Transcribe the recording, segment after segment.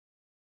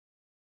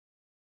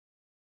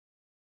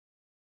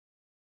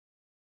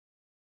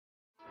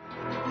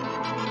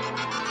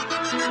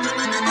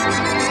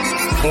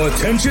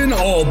Attention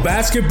all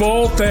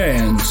basketball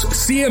fans.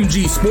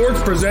 CMG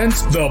Sports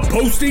presents the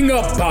Posting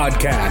Up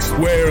Podcast,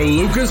 where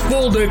Lucas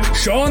Boldick,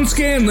 Sean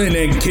Scanlon,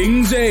 and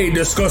Kings A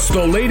discuss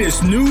the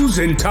latest news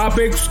and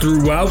topics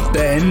throughout the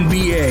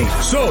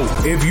NBA. So,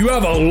 if you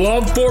have a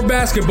love for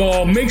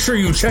basketball, make sure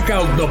you check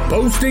out the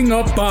Posting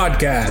Up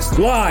Podcast,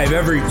 live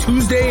every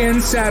Tuesday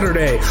and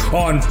Saturday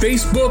on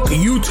Facebook,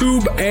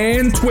 YouTube,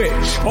 and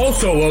Twitch.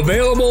 Also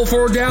available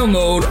for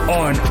download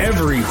on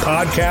every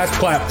podcast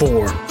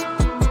platform.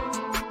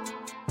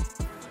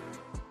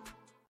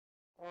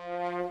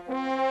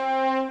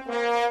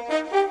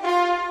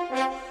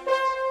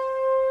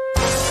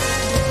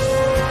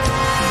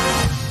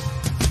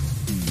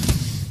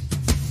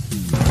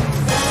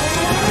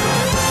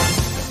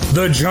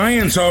 The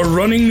Giants are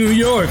running New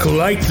York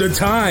like the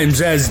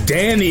Times as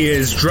Danny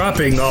is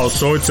dropping all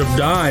sorts of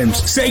dimes.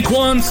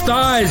 Saquon's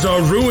thighs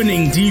are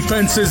ruining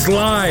defenses'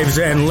 lives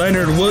and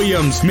Leonard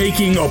Williams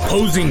making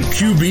opposing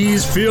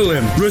QBs feel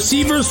him.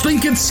 Receivers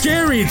think it's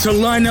scary to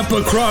line up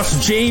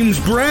across James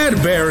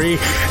Bradbury,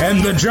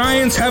 and the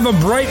Giants have a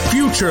bright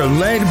future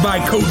led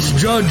by Coach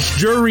Judge,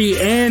 Jury,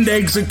 and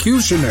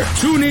Executioner.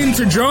 Tune in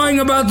to Drawing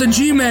About the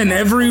G-Men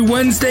every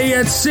Wednesday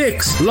at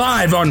 6,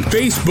 live on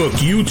Facebook,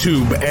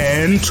 YouTube,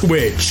 and Twitch.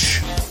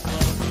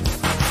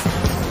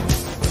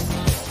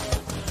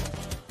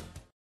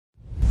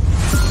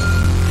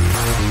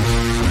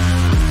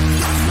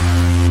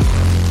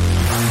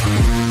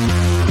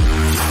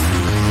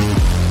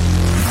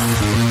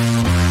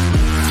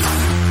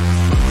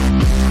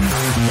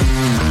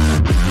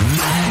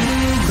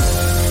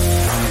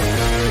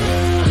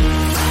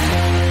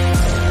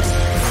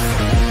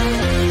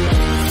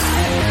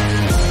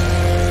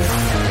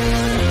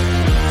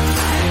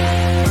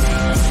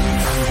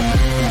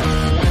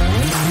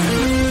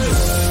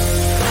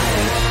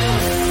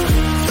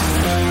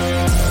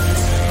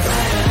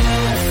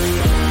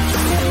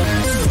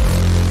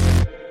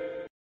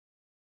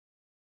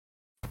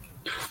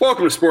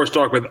 Welcome to Sports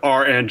Talk with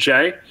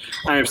R&J.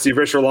 I am Steve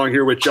Risher, along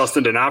here with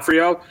Justin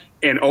D'Onofrio,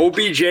 and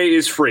OBJ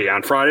is free.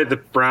 On Friday, the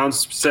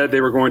Browns said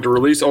they were going to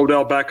release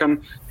Odell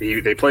Beckham.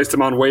 They placed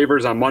him on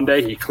waivers on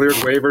Monday. He cleared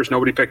waivers.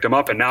 Nobody picked him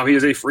up, and now he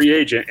is a free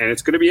agent, and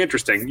it's going to be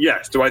interesting.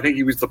 Yes. Do I think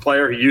he was the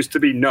player he used to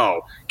be?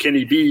 No. Can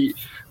he be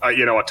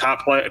a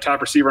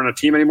top receiver on a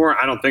team anymore?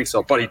 I don't think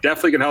so, but he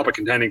definitely can help a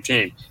contending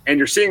team. And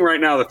you're seeing right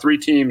now the three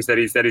teams that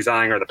he's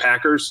eyeing are the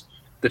Packers,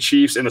 the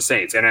Chiefs, and the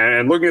Saints.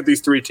 And looking at these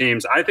three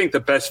teams, I think the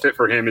best fit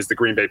for him is the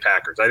Green Bay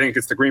Packers. I think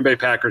it's the Green Bay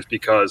Packers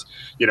because,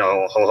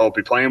 he'll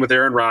be playing with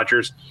Aaron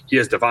Rodgers. He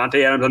has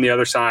Devontae Adams on the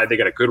other side. They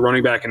got a good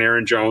running back in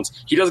Aaron Jones.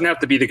 He doesn't have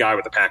to be the guy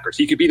with the Packers.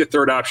 He could be the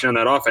third option on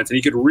that offense, and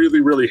he could really,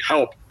 really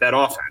help that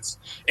offense.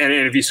 And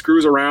if he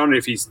screws around,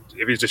 if he's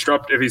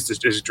disruptive,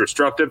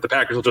 the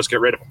Packers will just get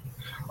rid of him.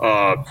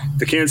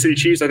 The Kansas City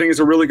Chiefs, I think, is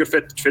a really good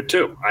fit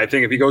too. I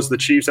think if he goes to the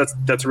Chiefs,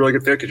 that's a really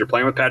good fit because you're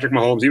playing with Patrick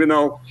Mahomes. Even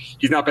though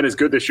he's not been as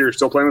good this year, you're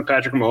still playing with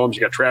Patrick Mahomes.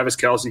 You got Travis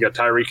Kelce, you got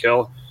Tyreek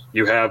Hill,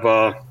 you have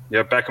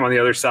Beckham on the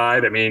other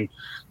side.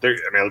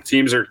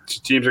 Teams are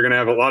going to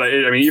have a lot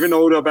of. Even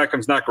though Odell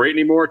Beckham's not great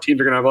anymore, teams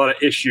are going to have a lot of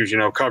issues.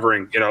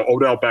 Covering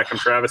Odell Beckham,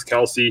 Travis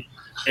Kelce,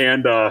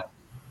 and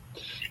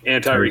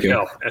Tyreek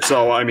Hill. And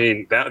so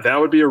that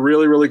would be a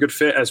really, really good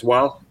fit as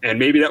well. And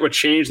maybe that would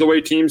change the way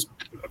teams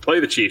play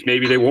the Chiefs.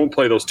 Maybe they won't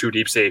play those two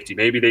deep safety.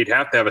 Maybe they'd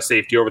have to have a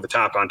safety over the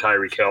top on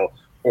Tyreek Hill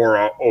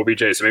or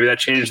OBJ. So maybe that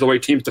changes the way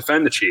teams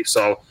defend the Chiefs.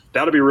 So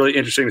that'll be really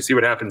interesting to see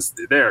what happens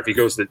there. If he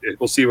goes to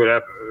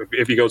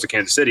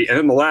Kansas City. And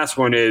then the last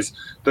one is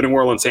the New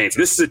Orleans Saints.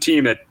 This is a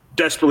team that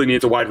desperately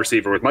needs a wide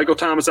receiver. With Michael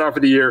Thomas out for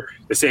the year,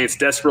 the Saints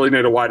desperately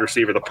need a wide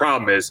receiver. The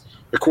problem is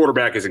the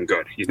quarterback isn't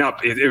good. He's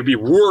not. It would be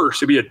worse.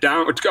 It'd be a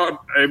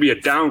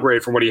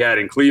downgrade from what he had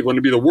in Cleveland.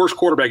 It'd be the worst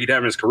quarterback he'd have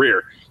in his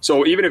career.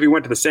 So even if he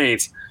went to the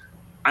Saints,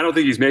 I don't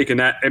think he's making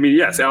that.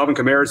 Yes, Alvin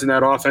Kamara's in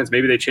that offense.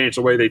 Maybe they changed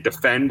the way they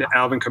defend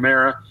Alvin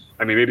Kamara.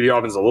 Maybe the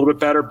offense is a little bit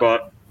better,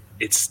 but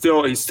it's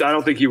still. I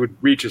don't think he would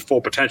reach his full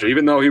potential.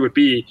 Even though he would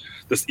be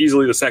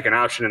easily the second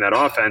option in that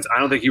offense, I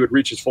don't think he would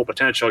reach his full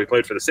potential. He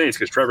played for the Saints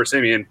because Trevor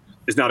Siemian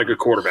is not a good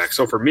quarterback.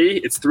 So for me,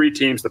 it's three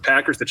teams: the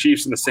Packers, the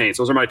Chiefs, and the Saints.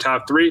 Those are my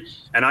top three,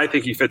 and I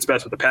think he fits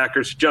best with the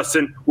Packers.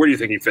 Justin, where do you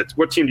think he fits?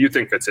 What team do you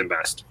think fits in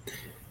best?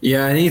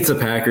 Yeah, I think it's the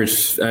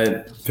Packers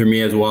for me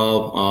as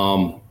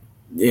well.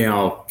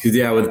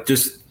 With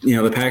just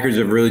the Packers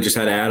have really just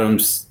had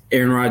Adams.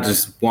 Aaron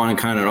Rodgers want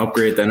to kind of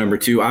upgrade that number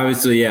two.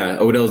 Obviously,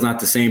 Odell's not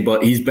the same,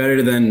 but he's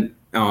better than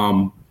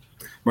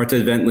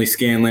Martez Bentley,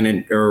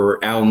 Scanlon,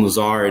 or Allen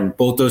Lazard, and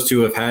both those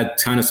two have had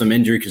kind of some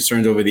injury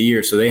concerns over the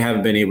years, so they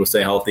haven't been able to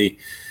stay healthy.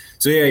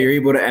 So you're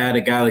able to add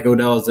a guy like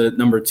Odell as a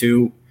number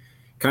two,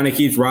 kind of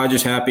keeps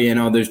Rodgers happy.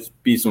 There's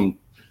be some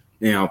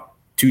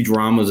two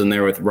dramas in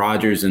there with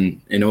Rodgers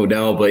and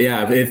Odell, but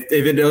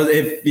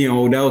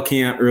Odell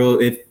can't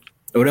really, if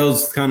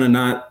Odell's kind of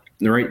not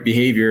the right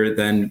behavior,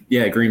 then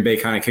Green Bay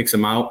kind of kicks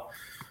him out.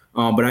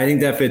 But I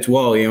think that fits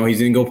well. He's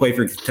going to go play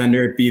for a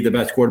contender, be the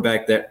best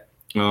quarterback that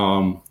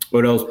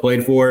Odell's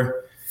played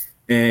for.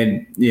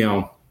 And,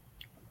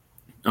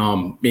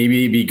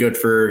 Maybe it'd be good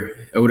for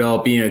Odell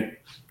being a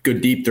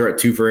good deep threat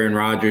too for Aaron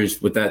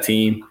Rodgers with that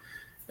team.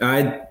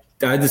 I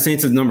had the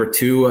Saints as number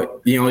 2.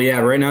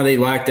 Right now they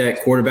lack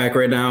that quarterback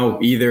right now.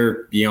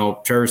 Either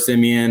Trevor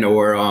Siemian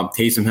or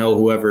Taysom Hill,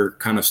 whoever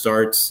kind of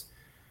starts.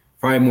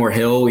 Probably more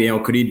Hill.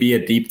 Could he be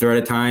a deep threat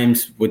at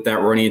times with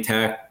that running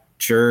attack?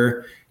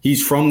 Sure.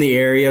 He's from the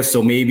area,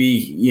 so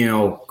maybe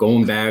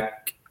going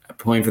back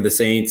playing for the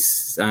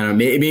Saints. I don't know.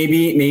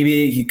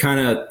 Maybe he kind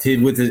of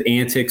did with his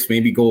antics.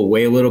 Maybe go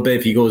away a little bit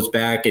if he goes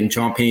back, and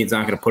Sean Payton's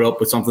not going to put up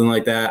with something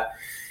like that.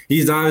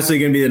 He's obviously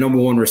going to be the number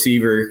 1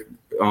 receiver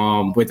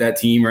with that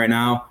team right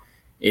now.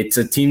 It's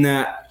a team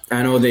that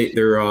I know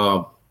they're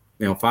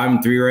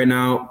 5-3 right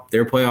now.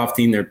 They're a playoff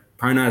team. They're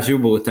probably not a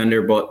Super Bowl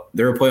contender, but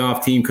they're a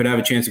playoff team. Could have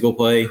a chance to go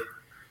play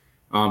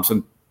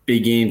some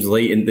big games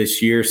late in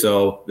this year.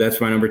 So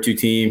that's my number 2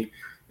 team.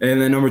 And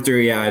then number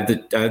 3, I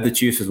have the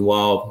Chiefs as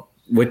well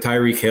with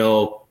Tyreek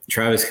Hill,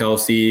 Travis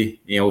Kelce.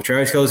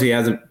 Travis Kelce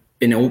hasn't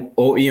been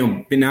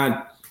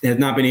has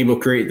not been able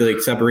to create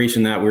the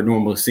separation that we're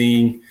normally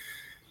seeing.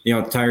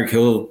 Tyreek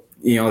Hill.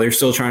 They're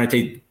still trying to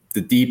take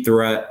the deep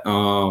threat.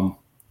 Odell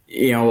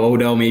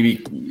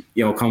maybe,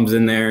 comes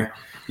in there.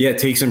 Yeah,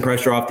 take some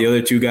pressure off the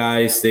other 2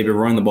 guys. They've been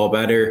running the ball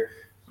better.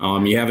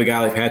 You have a guy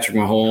like Patrick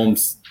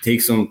Mahomes,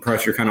 take some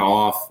pressure kind of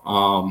off.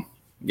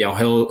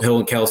 Hill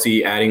and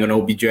Kelce adding an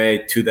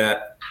OBJ to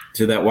that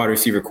wide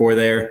receiver core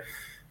there.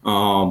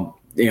 A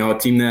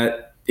team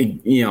that,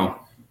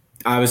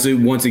 obviously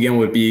once again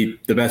would be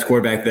the best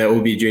quarterback that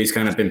OBJ's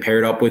kind of been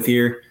paired up with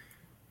here.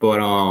 But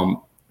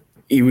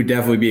he would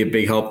definitely be a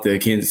big help to the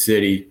Kansas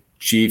City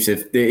Chiefs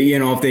if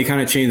they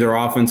kind of change their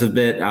offense a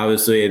bit,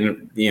 obviously,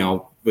 and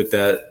with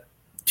that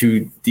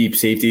 2 deep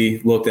safety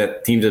look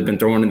that teams have been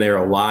throwing in there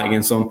a lot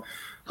against them.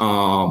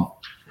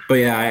 But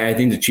yeah, I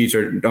think the Chiefs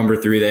are number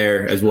 3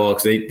 there as well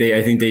because I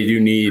think they do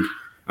need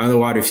another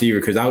wide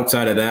receiver because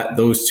outside of that,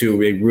 those 2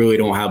 they really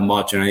don't have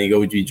much, and I think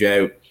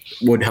OBJ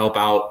would help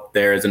out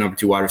there as a number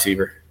 2 wide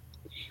receiver.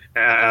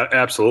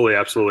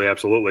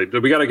 Absolutely.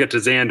 But we got to get to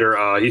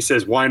Xander. He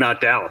says, why not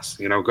Dallas?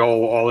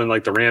 Go all in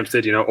like the Rams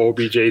did,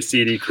 OBJ,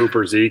 CD,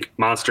 Cooper, Zeke,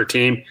 monster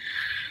team.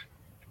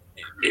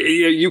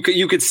 You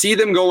could see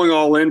them going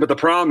all in, but the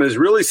problem is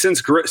really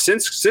since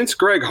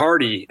Greg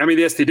Hardy, I mean,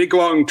 yes, they did go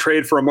out and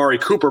trade for Amari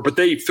Cooper, but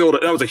they filled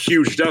it. That was a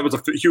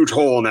huge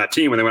hole in that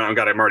team when they went out and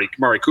got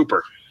Amari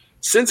Cooper.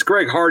 Since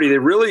Greg Hardy,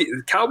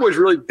 the Cowboys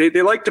really,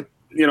 they like to,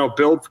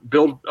 build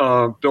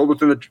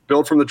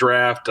from the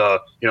draft,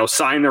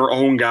 sign their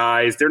own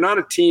guys. They're not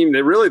a team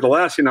that really the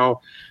last,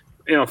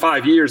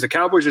 5 years, the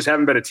Cowboys just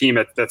haven't been a team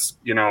that's,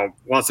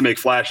 wants to make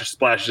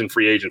splashes in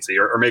free agency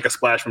or make a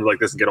splash move like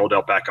this and get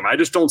Odell Beckham. I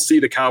just don't see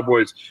the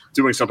Cowboys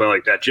doing something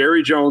like that.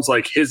 Jerry Jones,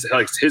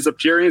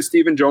 Jerry and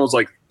Stephen Jones,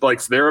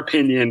 likes their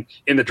opinion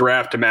in the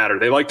draft to matter.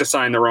 They like to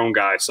sign their own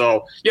guy.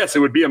 So yes, it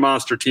would be a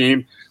monster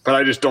team, but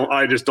I just don't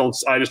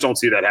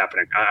see that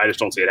happening. I just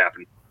don't see it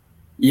happening.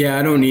 Yeah,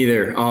 I don't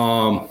either.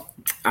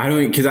 I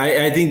don't because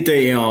I think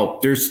that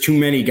there's too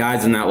many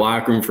guys in that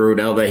locker room for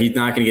Odell that he's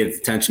not going to get the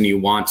attention he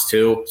wants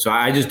to. So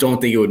I just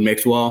don't think it would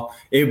mix well.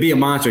 It would be a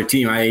monster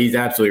team. He's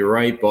absolutely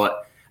right,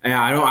 but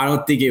I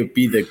don't think it would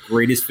be the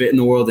greatest fit in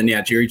the world. And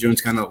yeah, Jerry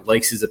Jones kind of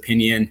likes his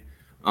opinion.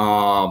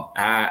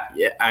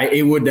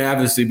 It would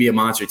obviously be a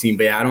monster team,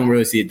 but yeah, I don't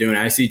really see it doing it.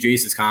 I see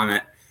Jace's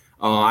comment.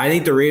 I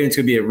think the Ravens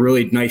could be a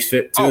really nice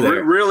fit too.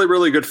 Really,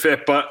 really good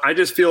fit. But I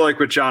just feel like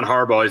with John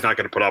Harbaugh, he's not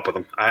going to put up with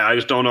him. I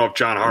just don't know if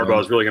John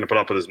Harbaugh is really going to put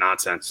up with his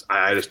nonsense.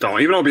 I just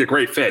don't. Even though it'd be a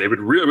great fit, it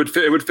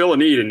would fill a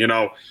need. And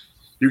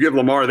you give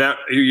Lamar Odell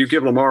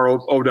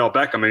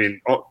Beckham. I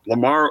mean,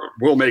 Lamar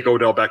will make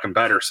Odell Beckham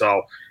better.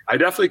 So I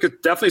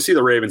could see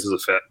the Ravens as a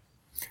fit.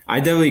 I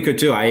definitely could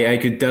too. I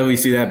could definitely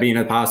see that being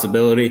a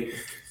possibility.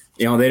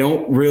 They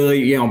don't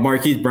really,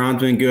 Marquise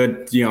Brown's been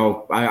good.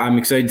 I'm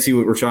excited to see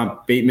what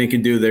Rashad Bateman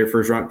can do there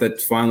first round.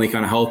 That's finally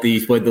kind of healthy.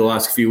 He's played the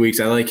last few weeks.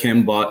 I like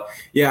him. But,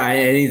 yeah, I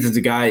think it's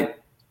a guy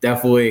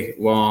definitely,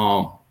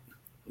 off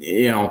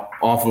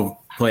of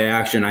play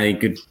action, I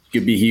think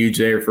could be huge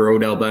there for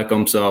Odell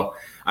Beckham. So,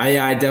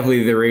 I definitely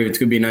think the Ravens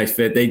could be a nice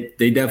fit.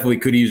 They definitely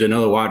could use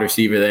another wide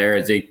receiver there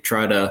as they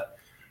try to,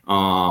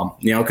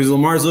 because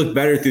Lamar's looked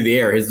better through the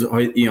air.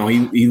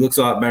 He looks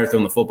a lot better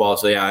throwing the football.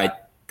 So, yeah, I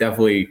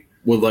definitely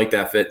would like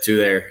that fit too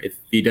there if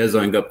he does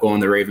end up going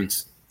the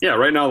Ravens. Yeah,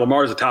 right now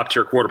Lamar is a top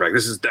tier quarterback.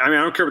 I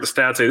don't care what the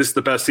stats say. This is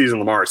the best season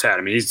Lamar has had.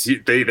 I mean,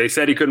 they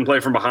said he couldn't play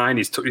from behind.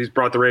 He's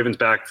brought the Ravens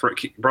back from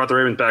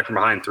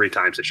behind 3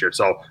 times this year.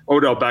 So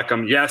Odell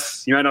Beckham,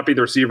 yes, he might not be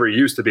the receiver he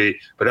used to be,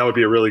 but that would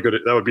be a really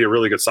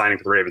good signing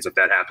for the Ravens if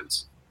that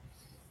happens.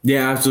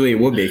 Yeah, absolutely, it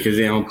would be because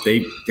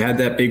they had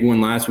that big one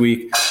last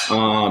week.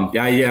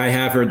 I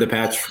have heard the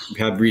Pats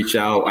have reached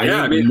out.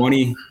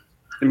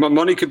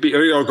 Money could be.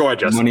 Oh, go ahead,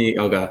 Justin. Money,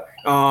 okay.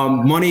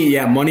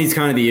 Money's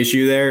kind of the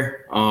issue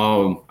there.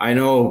 I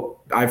know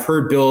I've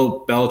heard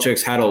Bill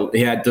Belichick's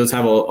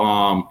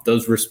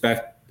does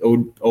respect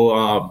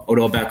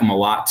Odell Beckham a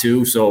lot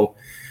too. So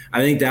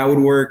I think that would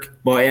work.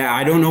 But yeah,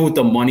 I don't know what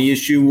the money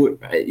issue.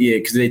 Yeah,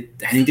 because I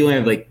think they only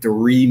have like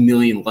 $3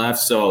 million left.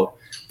 So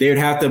they would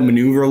have to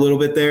maneuver a little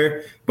bit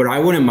there, but I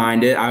wouldn't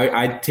mind it.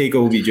 I'd take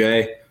OBJ.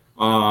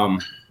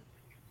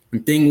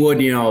 Thing would,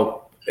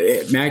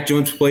 Mac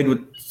Jones played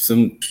with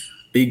some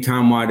big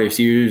time wide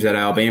receivers at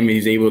Alabama.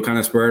 He's able to kind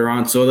of spread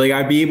around. So like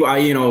it'd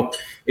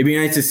be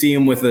nice to see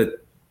him with a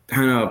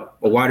kind of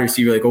a wide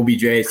receiver like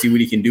OBJ, see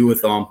what he can do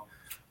with them.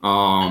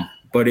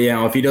 But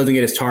if he doesn't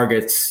get his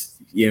targets,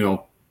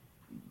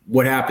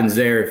 what happens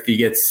there if he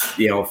gets,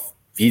 if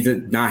he's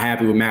not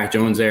happy with Mac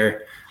Jones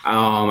there?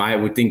 I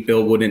would think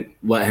Bill wouldn't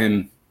let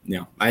him.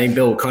 I think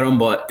Bill will cut him,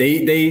 but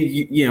they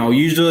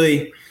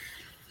usually,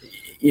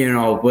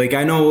 like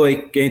I know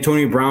like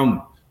Antonio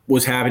Brown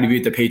was happy to be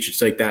with the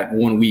Patriots like that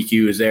 1 week he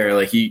was there.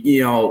 Like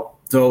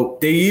so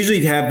they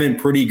usually have been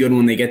pretty good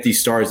when they get these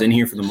stars in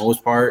here for the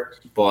most part.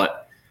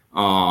 But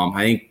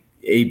I think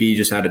AB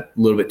just had a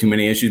little bit too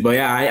many issues. But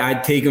yeah,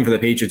 I'd take him for the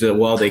Patriots as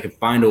well. They could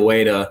find a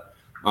way to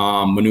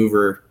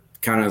maneuver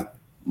kind of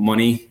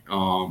money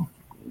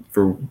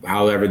for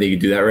however they could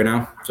do that right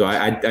now. So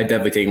I'd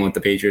definitely take him with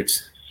the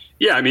Patriots.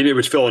 Yeah, I mean, it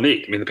would fill a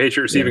need. I mean, the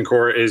Patriot receiving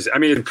core is,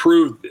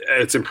 improved.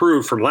 It's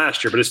improved from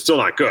last year, but it's still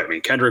not good. I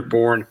mean, Kendrick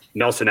Bourne,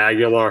 Nelson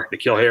Aguilar,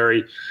 N'Keal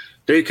Harry,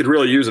 they could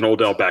really use an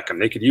Odell Beckham.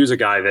 They could use a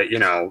guy that,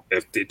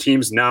 if the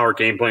teams now are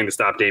game planning to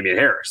stop Damian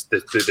Harris,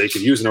 they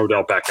could use an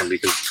Odell Beckham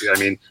because,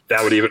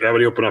 that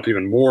would open up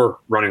even more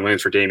running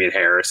lanes for Damian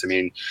Harris. I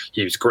mean,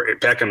 he was great.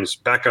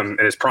 Beckham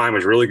in his prime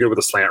was really good with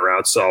the slant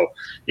route. So,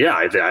 yeah,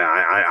 I think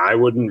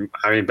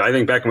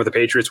Beckham with the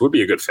Patriots would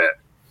be a good fit.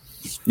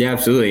 Yeah,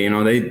 absolutely.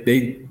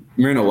 They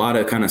ran a lot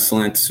of kind of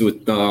slants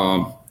with,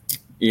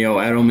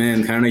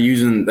 Edelman kind of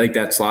using like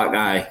that slot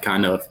guy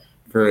kind of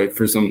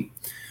for some,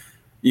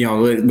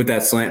 with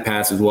that slant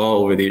pass as well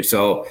over there.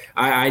 So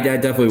I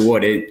definitely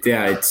would.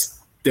 It's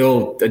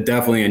still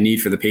definitely a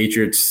need for the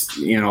Patriots.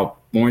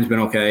 Bourne's been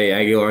okay.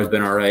 Aguilar's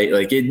been all right.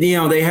 Like,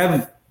 they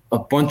have a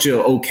bunch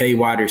of okay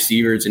wide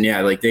receivers. And,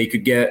 yeah, like they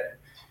could get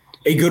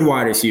a good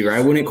wide receiver. I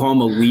wouldn't call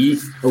him elite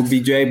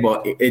OBJ,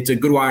 but it's a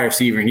good wide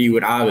receiver, and he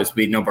would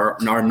obviously be our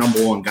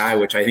number one guy,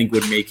 which I think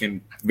would make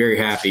him very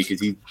happy because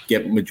he'd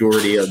get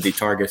majority of the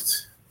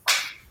targets.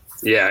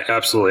 Yeah,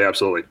 absolutely,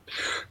 absolutely.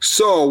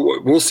 So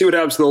we'll see what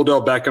happens to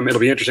Odell Beckham. It'll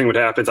be interesting what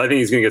happens. I think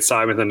he's going to get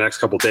signed within the next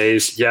couple of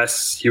days.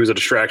 Yes, he was a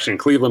distraction in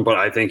Cleveland, but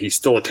I think he's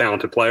still a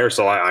talented player.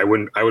 So I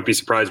would be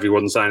surprised if he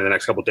wasn't signed in the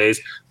next couple of days.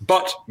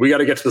 But we got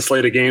to get to the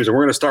slate of games, and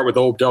we're going to start with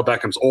Odell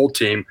Beckham's old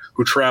team,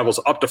 who travels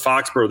up to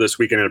Foxborough this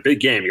weekend in a big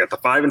game. You got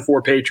the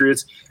 5-4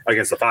 Patriots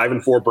against the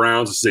 5-4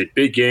 Browns. This is a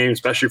big game,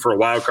 especially for a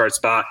wild card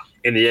spot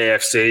in the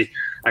AFC.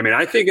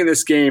 I think in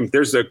this game,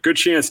 there's a good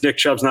chance Nick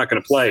Chubb's not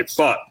going to play,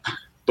 but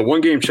the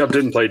one game Chubb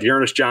didn't play,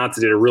 Dearness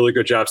Johnson did a really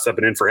good job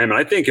stepping in for him. And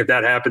I think if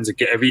that happens,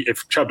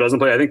 if Chubb doesn't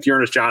play, I think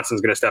Dearness Johnson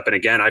is going to step in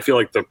again. I feel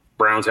like the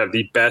Browns have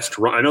the best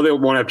run. I know they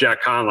won't have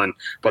Jack Conlon,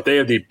 but they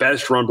have the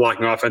best run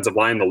blocking offensive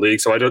line in the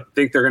league. So I don't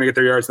think they're going to get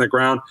their yards in the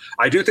ground.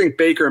 I do think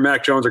Baker and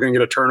Mac Jones are going to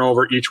get a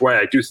turnover each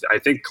way. I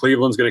think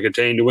Cleveland's going to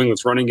contain New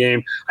England's running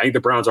game. I think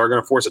the Browns are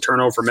going to force a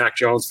turnover for Mac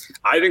Jones.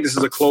 I think this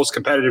is a close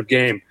competitive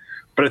game.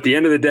 But at the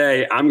end of the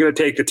day, I'm going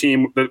to take the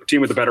team with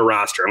the better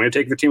roster. I'm going to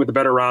take the team with the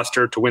better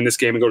roster to win this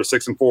game and go to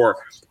 6-4.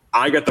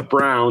 I got the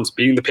Browns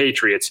beating the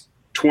Patriots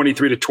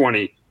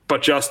 23-20.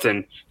 But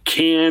Justin,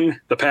 can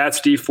the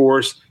Pats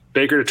force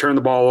Baker to turn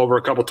the ball over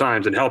a couple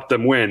times and help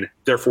them win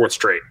their fourth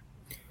straight?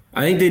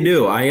 I think they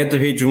do. I got the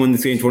Patriots win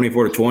this game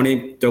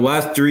 24-20. Their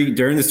last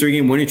during this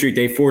 3-game winning streak,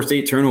 they forced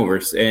 8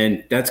 turnovers,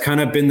 and that's kind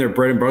of been their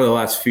bread and butter the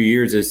last few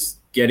years is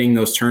getting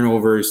those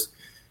turnovers.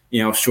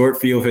 Short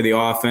field for the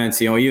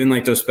offense, even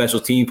like those special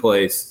team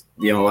plays,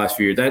 the last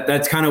few years.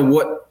 That's kind of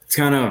what's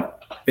kind of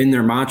been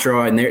their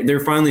mantra, and they're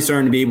finally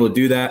starting to be able to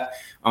do that.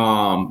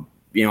 I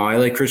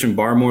like Christian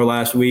Barmore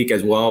last week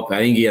as well. I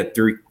think he had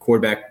 3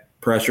 quarterback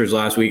pressures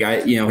last week.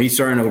 He's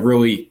starting to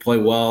really play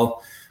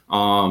well.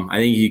 I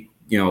think he,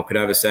 could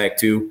have a sack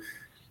too.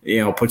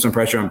 Put some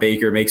pressure on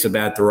Baker, makes a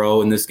bad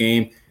throw in this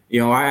game.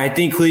 I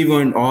think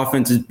Cleveland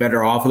offense is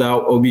better off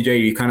without OBJ.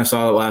 You kind of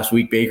saw it last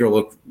week. Baker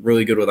looked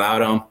really good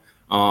without him.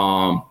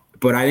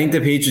 But I think the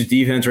Patriots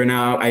defense right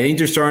now, I think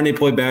they're starting to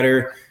play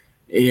better.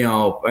 I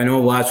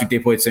know last week they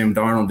played Sam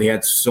Darnold. They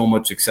had so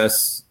much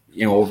success,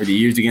 over the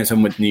years against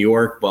him with New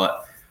York.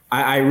 But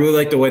I really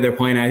like the way they're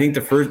playing. I think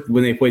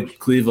when they played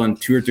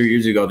Cleveland 2 or 3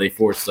 years ago, they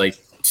forced like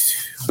 2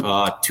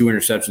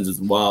 interceptions as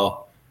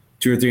well.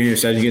 2 or 3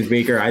 interceptions against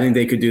Baker. I think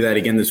they could do that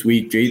again this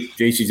week.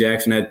 J.C.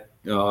 Jackson had,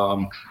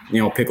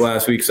 pick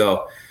last week.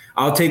 So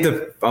I'll take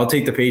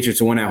the Patriots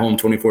to win at home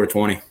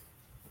 24-20.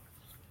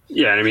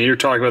 Yeah, you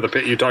talk about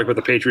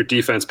the Patriot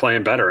defense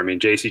playing better.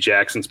 J.C.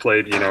 Jackson's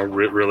played,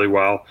 really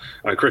well.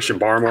 Christian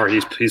Barmore,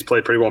 he's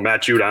played pretty well.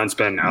 Matt Judon's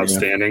been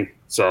outstanding. Yeah.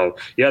 So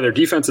yeah, their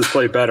defense has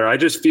played better. I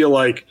just feel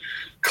like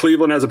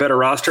Cleveland has a better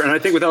roster, and I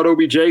think without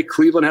OBJ,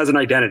 Cleveland has an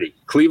identity.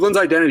 Cleveland's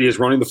identity is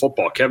running the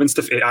football. Kevin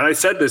Stefanski, and I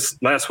said this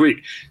last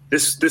week.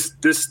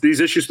 These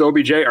issues with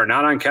OBJ are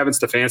not on Kevin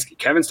Stefanski.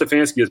 Kevin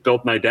Stefanski has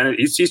built an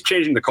identity. He's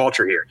changing the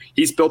culture here.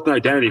 He's built an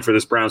identity for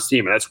this Browns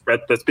team, and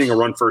that's being a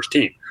run-first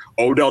team.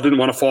 Odell didn't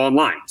want to fall in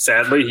line.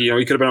 Sadly, he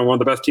could have been on one of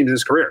the best teams in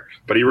his career,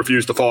 but he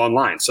refused to fall in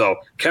line. So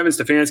Kevin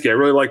Stefanski, I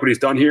really like what he's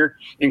done here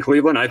in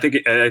Cleveland. I think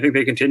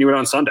they continue it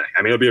on Sunday.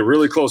 I mean, it'll be a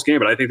really close game,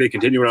 but I think they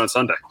continue it on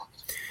Sunday.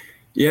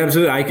 Yeah,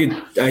 absolutely. I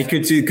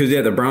could see, because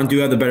the Browns do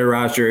have the better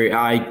roster.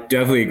 I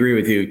definitely agree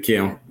with you,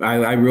 Kim.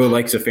 I really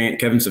like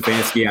Kevin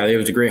Stefanski. It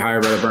was a great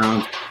hire by the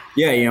Browns.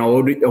 Yeah,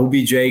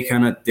 OBJ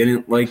kind of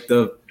didn't like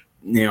how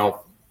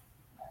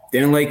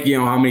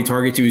many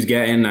targets he was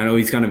getting. I know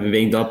he's kind of been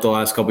banged up the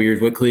last couple of years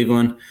with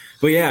Cleveland,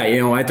 but yeah,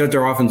 I thought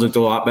their offense looked a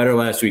lot better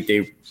last week.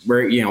 They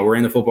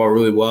ran the football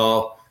really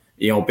well.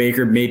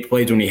 Baker made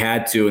plays when he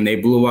had to, and they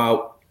blew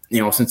out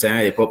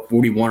Cincinnati. They put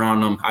 41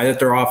 on them. I thought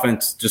their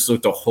offense just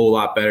looked a whole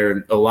lot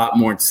better, a lot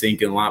more in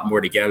sync, and a lot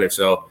more together.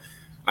 So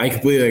I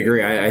completely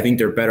agree. I think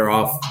they're better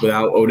off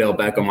without Odell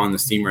Beckham on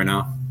this team right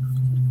now.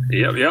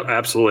 Yep,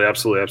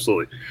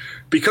 absolutely.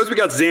 Because we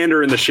got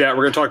Xander in the chat,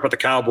 we're going to talk about the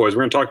Cowboys.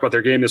 We're going to talk about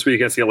their game this week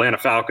against the Atlanta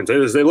Falcons.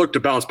 They look to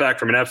bounce back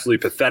from an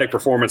absolutely pathetic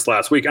performance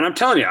last week. And I'm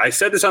telling you, I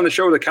said this on the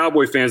show to the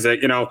Cowboy fans that,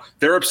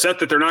 they're upset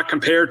that they're not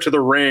compared to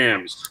the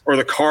Rams or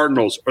the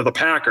Cardinals or the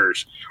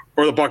Packers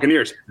or the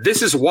Buccaneers.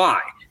 This is why.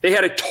 They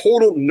had a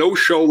total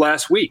no-show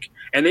last week,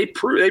 and they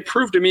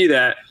proved to me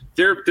that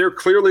they're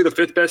clearly the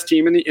fifth best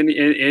team in the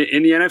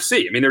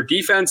NFC. I mean, their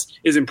defense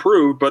is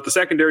improved, but the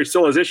secondary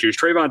still has issues.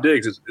 Trayvon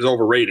Diggs is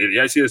overrated.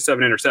 I see the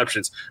 7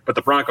 interceptions, but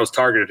the Broncos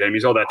targeted him.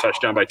 He's all that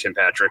touchdown by Tim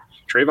Patrick.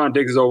 Trayvon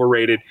Diggs is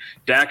overrated.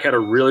 Dak had a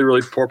really,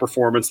 really poor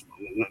performance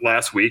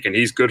last week, and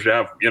he's good to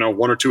have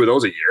 1 or 2 of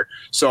those a year.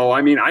 So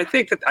I mean, I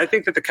think that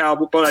the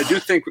Cowboys, but I do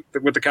think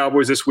that with the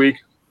Cowboys this week,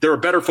 they're a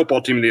better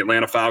football team than the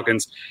Atlanta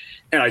Falcons.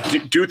 And I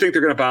do think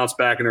they're going to bounce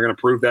back, and they're going to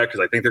prove that, because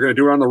I think they're going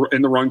to do it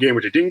in the run game,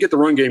 which they didn't get the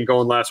run game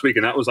going last week,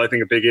 and that was, I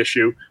think, a big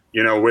issue.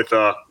 And we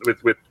got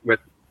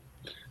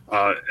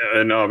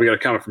a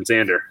comment from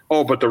Xander.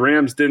 Oh, but the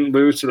Rams didn't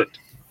lose to the.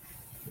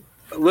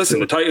 Listen,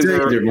 the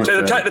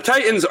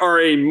Titans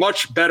are a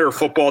much better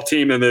football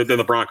team than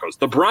the Broncos.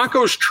 The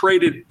Broncos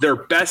traded their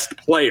best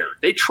player.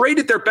 They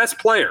traded their best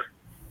player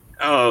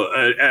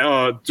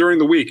during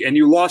the week, and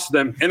you lost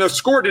them, and the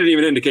score didn't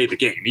even indicate the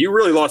game. You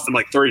really lost them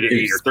like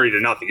 30-8 or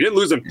 30-0. You didn't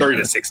lose them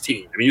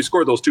 30-16. I mean, you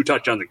scored those 2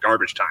 touchdowns in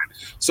garbage time.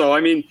 So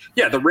I mean,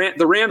 yeah, the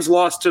Rams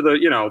lost to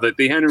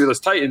the Henry-less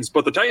Titans,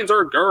 but the Titans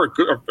are a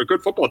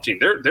good football team.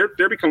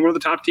 They're becoming one of the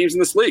top teams in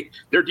this league.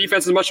 Their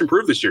defense is much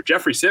improved this year.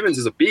 Jeffrey Simmons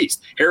is a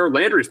beast. Harold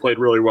Landry's played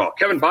really well.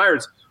 Kevin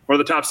Byard's one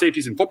of the top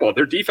safeties in football.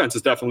 Their defense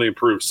has definitely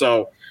improved.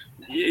 So.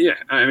 Yeah,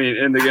 I mean,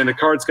 and the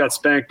Cards got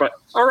spanked, but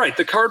all right,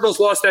 the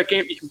Cardinals lost that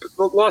game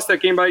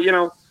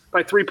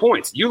by 3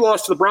 points. You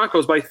lost to the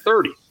Broncos by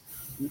 30.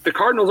 The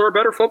Cardinals are a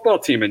better football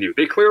team than you.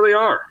 They clearly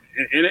are,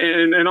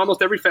 in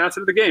almost every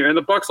facet of the game. And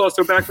the Bucs lost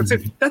to a backward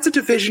six. That's a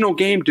divisional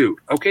game, dude.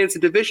 Okay, it's a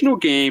divisional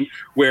game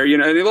where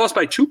they lost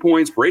by 2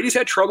 points. Brady's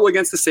had trouble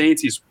against the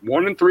Saints. He's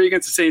 1-3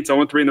 against the Saints,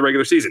 0-3 in the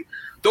regular season.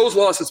 Those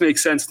losses make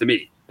sense to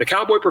me. The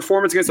Cowboy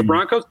performance against the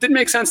Broncos didn't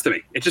make sense to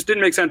me. It just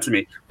didn't make sense to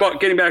me. But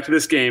getting back to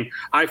this game,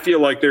 I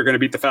feel like they're going to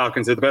beat the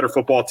Falcons. They're the better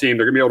football team.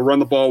 They're going to be able to run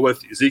the ball with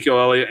Ezekiel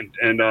Elliott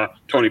and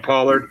Tony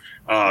Pollard.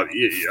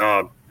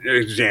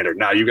 Xander,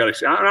 now you got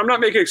to. I'm not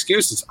making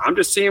excuses. I'm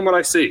just seeing what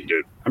I see,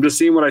 dude. I'm just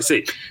seeing what I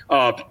see.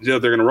 They're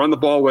going to run the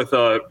ball with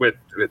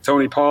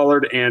Tony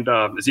Pollard and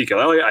Ezekiel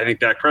Elliott. I think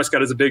Dak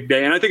Prescott is a big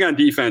day, and I think on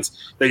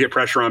defense they get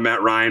pressure on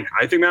Matt Ryan.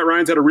 I think Matt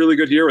Ryan's had a really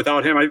good year.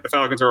 Without him, I think the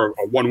Falcons are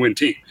a one-win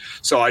team.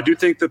 So I do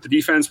think that the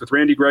defense with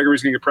Randy Gregory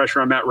is going to get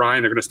pressure on Matt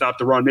Ryan. They're going to stop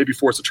the run, maybe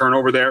force a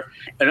turnover there,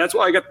 and that's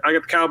why I got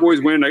the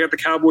Cowboys win. I got the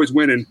Cowboys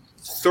winning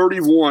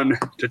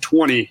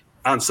 31-20.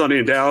 On Sunday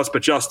in Dallas.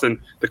 But Justin,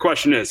 the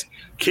question is,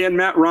 can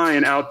Matt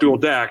Ryan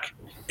outduel Dak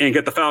and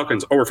get the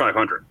Falcons over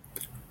 500?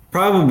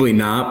 Probably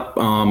not.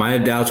 I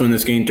had doubts when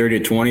this game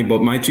 30-20,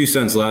 but my 2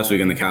 cents last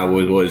week on the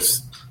Cowboys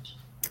was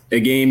a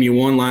game you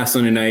won last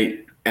Sunday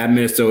night at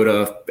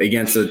Minnesota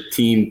against a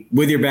team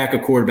with your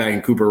backup quarterback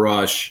in Cooper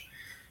Rush,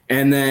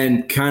 and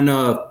then kind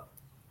of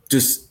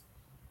just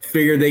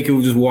figured they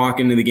could just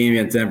walk into the game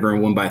against Denver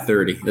and win by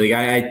 30. Like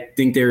I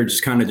think they were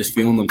just kind of just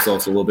feeling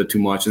themselves a little bit too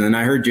much. And then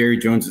I heard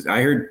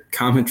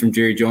comments from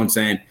Jerry Jones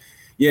saying,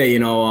 yeah,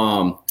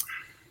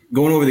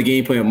 going over the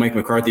game plan with Mike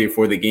McCarthy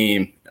before the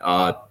game,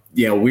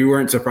 we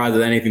weren't surprised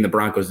with anything the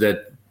Broncos did.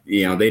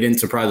 They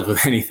didn't surprise us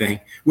with anything,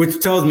 which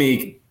tells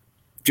me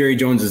Jerry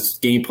Jones is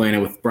game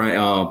planning with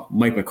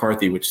Mike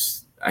McCarthy, which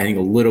is, I think,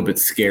 a little bit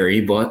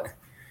scary, but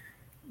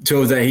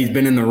shows that he's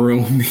been in the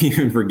room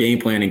even for game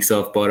planning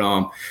stuff. But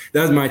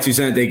that was my 2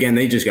 cents. Again,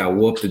 they just got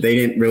whooped. They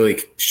didn't really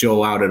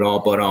show out at all.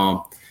 But I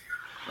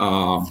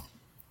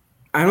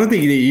don't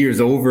think the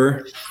year's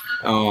over.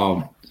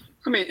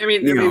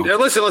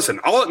 Listen.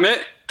 I'll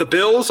admit the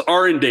Bills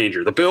are in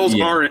danger.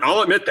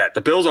 I'll admit that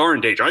the Bills are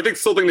in danger. I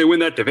still think they win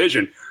that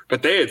division,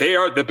 but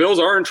the Bills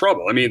are in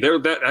trouble. I mean,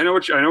 I know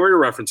what you're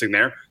referencing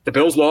there. The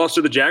Bills lost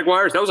to the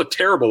Jaguars. That was a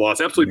terrible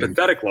loss, absolutely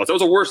pathetic loss. That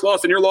was a worse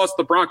loss than your loss to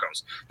the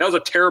Broncos. That was a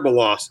terrible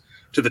loss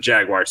to the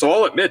Jaguars. So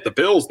I'll admit the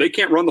Bills, they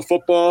can't run the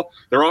football.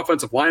 Their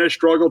offensive line has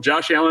struggled.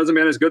 Josh Allen hasn't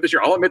been as good this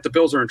year. I'll admit the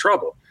Bills are in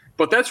trouble.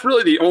 but that's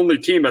really the only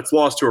team that's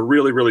lost to a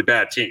really, really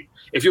bad team.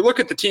 If you look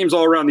at the teams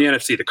all around the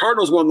NFC, the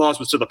Cardinals' one loss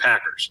was to the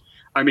Packers.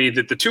 I mean,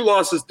 the two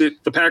losses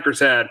that the Packers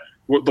had,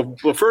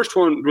 the first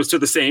one was to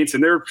the Saints,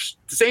 and the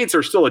Saints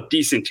are still a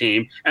decent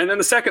team. And then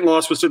the second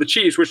loss was to the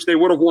Chiefs, which they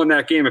would have won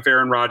that game if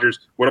Aaron Rodgers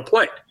would have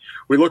played.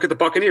 We look at the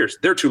Buccaneers,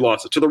 their two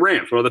losses to the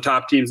Rams, one of the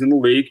top teams in the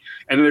league,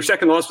 and then their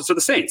second loss was to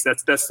the Saints.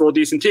 That's still a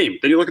decent team.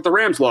 Then you look at the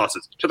Rams'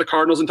 losses to the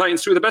Cardinals and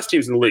Titans, two of the best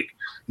teams in the league.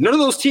 None of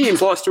those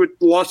teams lost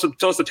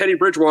to Teddy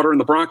Bridgewater and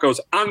the Broncos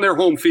on their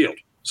home field.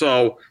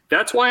 So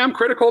that's why I'm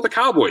critical of the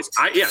Cowboys.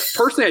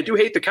 Personally, I do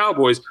hate the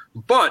Cowboys,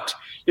 but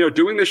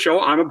doing this show,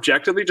 I'm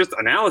objectively just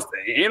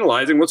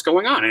analyzing what's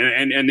going on,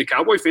 and the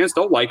Cowboy fans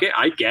don't like it.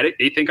 I get it.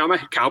 They think I'm a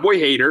Cowboy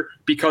hater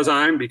because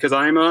I'm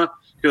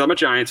a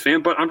Giants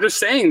fan, but I'm just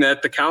saying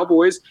that the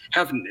Cowboys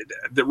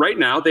right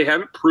now, they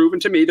haven't proven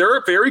to me they're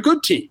a very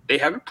good team. They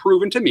haven't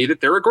proven to me that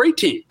they're a great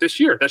team this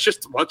year. That's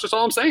just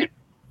all I'm saying.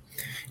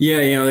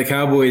 Yeah, the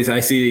Cowboys, I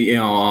see,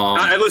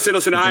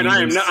 listen, I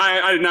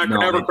did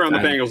not ever crown the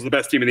Bengals the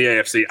best team in the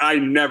AFC. I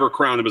never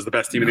crowned them as the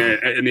best team in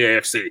the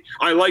AFC.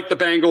 I like the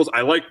Bengals.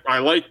 I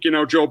like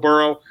Joe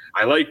Burrow.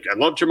 I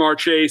love Jamar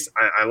Chase.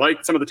 I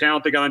like some of the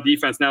talent they got on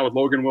defense now with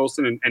Logan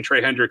Wilson and Trey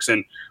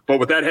Hendrickson. But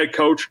with that head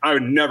coach, I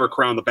would never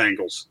crown the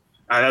Bengals.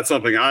 That's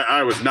something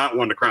I was not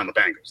one to crown the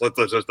Bengals. Let's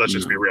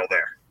just be real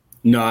there.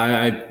 No,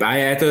 I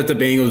thought the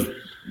Bengals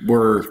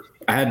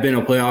had been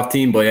a playoff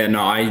team, but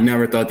I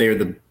never thought they were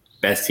the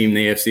best team in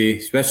the AFC,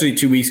 especially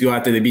 2 weeks ago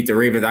after they beat the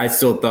Ravens. I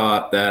still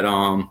thought that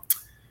the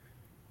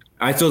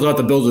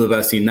Bills were the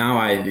best team.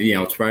 Now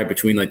it's probably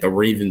between like the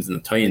Ravens and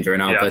the Titans right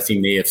now, best team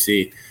in the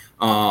AFC.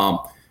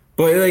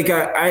 But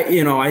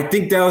I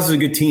think Dallas is a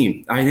good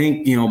team. I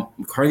think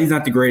McCarthy's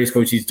not the greatest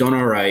coach. He's done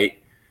all right.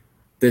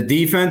 The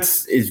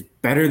defense is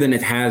better than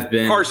it has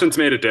been. Parsons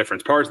made a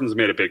difference. Parsons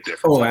made a big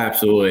difference. Oh,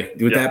 absolutely.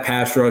 With that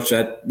pass rush,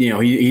 that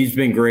he's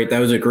been great. That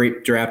was a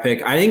great draft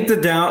pick. I think the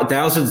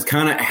Dallas is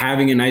kind of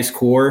having a nice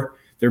core.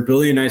 They're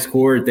building a nice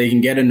core. They can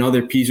get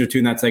another piece or two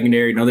in that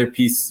secondary, another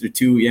piece or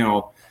two,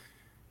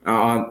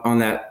 on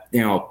that,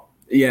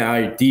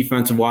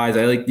 defensive wise.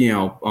 I like,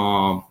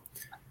 all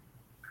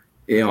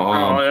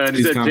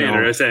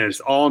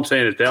I'm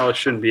saying is Dallas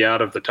shouldn't be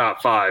out of the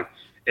top five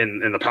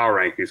in the power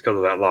rankings because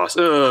of that loss.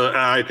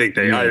 I think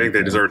they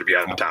deserve to be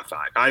out of the top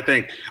five. I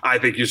think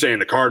you're saying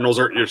the Cardinals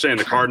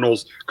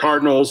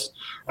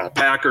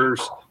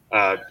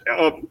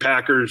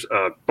Packers,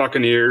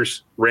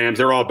 Buccaneers, Rams,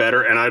 they're all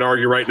better. And I'd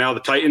argue right now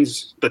the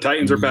Titans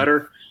are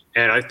better.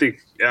 And I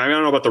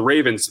don't know about the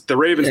Ravens. The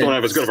Ravens don't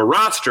have as good of a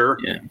roster,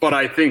 but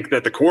I think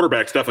that the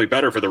quarterback's definitely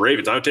better for the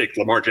Ravens. I would take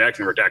Lamar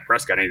Jackson over Dak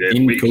Prescott any day of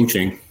the week.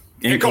 Coaching.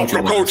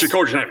 Coaching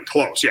not even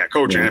close. Yeah,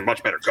 coaching a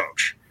much better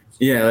coach.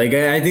 Yeah,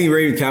 I think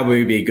Ravens Cowboy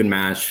would be a good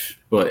match,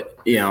 but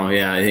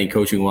I think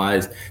coaching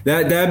wise,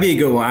 that'd be a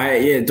good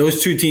one.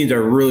 Those two teams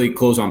are really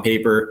close on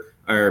paper.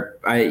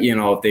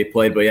 If they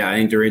played, but I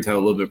think the Ravens have a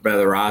little bit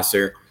better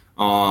roster.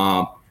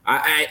 I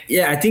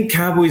think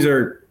Cowboys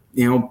are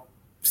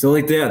still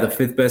the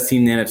fifth best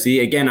team in the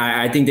NFC. Again,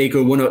 I think they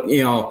could win.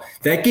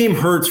 That game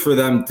hurts for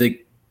them to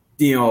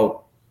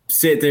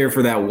sit there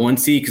for that one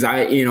seed because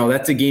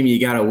that's a game you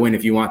got to win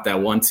if you want that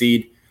one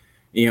seed.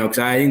 Because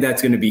I think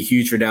that's going to be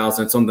huge for Dallas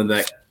and something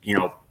that,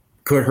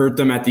 could hurt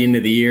them at the end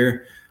of the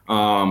year.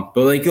 But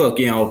look,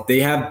 they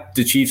have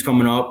the Chiefs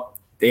coming up.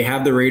 They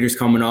have the Raiders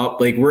coming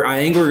up. I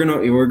think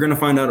we're gonna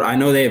find out. I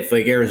know they have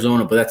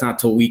Arizona, but that's not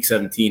till week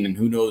 17, and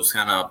who knows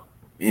kind of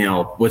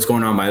what's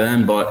going on by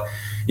then. But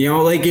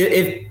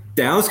if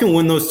Dallas can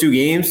win those two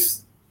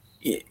games,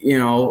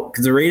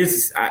 because the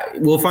Raiders,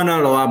 we'll find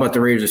out a lot about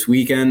the Raiders this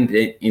weekend,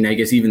 and I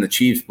guess even the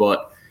Chiefs,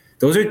 but.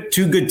 Those are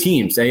two good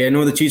teams. I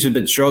know the Chiefs have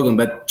been struggling,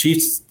 but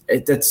Chiefs,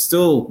 that's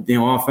still,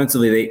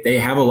 offensively, they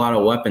have a lot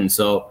of weapons.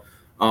 So,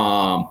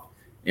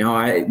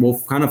 we'll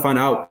kind of find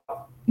out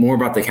more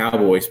about the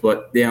Cowboys.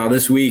 But,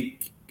 this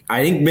week,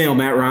 I think,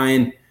 Matt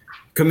Ryan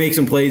could make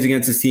some plays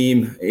against his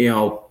team.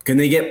 Can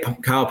they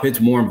get Kyle Pitts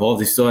more involved?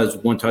 He still has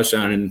one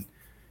touchdown. And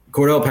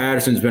Cordell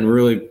Patterson's been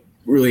really,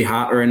 really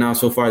hot right now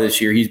so far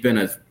this year. He's been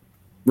a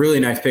really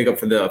nice pickup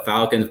for the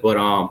Falcons. But,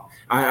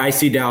 I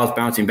see Dallas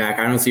bouncing back.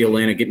 I don't see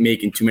Atlanta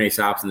making too many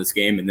stops in this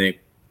game, and they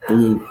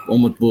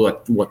almost blew a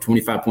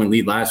 25-point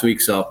lead last week.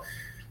 So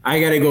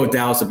I got to go with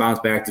Dallas to bounce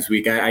back this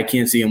week. I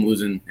can't see them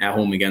losing at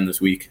home again this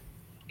week.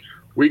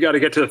 We got to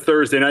get to the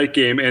Thursday night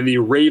game, and the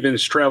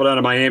Ravens travel down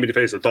to Miami to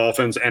face the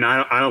Dolphins. And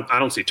I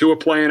don't see Tua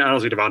playing. I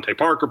don't see Devontae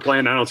Parker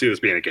playing. I don't see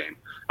this being a game.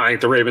 I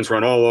think the Ravens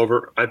run all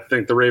over. I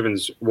think the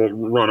Ravens will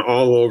run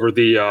all over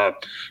the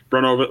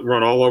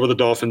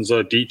Dolphins'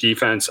 deep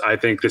defense. I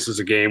think this is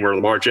a game where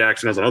Lamar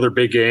Jackson has another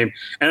big game,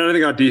 and I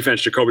think on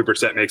defense, Jacoby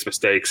Brissett makes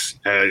mistakes.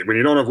 When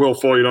you don't have Will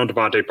Fuller, you don't have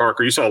Devontae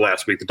Parker. You saw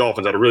last week the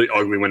Dolphins had a really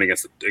ugly win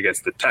against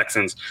the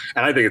Texans,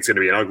 and I think it's going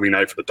to be an ugly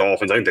night for the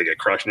Dolphins. I think they get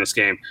crushed in this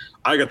game.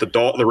 I got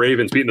the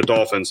Ravens beating the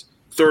Dolphins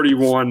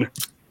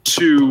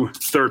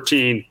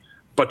 31-13.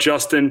 But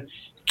Justin,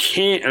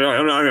 I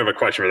don't have a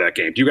question for that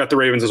game. Do you got the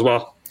Ravens as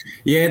well?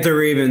 Yeah, the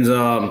Ravens.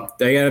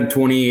 They got them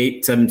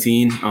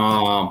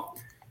 28-17.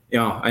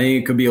 I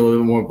think it could be a little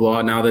bit more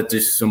blowout now that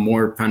there's some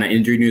more kind of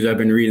injury news I've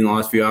been reading the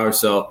last few hours.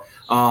 So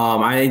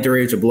I think the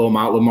Ravens should blow them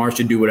out. Lamar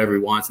should do whatever he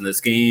wants in this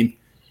game.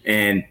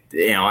 And,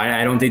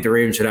 I don't think the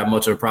Ravens should have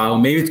much of a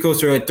problem. Maybe it's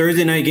closer. Like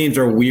Thursday night games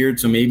are weird,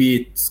 so maybe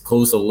it's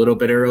close a little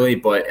bit early,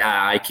 but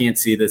I can't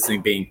see this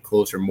thing being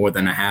closer more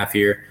than a half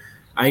here.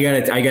 I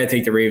gotta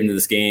take the Ravens to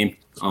this game.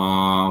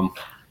 I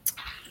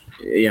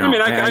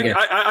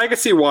can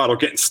see Waddle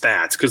getting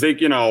stats because they,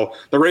 the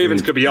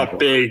Ravens could be up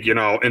big,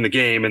 in the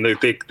game, and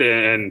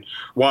and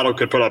Waddle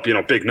could put up,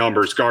 big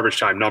numbers, garbage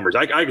time numbers.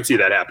 I can see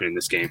that happening in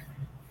this game.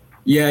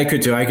 Yeah, I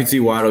could too. I could see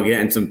Waddle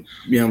getting some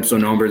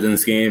numbers in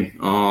this game.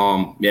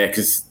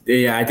 Because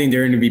I think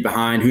they're going to be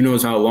behind. Who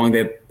knows how long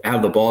they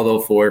have the ball though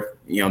for?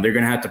 They're going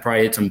to have to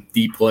probably hit some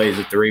deep plays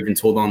if the Ravens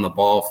hold on the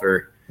ball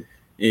for.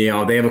 They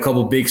have a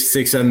couple big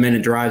 6-7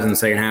 minute drives in the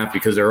second half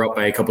because they're up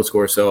by a couple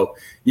scores. So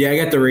I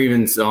got the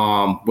Ravens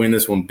win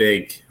this one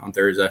big on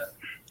Thursday.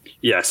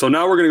 Yeah, so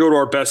now we're going to go to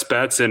our best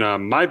bets, and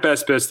my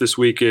best bets this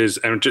week is,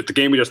 and the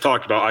game we just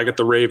talked about, I got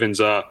the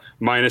Ravens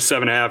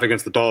 -7.5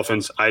 against the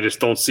Dolphins. I just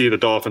don't see the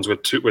Dolphins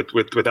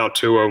without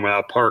Tua and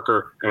without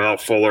Parker and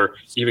without Fuller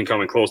even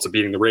coming close to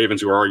beating the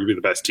Ravens, who are arguably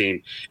the best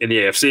team in the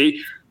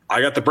AFC. I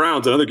got the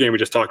Browns, another game we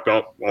just talked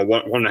about,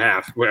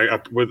 1.5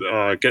 with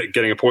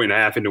getting a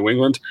 1.5 in New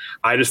England.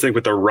 I just think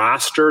with the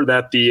roster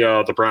that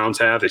the Browns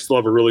have, they still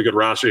have a really good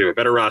roster. You have a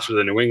better roster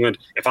than New England.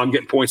 If I'm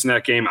getting points in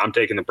that game, I'm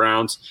taking the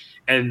Browns.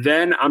 And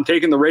then I'm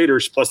taking the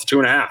Raiders plus the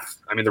 2.5.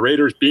 I mean, the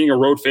Raiders being a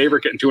road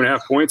favorite, getting 2.5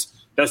 points,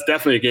 that's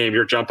definitely a game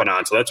you're jumping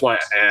on. So that's why.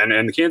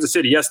 And the Kansas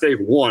City, yes, they've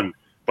won,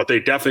 but they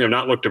definitely have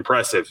not looked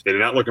impressive. They did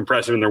not look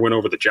impressive in their win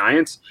over the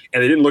Giants,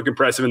 and they didn't look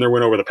impressive in their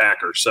win over the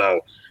Packers.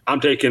 So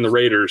I'm taking the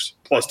Raiders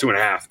plus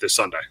 2.5 this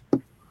Sunday.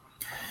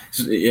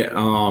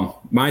 So,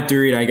 my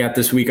theory I got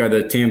this week are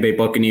the Tampa Bay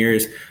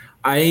Buccaneers.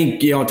 I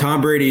think,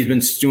 Tom Brady has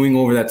been stewing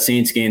over that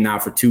Saints game now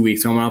for 2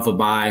 weeks, coming off a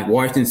bye.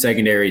 Washington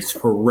secondary is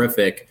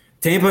horrific.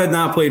 Tampa has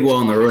not played well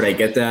on the road. I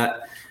get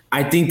that.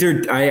 I think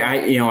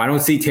I don't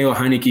see Taylor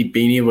Heinicke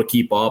being able to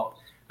keep up.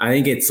 I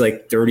think it's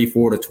like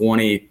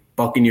 34-20.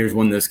 Buccaneers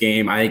win this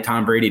game. I think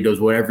Tom Brady does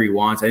whatever he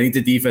wants. I think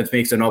the defense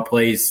makes enough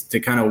plays to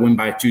kind of win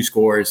by 2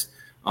 scores.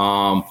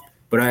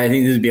 But I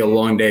think this would be a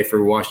long day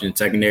for Washington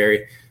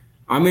secondary.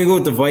 I'm going to go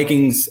with the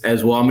Vikings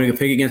as well. I'm going to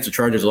pick against the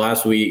Chargers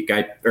last week.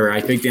 I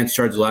picked against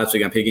the Chargers last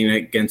week. I'm picking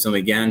against them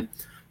again.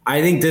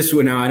 I think this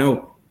one now, I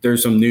know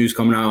there's some news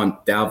coming out on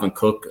Dalvin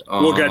Cook.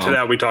 We'll get to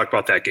that. We talked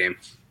about that game.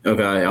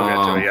 Okay. We'll get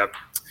to it, yep.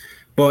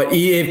 But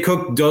if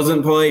Cook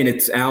doesn't play and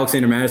it's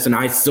Alexander Madison,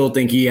 I still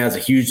think he has a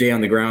huge day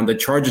on the ground. The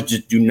Chargers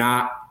just do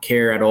not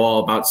care at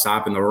all about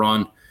stopping the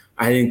run.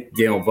 I think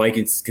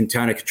Vikings can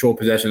kind of control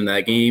possession of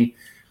that game.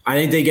 I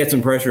think they get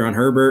some pressure on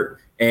Herbert,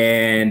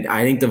 and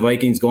I think the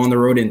Vikings go on the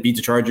road and beat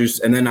the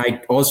Chargers. And then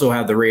I also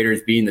have the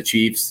Raiders beating the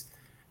Chiefs.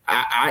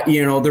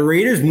 The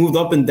Raiders moved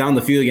up and down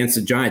the field against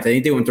the Giants. I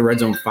think they went to red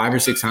zone 5 or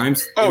 6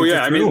 times. Oh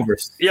yeah,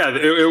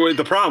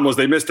 the problem was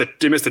they missed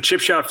a chip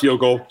shot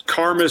field goal.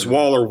 Carmas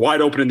Waller wide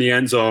open in the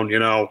end zone.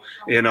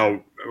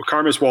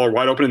 Carmas Waller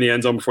wide open in the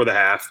end zone before the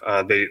half.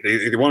 They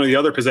one of the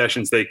other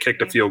possessions they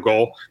kicked a field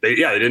goal. They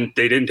didn't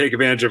take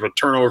advantage of a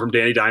turnover from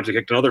Danny Dimes. They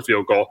kicked another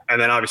field goal,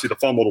 and then obviously the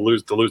fumble to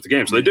lose the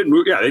game. So they did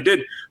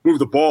move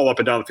the ball up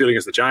and down the field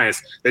against the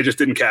Giants. They just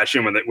didn't cash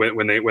in when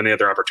they had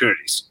their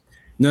opportunities.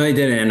 No, they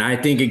didn't. And I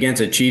think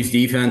against a Chiefs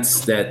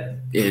defense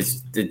you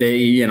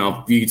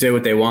could say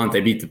what they want. They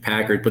beat the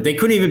Packers, but they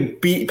couldn't even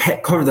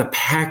cover the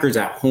Packers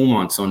at home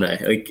on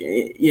Sunday.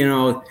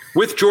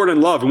 With Jordan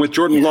Love and with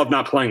Jordan Love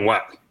not playing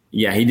well.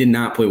 Yeah, he did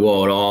not play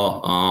well at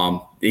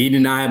all. He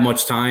did not have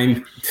much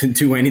time to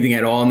do anything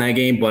at all in that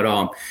game. But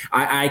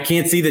I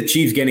can't see the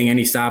Chiefs getting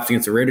any stops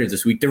against the Raiders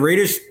this week. The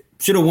Raiders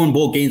should have won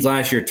both games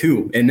last year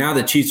too, and now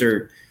the Chiefs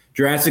are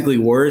drastically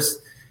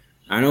worse.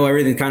 I know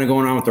everything's kind of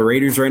going on with the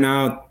Raiders right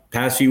now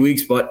past few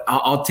weeks, but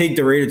I'll take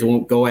the Raiders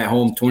to go at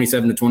home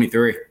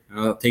 27-23.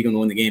 I'll take them to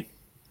win the game.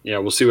 Yeah,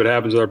 we'll see what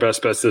happens with our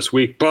best bets this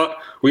week. But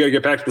we got to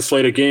get back to the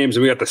slate of games,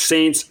 and we got the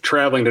Saints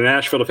traveling to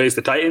Nashville to face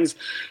the Titans.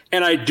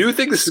 And I do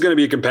think this is going to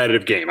be a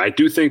competitive game. I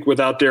do think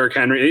without Derrick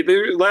Henry,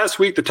 last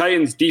week the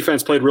Titans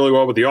defense played really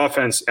well with the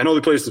offense. I know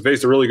they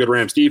faced a really good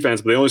Rams defense,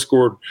 but they only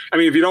scored. I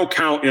mean, if you don't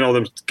count,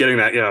 them getting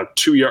that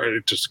 2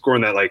 yard to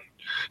scoring that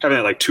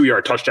having that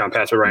 2-yard touchdown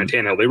pass with Ryan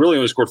Tannehill, they really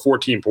only scored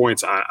 14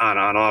 points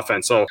on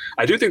offense. So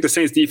I do think the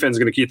Saints defense is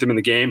going to keep them in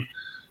the game.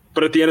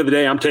 But at the end of the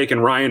day, I'm taking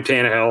Ryan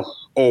Tannehill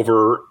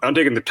over. I'm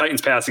taking the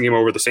Titans passing game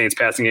over the Saints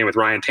passing game with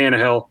Ryan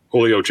Tannehill,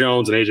 Julio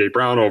Jones, and A.J.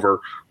 Brown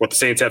over what the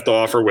Saints have to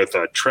offer with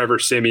Trevor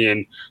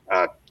Siemian,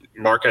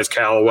 Marquez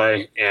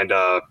Callaway, and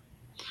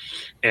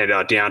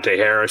Deontay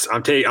Harris.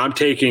 I'm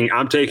taking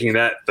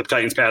that the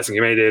Titans passing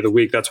game any day of the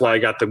week. That's why I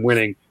got them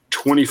winning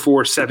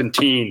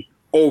 24-17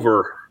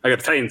 over. I got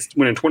the Titans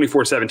winning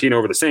 24-17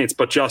 over the Saints.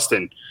 But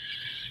Justin,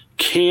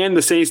 can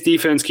the Saints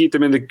defense keep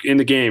them in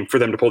the game for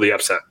them to pull the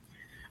upset?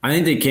 I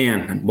think they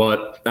can,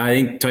 but I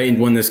think Titans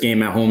win this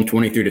game at home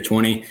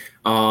 23-20.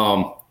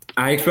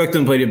 I expect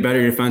them to play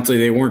better defensively.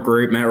 They weren't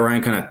great. Matt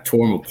Ryan kind of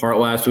tore them apart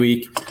last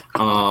week.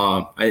 They're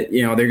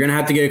going to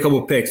have to get a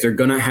couple picks. They're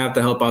going to have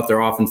to help out their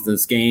offense in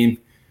this game.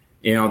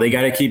 They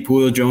got to keep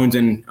Julio Jones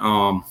and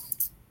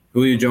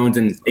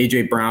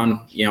AJ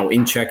Brown,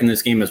 in check in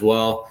this game as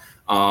well.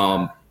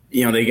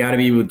 They got to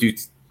be able to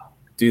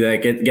do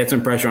that. Get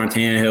some pressure on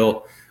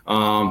Tannehill.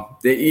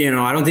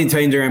 I don't think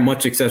Titans are going to have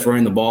much success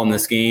running the ball in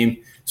this game,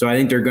 so I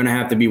think they're going to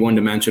have to be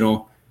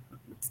one-dimensional.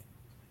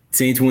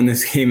 Saints win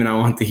this game, and I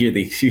want to hear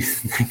the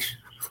excuses next.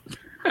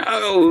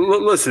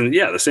 Listen,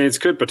 the Saints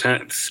could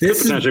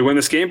potentially win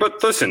this game,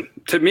 but listen,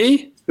 to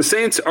me, the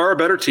Saints are a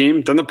better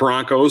team than the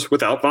Broncos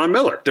without Von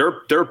Miller.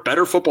 They're a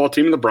better football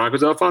team than the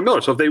Broncos without Von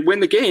Miller. So if they win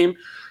the game,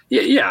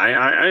 I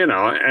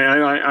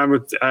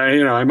would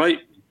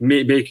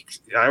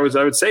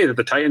say that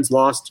the Titans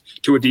lost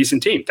to a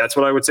decent team. That's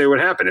what I would say would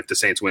happen if the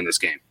Saints win this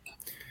game.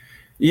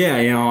 Yeah,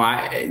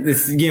 and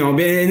this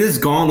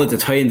gauntlet the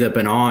Titans have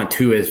been on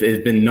too has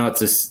been nuts.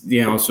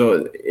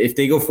 So if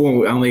they go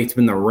forward, I don't think it's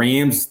been the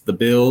Rams, the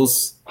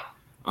Bills,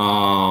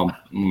 Rams,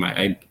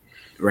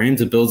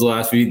 the Bills the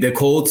last week, the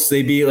Colts.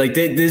 They've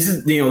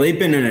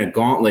been in a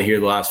gauntlet here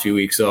the last few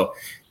weeks. So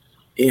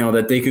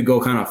that they could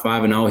go kind of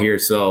 5-0 here.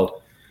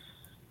 So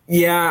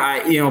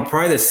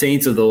probably the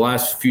Saints of the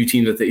last few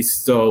teams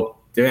the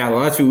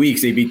last few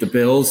weeks they beat the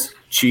Bills,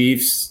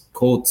 Chiefs,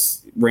 Colts,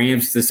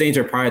 Rams. The Saints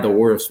are probably the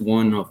worst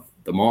one of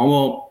them all.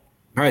 Well,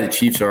 probably the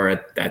Chiefs are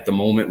at the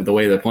moment with the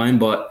way they're playing.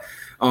 But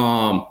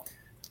the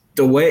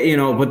way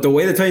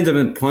the Titans have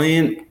been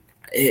playing,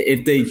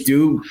 if they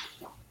do,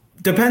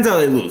 depends how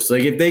they lose.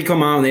 Like if they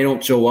come out and they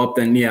don't show up,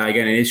 then I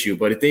get an issue.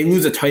 But if they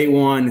lose a tight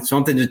one,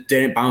 something just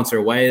didn't bounce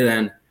their way,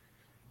 then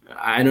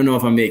I don't know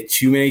if I make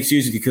too many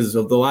excuses because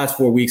of the last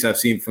 4 weeks I've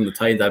seen from the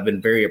Titans. I've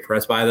been very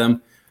impressed by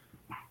them.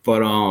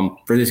 But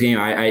for this game,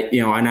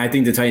 and I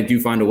think the Titans do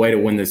find a way to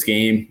win this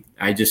game.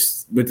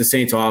 With the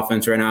Saints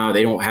offense right now,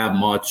 they don't have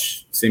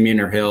much. Simeon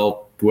or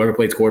Hill, whoever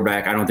plays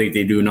quarterback, I don't think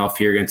they do enough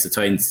here against the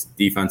Titans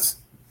defense.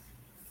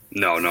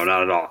 No, not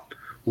at all.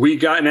 We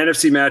got an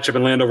NFC matchup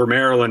in Landover,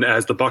 Maryland,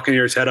 as the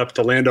Buccaneers head up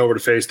to Landover to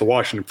face the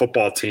Washington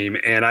football team.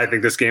 And I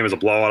think this game is a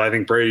blowout. I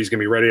think Brady's going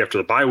to be ready after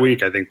the bye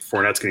week. I think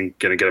Fournette's going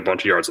to get a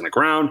bunch of yards on the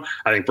ground.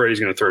 I think Brady's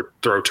going to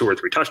throw 2 or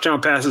 3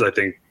 touchdown passes. I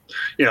think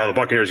the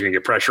Buccaneers are going to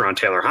get pressure on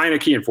Taylor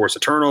Heineke and force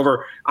a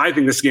turnover. I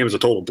think this game is a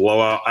total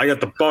blowout. I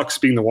got the Bucs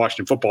being the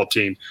Washington football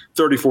team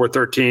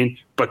 34-13.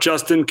 But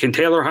Justin, can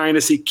Taylor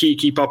Heineke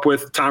keep up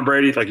with Tom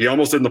Brady like he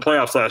almost did in the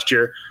playoffs last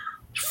year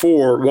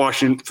for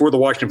the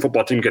Washington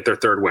football team to get their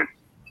third win?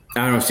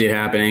 I don't see it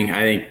happening.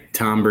 I think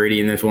Tom Brady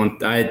in this one,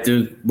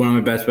 one of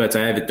my best bets.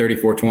 I have it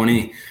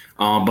 34-20.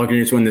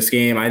 Buccaneers win this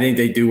game. I think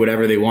they do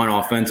whatever they want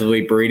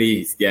offensively.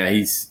 Brady,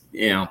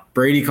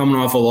 Brady coming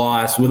off a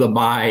loss with a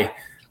bye.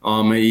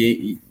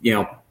 The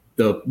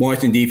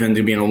Washington defense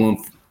will be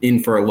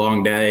in for a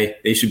long day.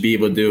 They should be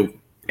able to do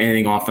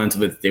anything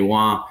offensively that they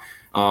want.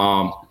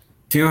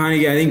 Taylor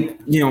Heineke, I think,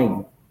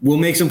 will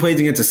make some plays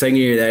against the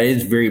secondary that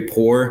is very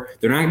poor.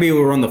 They're not going to be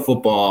able to run the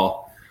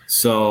football.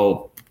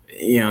 So,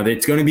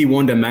 it's going to be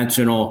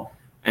one-dimensional,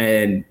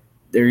 and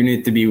they're going to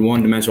need to be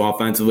one-dimensional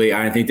offensively.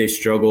 I think they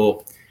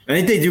struggle. I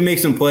think they do make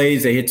some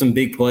plays. They hit some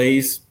big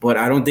plays, but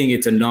I don't think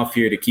it's enough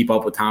here to keep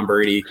up with Tom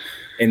Brady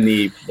and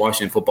the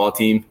Washington football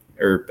team.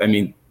 I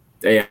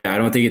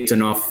don't think it's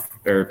enough,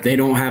 or they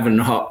don't have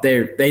enough.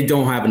 They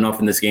don't have enough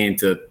in this game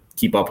to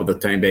keep up with the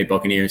Tampa Bay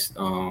Buccaneers. It's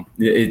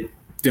going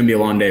to be a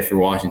long day for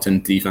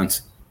Washington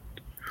defense.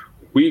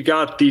 We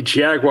got the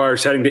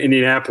Jaguars heading to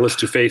Indianapolis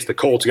to face the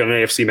Colts. We got an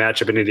AFC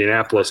matchup in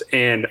Indianapolis.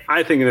 And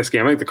I think in this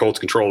game, I think the Colts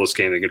control this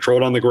game. They control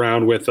it on the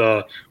ground with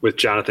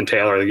Jonathan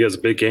Taylor. I think he has a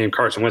big game.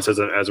 Carson Wentz has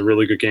a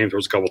really good game.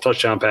 Throws a couple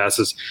touchdown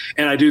passes.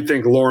 And I do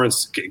think I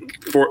think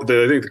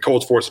the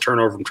Colts force a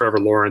turnover from Trevor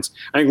Lawrence.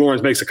 I think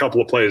Lawrence makes a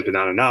couple of plays, but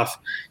not enough.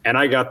 And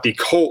I got the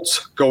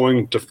Colts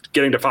getting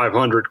to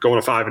 500,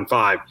 going to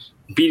 5-5.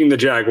 Beating the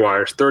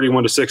Jaguars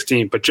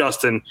 31-16. But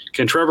Justin,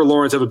 can Trevor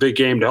Lawrence have a big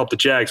game to help the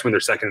Jags win their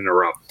second in a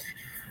row?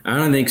 I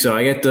don't think so.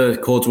 I get the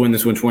Colts win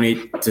this one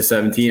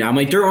 28-17. I'm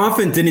like, their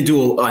offense didn't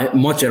do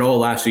much at all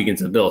last week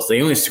against the Bills.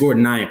 They only scored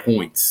 9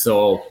 points.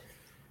 So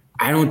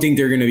I don't think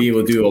they're going to be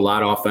able to do a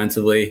lot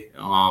offensively.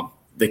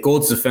 The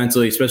Colts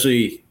defensively,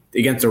 especially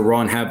against the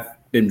run, have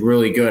been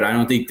really good. I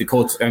don't think the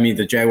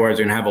Jaguars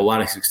are going to have a lot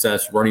of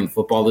success running the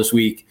football this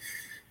week.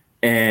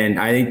 And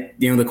I think,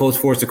 the Colts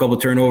forced a couple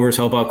of turnovers,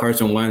 help out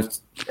Carson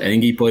Wentz. I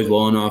think he plays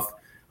well enough.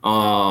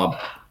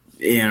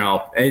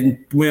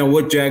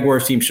 What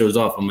Jaguars team shows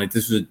up, I'm like,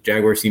 this is a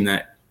Jaguars team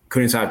that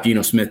couldn't stop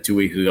Geno Smith 2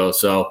 weeks ago.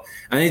 So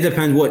I think it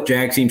depends what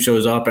Jag team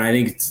shows up, and I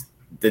think it's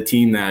the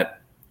team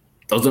that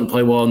doesn't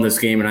play well in this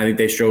game, and I think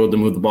they struggled to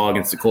move the ball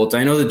against the Colts.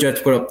 I know the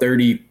Jets put up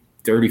 30,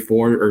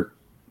 34, or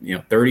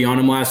 30 on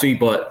them last week,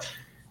 but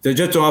the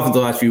Jets' offense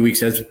the last few weeks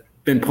has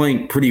been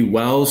playing pretty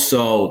well.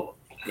 So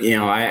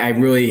I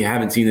really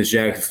haven't seen this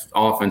Jags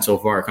offense so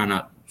far kind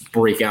of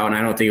break out, and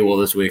I don't think it will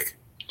this week.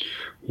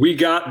 we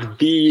got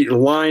the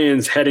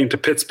Lions heading to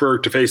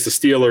Pittsburgh to face the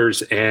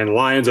Steelers, and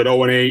Lions at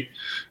 0-8.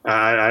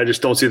 I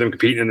just don't see them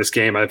competing in this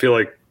game. I feel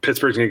like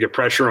Pittsburgh's going to get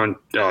pressure on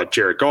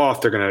Jared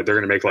Goff. They're going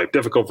to make life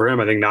difficult for him.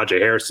 I think Najee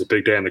Harris is a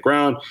big day on the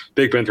ground.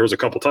 Big Ben throws a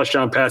couple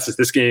touchdown passes.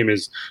 This game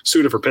is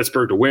suited for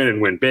Pittsburgh to win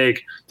and win big.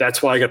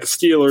 That's why I got the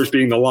Steelers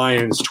beating the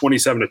Lions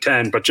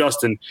 27-10. But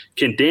Justin,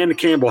 can Dan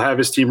Campbell have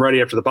his team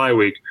ready after the bye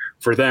week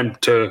for them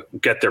to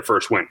get their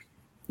first win?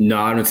 No,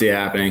 I don't see it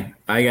happening.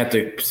 I got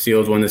the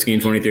Steelers win this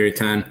game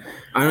 23-10.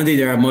 I don't think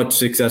they have much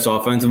success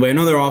offensively. I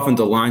know their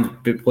offensive line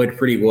played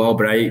pretty well,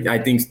 but I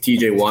think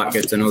TJ Watt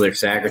gets another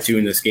sack or two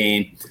in this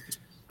game.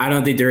 I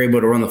don't think they're able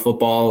to run the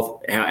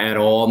football at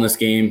all in this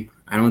game.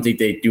 I don't think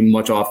they do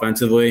much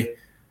offensively.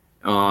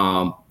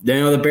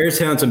 The Bears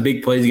had some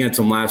big plays against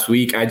them last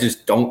week. I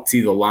just don't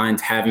see the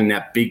Lions having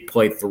that big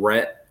play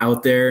threat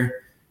out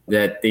there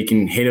that they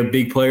can hit a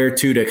big player or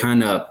two to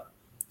kind of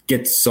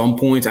get some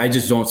points. I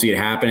just don't see it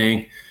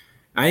happening.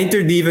 I think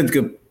their defense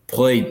could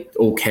play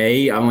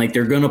okay. I'm like,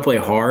 they're going to play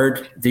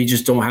hard. They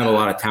just don't have a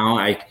lot of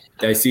talent.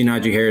 I see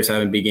Najee Harris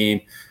having a big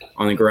game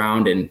on the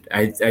ground, and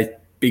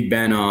Big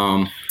Ben.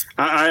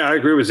 I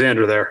agree with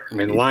Xander there. I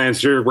mean, the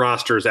Lions, their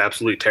roster is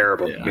absolutely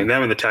terrible. Yeah. I mean,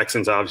 them and the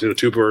Texans, obviously the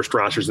two worst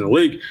rosters in the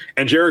league.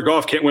 And Jared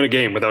Goff can't win a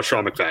game without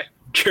Sean McVay.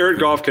 Jared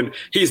Goff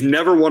he's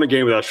never won a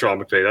game without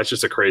Sean McVay. That's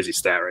just a crazy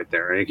stat right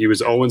there. I think he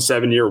was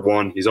 0-7 year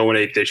one. He's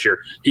 0-8 this year.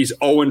 He's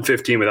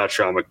 0-15 without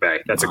Sean McVay.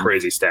 That's a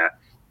crazy stat.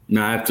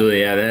 No,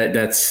 absolutely. Yeah,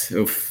 that's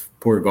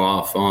poor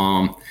Goff.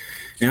 Now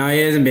he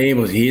hasn't been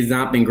able to. He's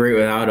not been great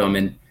without him.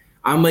 And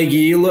I'm like,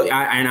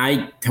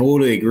 I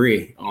totally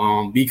agree.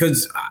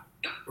 Because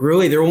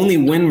really, their only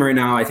win right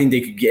now, I think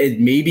they could get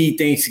maybe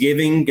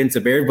Thanksgiving against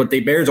the Bears, but the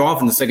Bears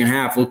off in the second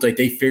half looked like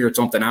they figured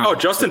something out. Oh,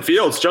 Justin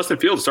Fields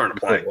is starting to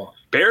play.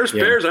 Bears. I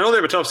know they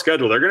have a tough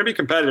schedule. They're going to be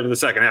competitive in the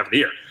second half of the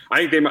year.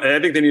 I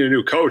think they need a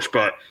new coach,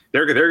 but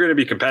they're going to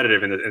be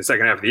competitive in the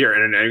second half of the year.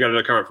 And I got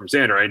another comment from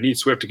Xander. I need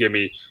Swift to give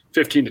me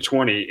 15 to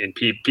 20 in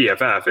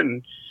PFF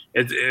and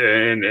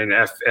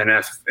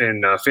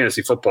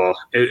fantasy football.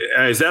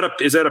 Is that a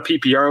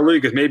PPR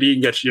league? Because maybe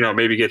he can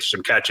get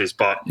some catches,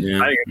 but I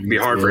think it'd be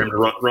hard for him to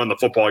run the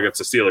football against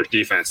the Steelers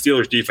defense.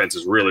 Steelers defense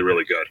is really,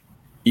 really good.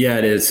 Yeah,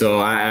 it is.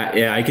 So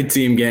I could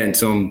see him getting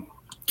some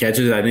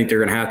catches. I think they're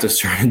going to have to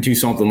try and do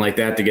something like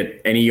that to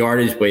get any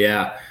yardage. But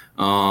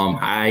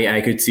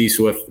I could see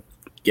Swift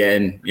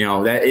getting,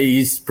 that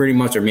he's pretty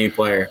much our main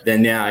player.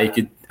 Then I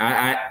could.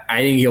 I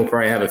think he'll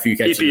probably have a few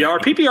catches.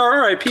 PPR, all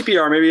right.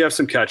 PPR, maybe you have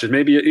some catches.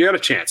 Maybe you got a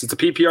chance. It's a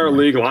PPR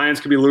league. Lions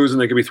could be losing.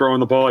 They could be throwing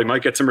the ball. He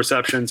might get some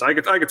receptions. I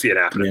could see it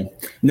happening.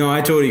 Yeah. No,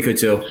 I totally could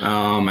too.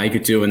 I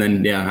could too. And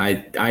then,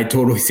 I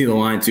totally see the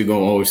Lions too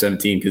going over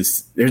 17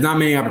 because there's not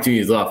many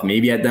opportunities left.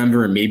 Maybe at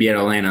Denver and maybe at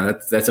Atlanta.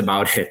 That's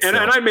about it. And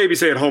I'd maybe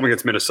say at home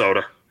against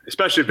Minnesota,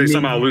 especially if they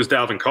somehow lose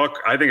Dalvin Cook.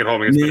 I think at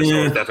home against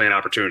Minnesota is definitely an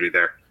opportunity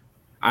there.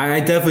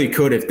 I definitely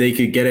could if they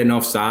could get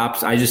enough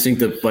stops. I just think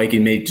the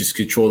Vikings may just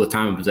control the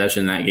time of possession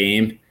in that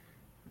game.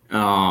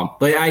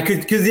 But I could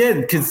because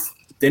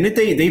didn't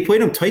they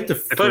played them tight? They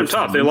played them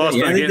tough. They lost.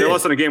 They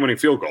lost on a game-winning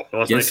field goal. They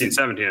lost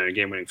 19-17 on a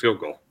game-winning field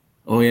goal.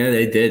 Oh yeah,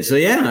 they did. So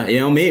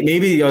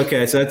maybe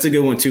okay. So that's a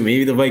good one too.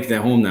 Maybe the Vikings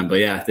at home then.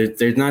 But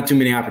there's not too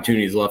many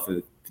opportunities left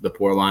for the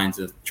poor Lions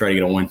to try to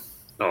get a win.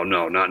 Oh,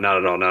 no, not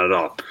at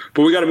all.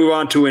 But we got to move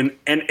on to an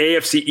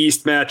AFC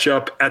East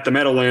matchup at the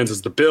Meadowlands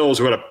as the Bills,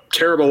 who had a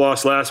terrible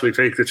loss last week,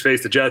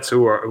 faced the Jets,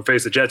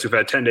 who've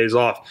had 10 days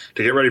off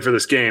to get ready for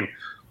this game.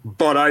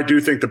 But I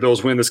do think the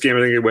Bills win this game. I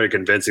think they win it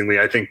convincingly.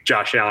 I think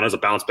Josh Allen has a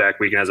bounce-back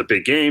week and has a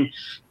big game.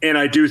 And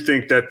I do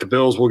think that the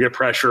Bills will get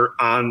pressure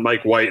on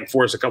Mike White and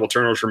force a couple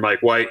turnovers from Mike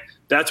White.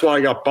 That's why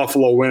I got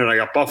Buffalo winning. I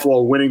got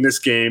Buffalo winning this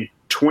game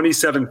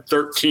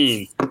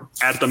 27-13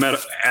 at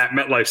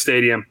MetLife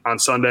Stadium on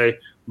Sunday.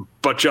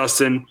 But,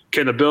 Justin,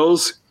 can the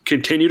Bills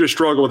continue to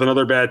struggle with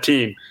another bad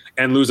team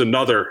and have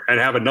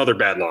another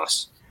bad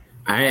loss?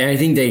 I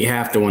think they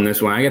have to win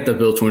this one. I got the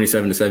Bills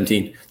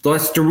 27-17. The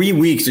last 3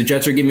 weeks, the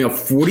Jets are giving up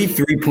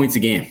 43 points a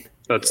game.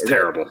 That's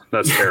terrible.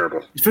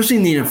 Terrible. Especially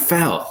in the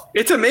NFL.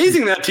 It's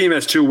amazing that team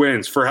has 2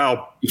 wins for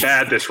how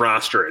bad this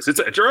roster is.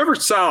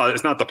 Robert Saleh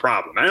is not the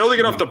problem. I know they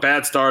get off the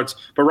bad starts,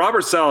 but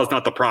Robert Saleh is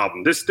not the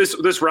problem.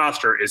 This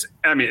roster is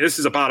 – this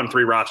is a bottom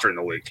 3 roster in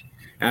the league.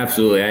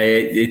 Absolutely.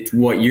 It's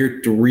year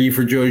 3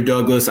 for Joey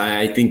Douglas.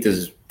 I think this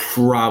is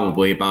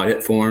probably about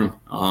it for him.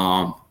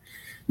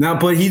 Now,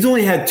 but he's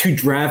only had 2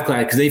 draft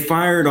classes because they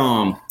fired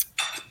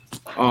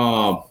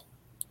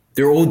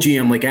their old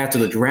GM after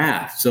the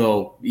draft.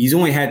 So he's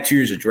only had 2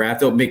 years of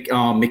draft.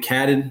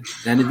 McCadden,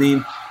 is that his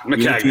name?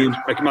 McCagnon.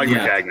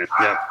 McCagnon.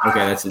 Yeah. Okay,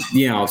 that's it.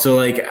 So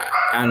I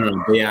don't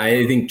know. But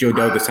I think Joe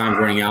Douglas' time's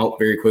running out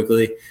very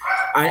quickly.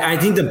 I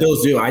think the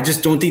Bills do. I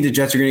just don't think the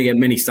Jets are going to get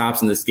many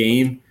stops in this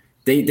game.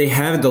 They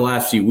haven't the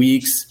last few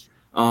weeks.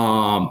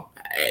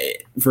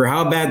 For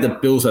how bad the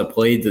Bills have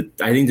played,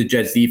 I think the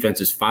Jets' defense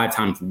is 5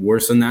 times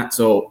worse than that.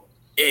 So,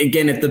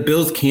 again, if the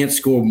Bills can't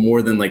score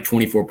more than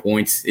 24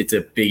 points, it's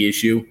a big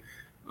issue.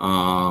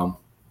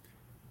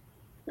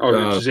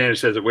 Xander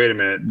says, wait a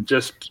minute,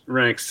 just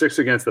ranks 6th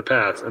against the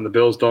pass, and the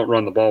Bills don't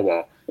run the ball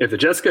well. If the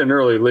Jets get an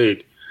early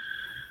lead,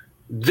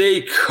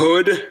 they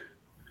could,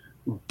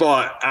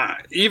 but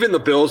even the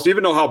Bills,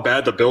 even though how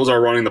bad the Bills are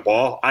running the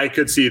ball, I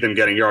could see them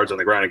getting yards on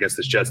the ground against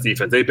this Jets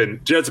defense.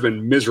 Jets have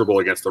been miserable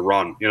against the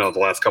run, the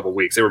last couple of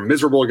weeks. They were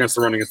miserable against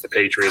the run against the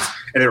Patriots,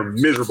 and they were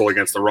miserable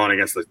against the run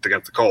against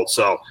the Colts.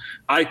 So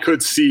I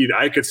could see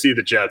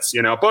the Jets,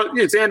 but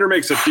Xander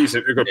makes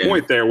a good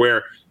point there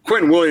where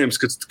Quentin Williams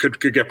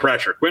could get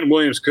pressure. Quentin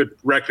Williams could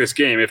wreck this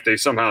game if they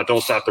somehow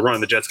don't stop the run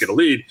and the Jets get a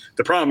lead.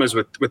 The problem is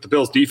with the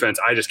Bills defense,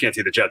 I just can't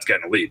see the Jets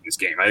getting a lead in this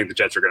game. I think the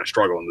Jets are going to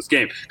struggle in this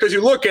game because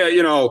you look at,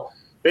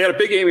 they had a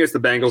big game against the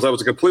Bengals. That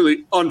was a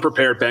completely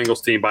unprepared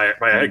Bengals team by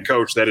a head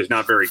coach that is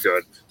not very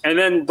good. And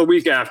then the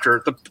week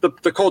after,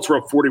 the Colts were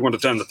up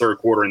 41-10 in the third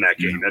quarter in that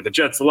game. And the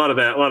Jets, a lot of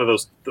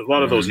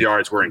those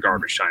yards were in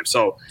garbage time.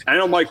 So I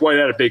know Mike White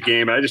had a big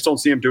game. I just don't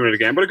see him doing it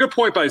again. But a good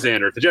point by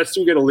Xander. If the Jets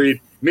do get a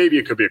lead, maybe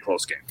it could be a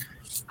close game.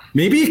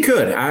 Maybe it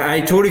could.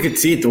 I totally could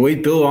see it. The way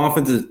the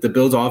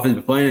Bills offense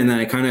is playing, and then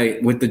I kind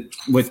of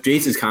with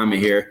Jason's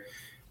comment here.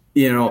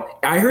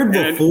 I heard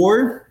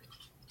before.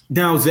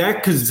 Now,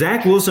 Zach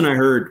Wilson, I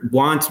heard,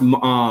 wants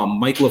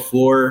Mike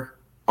LaFleur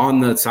on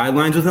the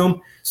sidelines with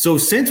him. So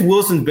since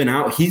Wilson's been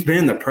out, he's been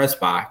in the press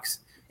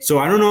box. So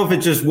I don't know if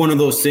it's just one of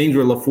those things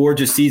where LaFleur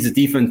just sees the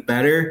defense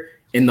better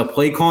in the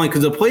play calling,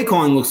 because the play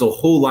calling looks a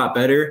whole lot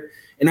better.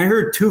 And I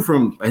heard, too,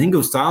 from, I think it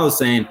was Salah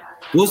saying,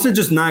 Wilson's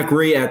just not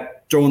great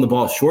at throwing the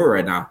ball short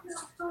right now.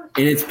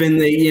 And it's been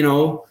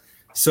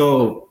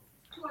so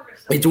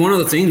it's one of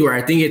the things where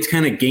I think it's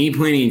kind of game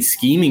planning and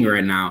scheming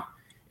right now.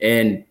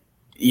 And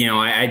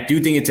I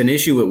do think it's an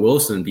issue with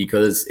Wilson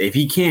because if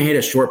he can't hit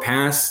a short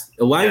pass,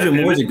 Elijah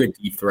Moore's a good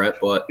deep threat,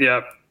 but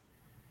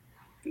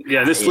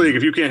this league,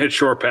 if you can't hit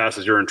short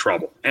passes, you're in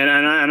trouble. And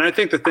I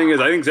think the thing is,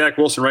 I think Zach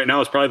Wilson right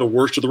now is probably the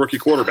worst of the rookie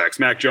quarterbacks.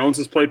 Mac Jones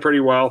has played pretty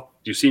well.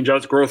 You've seen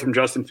growth from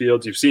Justin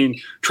Fields. You've seen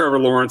Trevor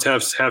Lawrence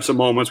have some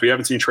moments. We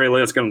haven't seen Trey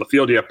Lance get on the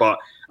field yet, but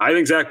I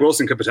think Zach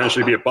Wilson could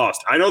potentially be a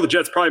bust. I know the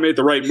Jets probably made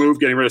the right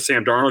move getting rid of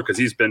Sam Darnold because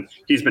he's been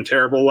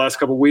terrible the last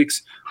couple of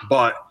weeks,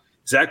 but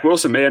Zach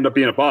Wilson may end up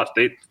being a bust.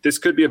 This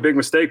could be a big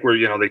mistake where,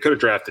 they could have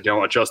drafted,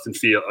 a Justin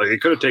Fields. They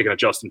could have taken a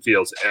Justin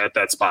Fields at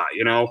that spot,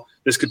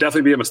 This could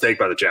definitely be a mistake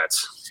by the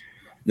Jets.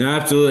 No,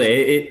 absolutely.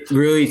 It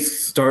really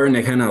starting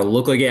to kind of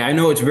look like it. I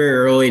know it's very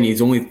early and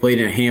he's only played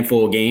in a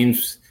handful of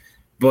games.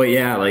 But,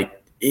 yeah,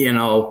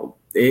 he's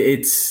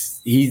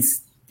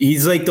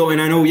like, though,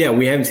 and I know,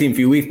 we haven't seen a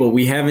few weeks, but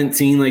we haven't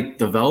seen,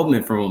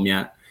 development from him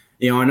yet.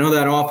 I know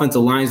that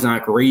offensive line's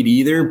not great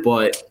either,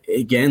 but,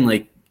 again,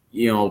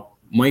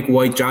 Mike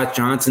White, Josh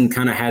Johnson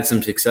kind of had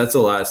some success the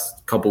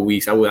last couple of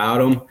weeks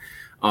without him.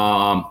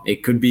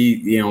 It could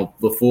be,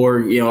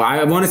 before,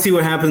 I want to see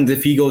what happens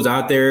if he goes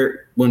out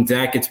there when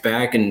Zach gets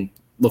back and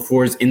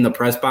LaFleur's in the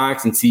press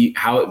box and see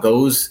how it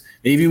goes.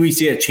 Maybe we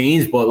see a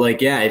change, but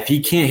if he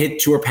can't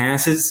hit short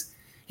passes,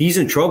 he's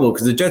in trouble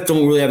because the Jets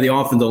don't really have the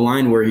offensive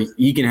line where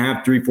he can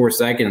have 3-4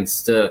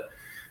 seconds to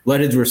let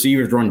his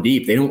receivers run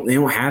deep. They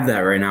don't have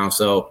that right now.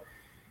 So,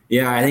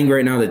 I think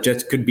right now the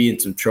Jets could be in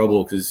some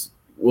trouble because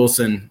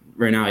Wilson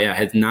right now,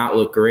 has not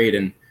looked great.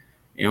 And,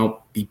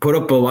 he put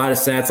up a lot of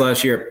stats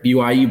last year at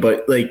BYU,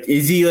 but,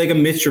 is he like a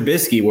Mitch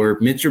Trubisky where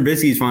Mitch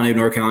Trubisky's finally in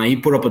North Carolina? He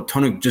put up a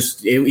ton of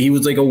he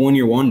was like a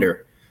one-year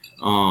wonder,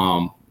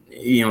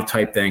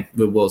 type thing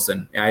with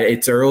Wilson.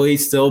 It's early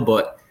still,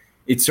 but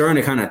it's starting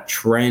to kind of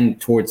trend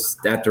towards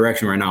that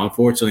direction right now.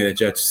 Unfortunately, the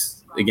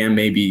Jets, again,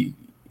 maybe,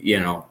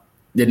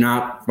 did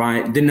not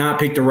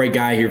pick the right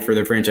guy here for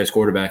their franchise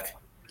quarterback.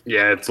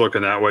 Yeah, it's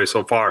looking that way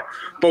so far.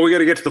 But we got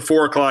to get to the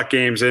 4:00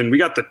 games, and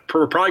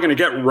we're probably going to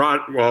get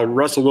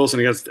Russell Wilson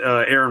against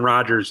Aaron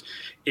Rodgers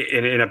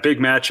in a big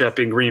matchup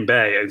in Green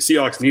Bay. And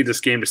Seahawks need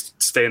this game to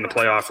stay in the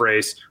playoff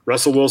race.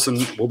 Russell Wilson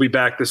will be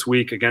back this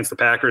week against the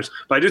Packers,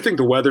 but I do think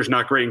the weather's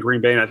not great in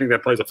Green Bay, and I think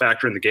that plays a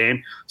factor in the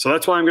game. So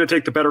that's why I'm going to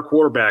take the better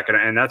quarterback,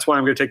 and that's why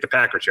I'm going to take the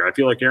Packers here. I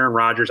feel like Aaron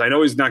Rodgers. I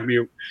know he's not going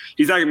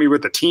to be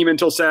with the team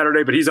until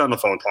Saturday, but he's on the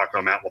phone talking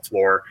to Matt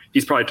LaFleur.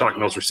 He's probably talking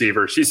to those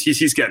receivers.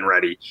 He's getting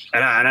ready,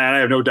 and I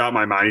have no doubt in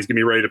my mind he's going to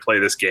be ready to play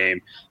this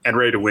game and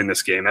ready to win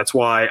this game. That's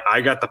why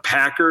I got the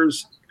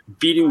Packers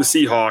beating the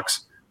Seahawks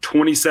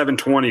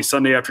 27-20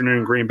 Sunday afternoon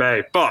in Green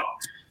Bay. But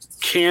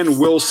can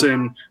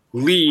Wilson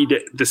lead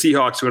the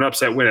Seahawks to an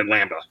upset win at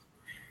Lambeau?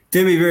 It's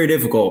going to be very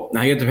difficult.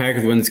 I get the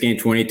Packers win this game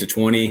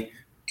 28-20.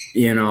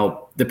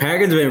 The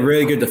Packers have been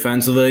really good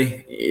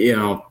defensively.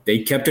 They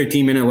kept their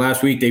team in it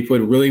last week. They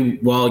played really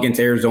well against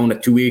Arizona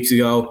 2 weeks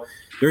ago.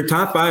 They're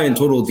top 5 in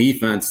total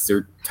defense.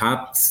 They're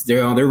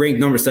ranked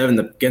number 7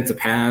 against the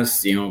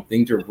pass. I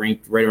think they're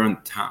ranked right around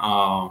the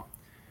top.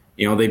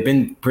 They've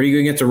been pretty good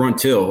against the run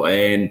too.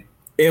 And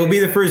it'll be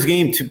the first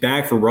game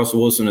back for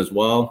Russell Wilson as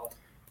well,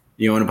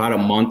 in about a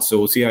month. So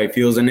we'll see how he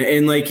feels. And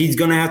he's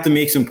going to have to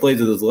make some plays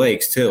with his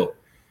legs too,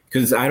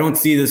 because I don't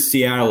see the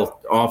Seattle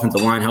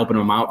offensive line helping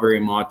him out very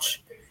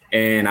much.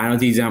 And I don't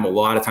think he's going to have a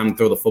lot of time to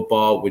throw the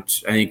football,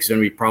 which I think is going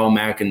to be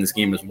problematic in this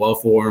game as well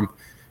for him.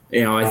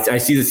 I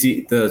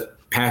see the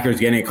Packers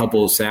getting a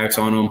couple of sacks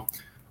on him.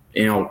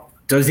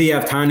 does he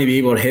have time to be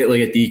able to hit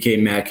like a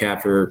DK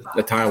Metcalf or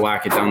a Tyler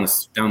Lockett down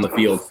the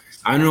field?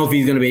 I don't know if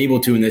he's going to be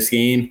able to in this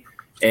game.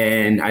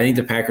 And I think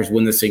the Packers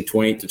win this thing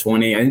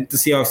 28-20. I think the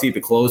Seahawks keep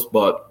it close,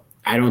 but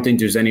I don't think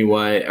there's any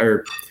way,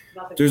 or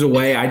there's a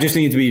way. I just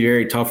think it's to be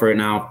very tough right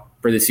now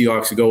for the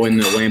Seahawks to go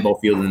into Lambeau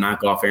Field and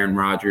knock off Aaron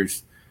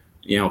Rodgers.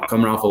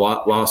 Coming off a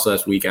loss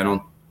last week, I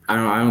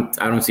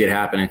don't see it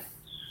happening.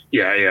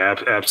 Yeah,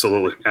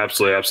 absolutely.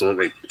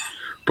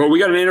 But we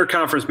got an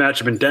interconference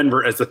matchup in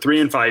Denver as the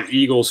 3-5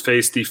 Eagles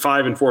face the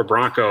 5-4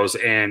 Broncos,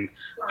 and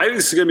I think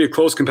this is going to be a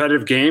close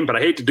competitive game. But I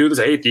hate to do this.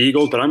 I hate the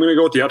Eagles, but I'm going to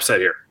go with the upset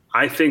here.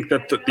 I think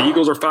that the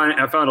Eagles have found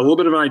a little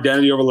bit of an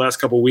identity over the last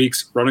couple of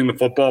weeks running the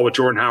football with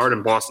Jordan Howard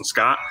and Boston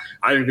Scott.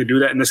 I think they do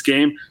that in this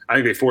game. I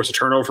think they force a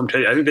turnover from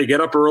Teddy. I think they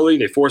get up early.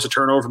 They force a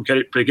turnover from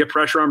Teddy. They get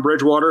pressure on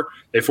Bridgewater.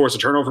 They force a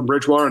turnover from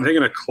Bridgewater. And I think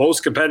in a close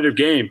competitive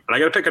game, and I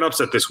got to pick an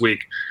upset this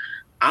week,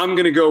 I'm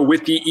going to go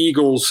with the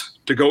Eagles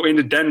to go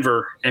into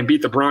Denver and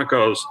beat the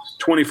Broncos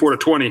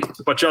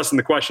 24-20. But Justin,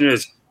 the question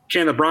is,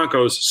 can the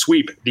Broncos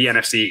sweep the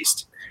NFC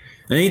East?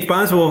 I think it's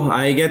possible.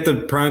 I get the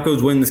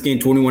Broncos win this game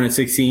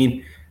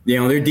 21-16.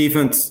 Their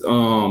defense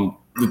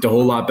looked a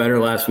whole lot better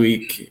last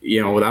week,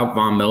 without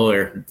Von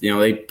Miller.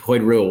 They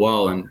played real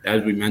well. And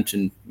as we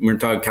mentioned, when we're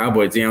talking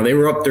Cowboys, they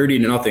were up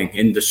 30-0.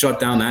 And to shut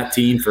down that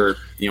team for,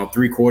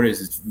 3 quarters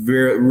is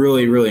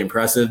really, really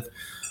impressive.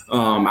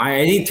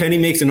 I think Teddy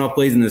makes enough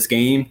plays in this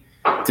game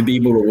to be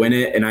able to win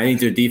it. And I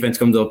think their defense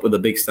comes up with a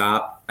big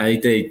stop. I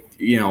think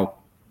they,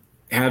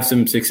 have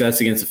some success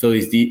against the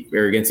Phillies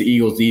or against the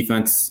Eagles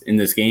defense in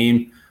this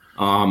game.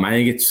 I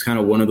think it's kind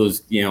of one of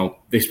those,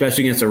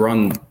 especially against the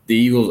run. The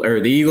Eagles are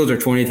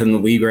 20th in the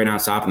league right now,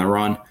 stopping the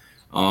run.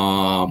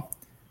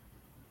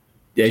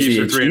 Chiefs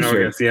are 3-0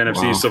 against the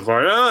NFC so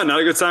far. Oh, not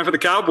a good sign for the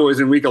Cowboys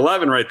in Week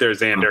 11, right there,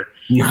 Xander.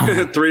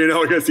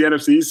 3-0 against the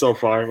NFC so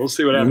far. We'll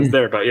see what happens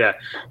there, but yeah,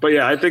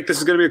 I think this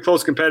is going to be a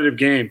close competitive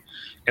game,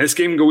 and this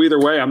game can go either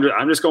way. I'm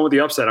just going with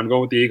the upset. I'm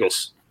going with the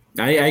Eagles.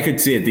 I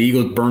could see it. The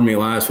Eagles burned me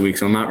last week,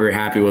 so I'm not very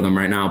happy with them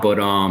right now, but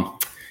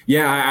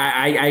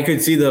I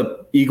could see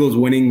the Eagles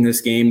winning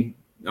this game.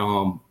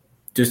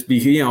 Just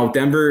because,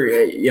 Denver,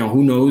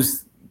 who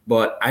knows?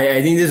 But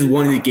I think this is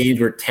one of the games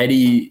where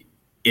Teddy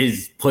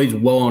plays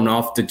well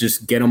enough to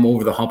just get him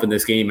over the hump in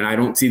this game. And I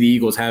don't see the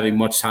Eagles having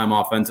much time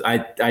offense.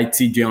 I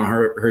see Jalen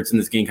Hurts in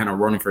this game kind of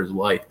running for his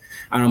life.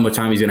 I don't know how much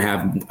time he's going to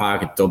have in the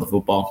pocket to throw the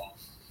football.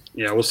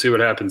 Yeah, we'll see what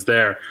happens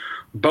there.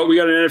 But we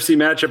got an NFC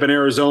matchup in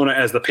Arizona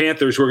as the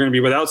Panthers, who are going to be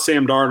without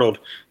Sam Darnold,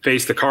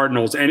 face the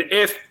Cardinals. And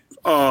if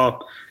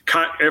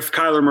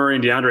Kyler Murray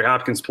and DeAndre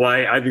Hopkins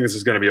play, I think this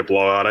is going to be a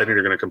blowout. I think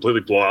they're going to completely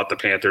blow out the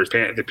Panthers.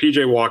 The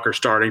P.J. Walker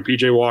starting.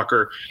 P.J.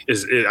 Walker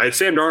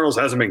Sam Darnold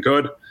hasn't been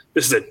good.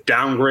 This is a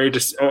downgrade.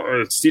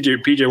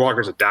 P.J.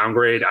 Walker's a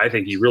downgrade. I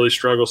think he really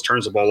struggles,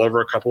 turns the ball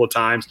over a couple of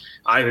times.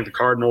 I think the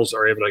Cardinals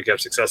are able to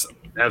have success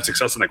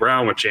on the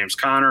ground with James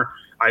Conner.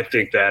 I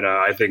think that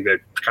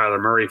Kyler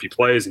Murray, if he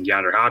plays, and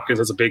DeAndre Hopkins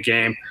has a big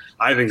game,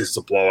 I think this is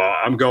a blowout.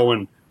 I'm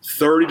going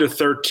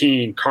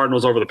 30-13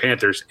 Cardinals over the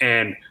Panthers,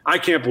 and I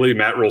can't believe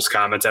Matt Rule's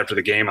comments after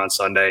the game on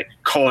Sunday,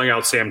 calling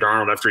out Sam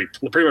Darnold after he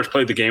pretty much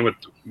played the game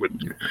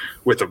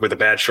with a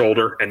bad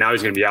shoulder, and now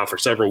he's going to be out for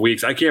several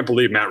weeks. I can't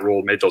believe Matt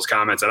Rule made those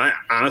comments, and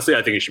I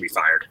think he should be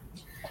fired.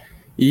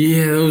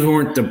 Yeah, those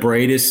weren't the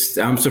brightest.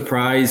 I'm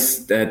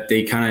surprised that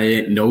they kind of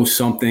didn't know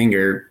something,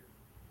 or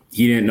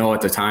he didn't know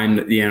at the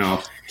time.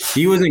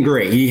 He wasn't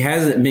great. He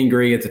hasn't been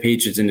great at the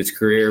Patriots in his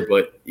career,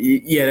 but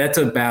yeah, that's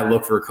a bad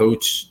look for a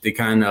coach to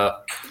kind of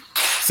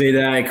say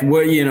that.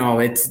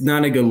 It's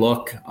not a good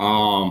look.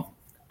 I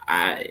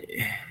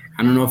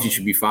don't know if he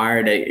should be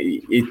fired.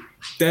 It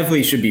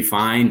definitely should be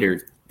fined,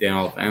 or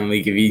and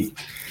like if he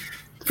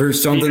for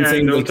something.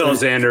 Don't tell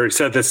Xander. He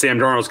said that Sam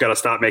Darnold's got to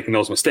stop making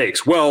those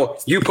mistakes.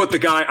 Well, you put the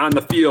guy on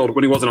the field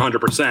when he wasn't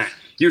 100%.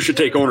 You should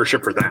take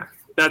ownership for that.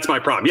 That's my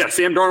problem. Yeah,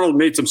 Sam Darnold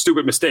made some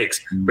stupid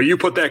mistakes, but you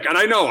put that – and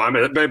I know I've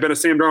been a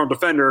Sam Darnold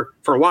defender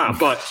for a while,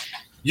 but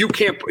you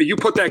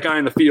put that guy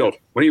in the field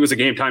when he was a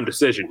game-time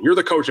decision. You're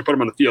the coach that put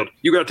him on the field.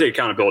 You got to take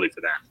accountability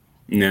for that.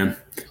 Yeah.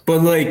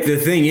 But, the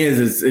thing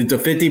is it's a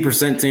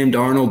 50% Sam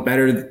Darnold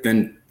better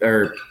than –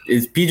 or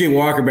is P.J.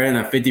 Walker better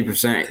than a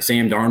 50%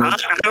 Sam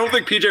Darnold? I don't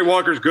think P.J.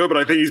 Walker's good, but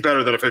I think he's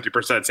better than a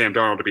 50% Sam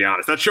Darnold, to be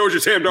honest. That shows you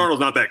Sam Darnold's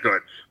not that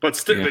good. But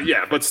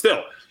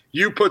still.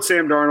 You put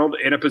Sam Darnold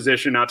in a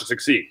position not to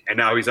succeed, and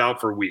now he's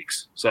out for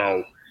weeks.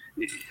 So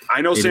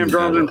I know Sam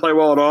Darnold didn't play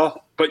well at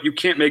all, but you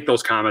can't make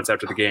those comments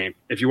after the game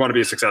if you want to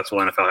be a successful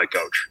NFL head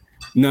coach.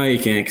 No, you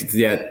can't. 'Cause,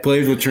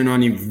 players will turn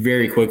on you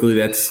very quickly.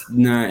 That's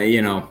not,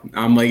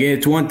 I'm like,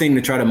 it's one thing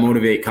to try to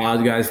motivate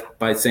college guys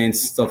by saying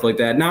stuff like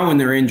that. Not when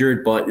they're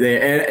injured, but,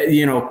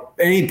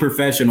 any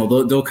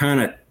professional, they'll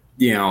kind of,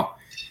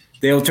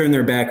 they'll turn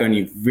their back on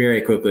you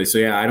very quickly.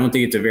 So, I don't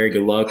think it's a very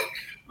good look.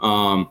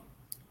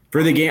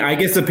 For the game, I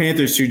guess the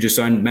Panthers should just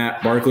sign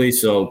Matt Barkley.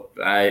 So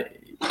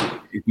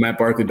is Matt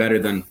Barkley better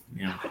than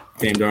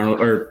Sam Darnold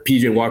or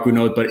P.J. Walker? Who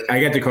knows? But I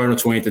got the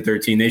Cardinals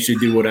 20-13. They should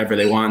do whatever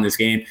they want in this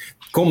game.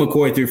 Cole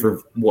McCoy threw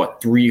for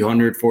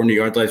 300, 400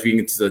 yards last week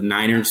against the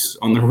Niners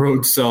on the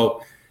road.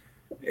 So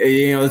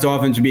this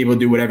offense should be able to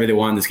do whatever they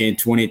want in this game.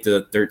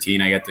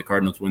 28-13, I got the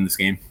Cardinals win this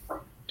game.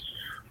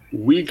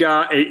 We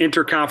got an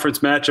interconference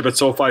matchup at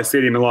SoFi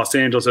Stadium in Los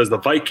Angeles as the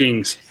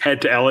Vikings head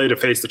to LA to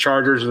face the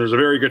Chargers. And there's a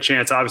very good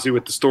chance, obviously,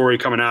 with the story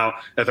coming out,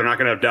 that they're not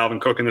going to have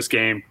Dalvin Cook in this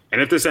game.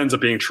 And if this ends up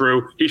being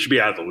true, he should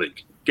be out of the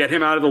league. Get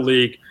him out of the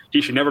league.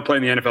 He should never play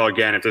in the NFL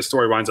again if this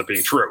story winds up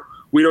being true.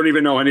 We don't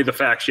even know any of the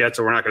facts yet,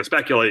 so we're not going to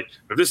speculate.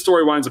 If this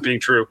story winds up being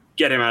true,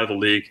 get him out of the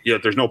league.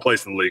 There's no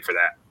place in the league for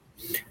that.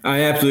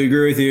 I absolutely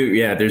agree with you.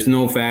 Yeah, there's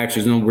no facts.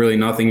 There's really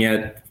nothing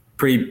yet.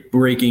 Pretty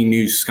breaking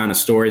news kind of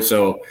story.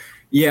 So,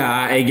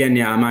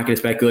 I'm not going to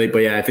speculate.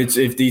 But,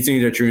 if these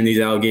things are true and these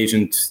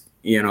allegations,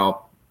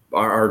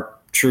 are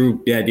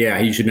true,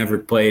 he should never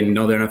play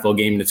another NFL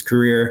game in his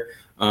career.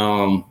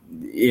 That's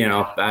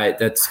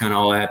kind of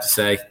all I have to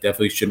say.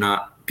 Definitely should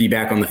not be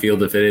back on the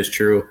field if it is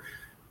true.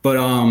 But,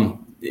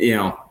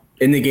 in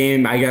the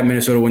game, I got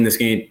Minnesota win this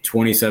game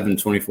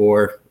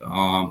 27-24.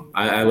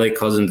 I like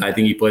Cousins. I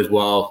think he plays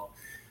well.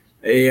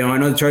 I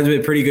know the Chargers have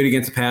been pretty good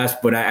against the pass,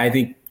 but I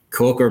think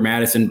Cook or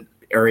Madison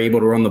are able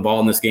to run the ball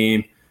in this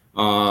game.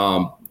 And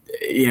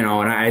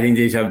I think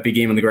they just have a big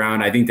game on the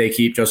ground. I think they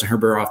keep Justin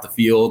Herbert off the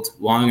field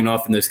long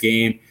enough in this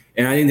game.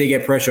 And I think they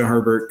get pressure on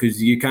Herbert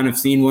because you kind of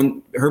seen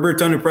when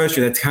Herbert's under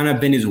pressure, that's kind of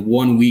been his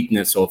one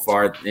weakness so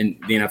far in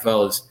the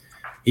NFL is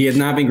he has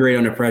not been great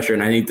under pressure.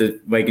 And I think the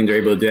Vikings are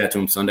able to do that to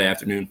him Sunday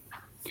afternoon.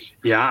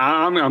 Yeah,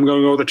 I'm going to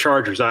go with the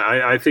Chargers.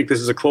 I think this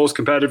is a close,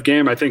 competitive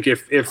game. I think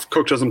if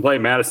Cook doesn't play,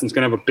 Madison's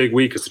going to have a big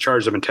week because the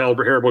Chargers have been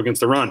terrible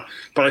against the run.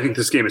 But I think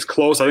this game is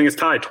close. I think it's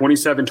tied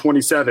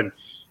 27-27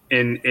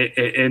 in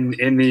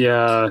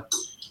the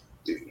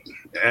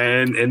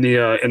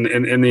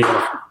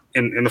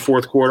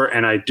fourth quarter.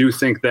 And I do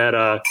think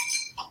that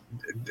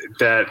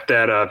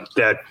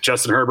that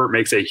Justin Herbert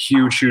makes a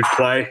huge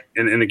play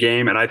in the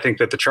game, and I think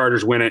that the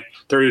Chargers win it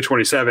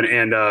 30-27.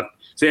 And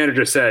Xander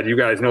just said, you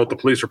guys know what the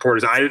police report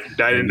is. I didn't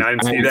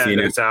see that.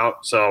 It's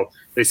out. So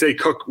they say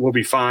Cook will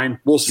be fine.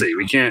 We'll see.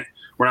 We're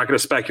not going to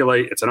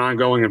speculate. It's an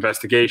ongoing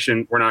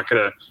investigation. We're not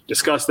going to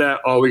discuss that.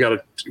 All we got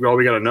to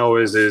know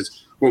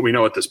is what we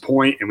know at this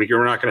point, and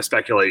we're not going to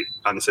speculate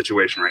on the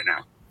situation right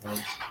now.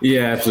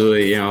 Yeah,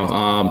 absolutely.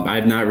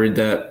 I've not read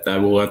that. I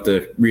will have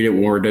to read it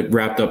when we're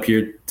wrapped up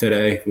here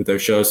today with our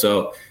show.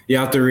 So I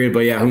have to read it.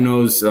 But who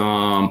knows? But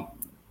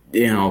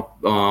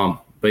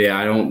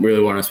I don't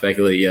really want to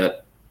speculate yet.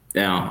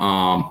 If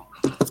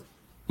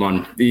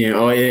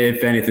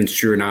anything's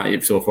true or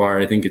not so far,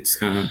 I think it's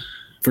kind of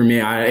for me.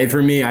 I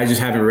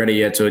just haven't read it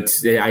yet, so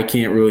I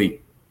can't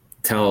really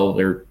tell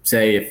or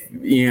say if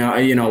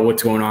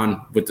what's going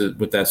on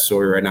with that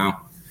story right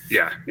now.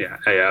 Yeah,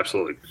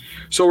 absolutely.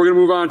 So we're going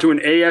to move on to an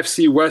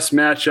AFC West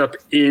matchup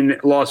in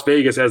Las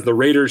Vegas as the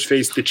Raiders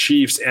face the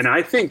Chiefs, and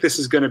I think this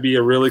is going to be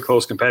a really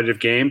close, competitive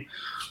game.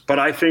 But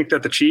I think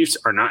that the Chiefs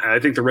are not. I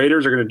think the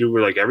Raiders are going to do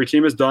like every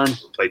team has done: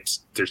 play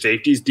their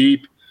safeties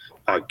deep,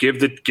 give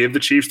the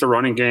Chiefs the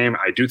running game.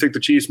 I do think the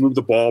Chiefs move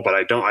the ball, but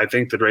I don't. I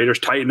think the Raiders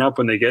tighten up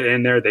when they get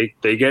in there. They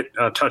get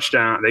a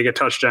touchdown. They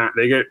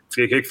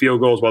kick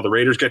field goals while the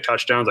Raiders get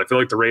touchdowns. I feel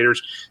like the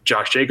Raiders,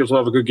 Josh Jacobs will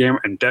have a good game,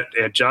 and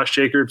Josh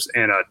Jacobs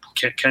and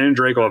Kenyon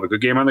Drake will have a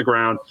good game on the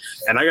ground.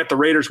 And I got the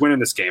Raiders winning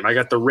this game. I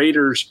got the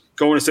Raiders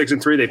going to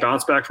 6-3. They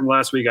bounced back from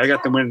last week. I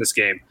got them winning this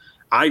game.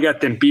 I got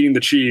them beating the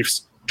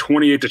Chiefs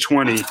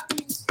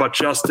 28-20. But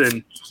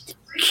Justin,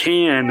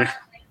 can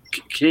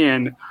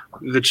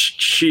the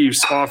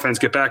Chiefs offense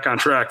get back on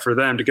track for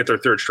them to get their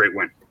third straight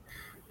win?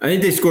 I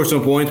think they score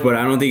some points, but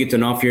I don't think it's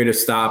enough here to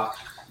stop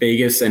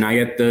Vegas. And I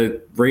get the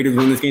Raiders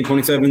win this game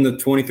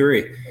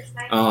 27-23.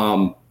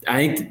 I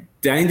think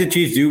the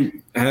Chiefs do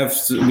have,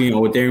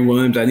 with Darren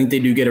Williams, I think they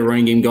do get a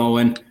running game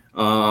going.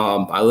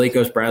 I like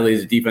Gus Bradley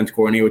as a defense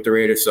coordinator with the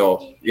Raiders.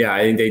 So,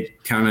 I think they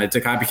it's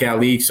a copycat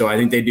league. So I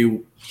think they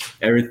do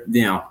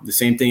the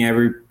same thing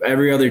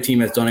every other team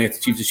has done against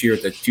the Chiefs this year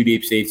with the two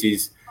deep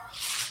safeties.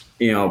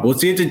 We'll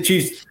see if the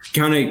Chiefs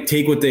kind of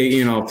take what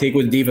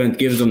the defense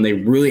gives them. They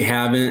really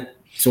haven't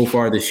so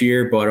far this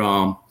year, but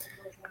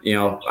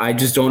I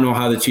just don't know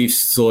how the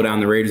Chiefs slow down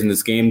the Raiders in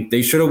this game.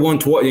 They should have won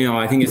twice.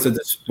 I think it said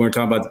this when we're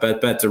talking about the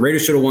bets. The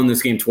Raiders should have won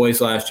this game twice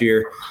last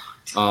year.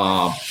 And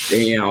I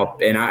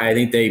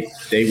think they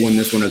win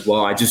this one as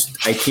well. I can't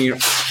see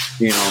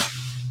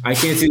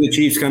the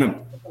Chiefs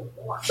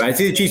I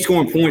see the Chiefs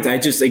scoring points. They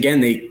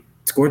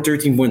scored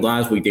 13 points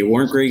last week. They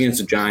weren't great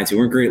against the Giants. They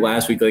weren't great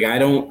last week.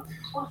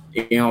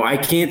 I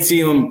can't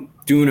see them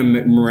doing a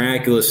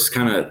miraculous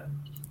kind of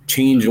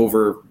change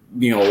over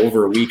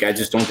a week. I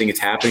just don't think it's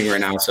happening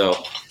right now. So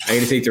I got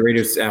to take the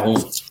Raiders at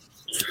home.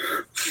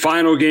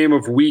 Final game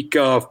of week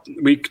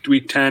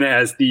 10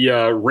 as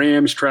the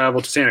Rams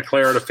travel to Santa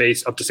Clara to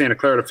face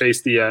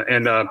the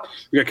and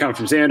we got comment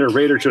from Xander.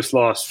 Raiders just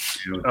lost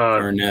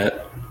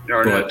Arnett.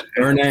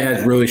 Arnett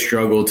has really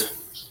struggled.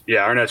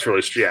 Yeah, Arnett's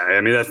really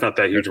I mean, that's not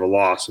that huge of a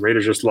loss. The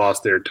Raiders just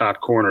lost their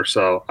top corner,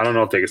 so I don't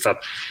know if they can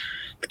stop.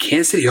 The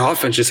Kansas City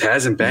offense just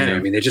hasn't been. I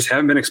mean, they just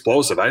haven't been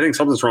explosive. I think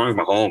something's wrong with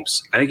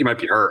Mahomes. I think he might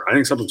be hurt. I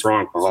think something's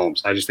wrong with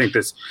Mahomes. I just think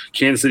this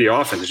Kansas City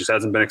offense just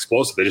hasn't been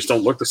explosive. They just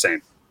don't look the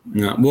same.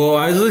 No. Well,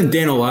 I was listening to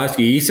Dan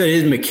Orlovsky. He said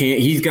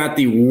he's got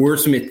the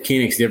worst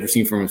mechanics he's ever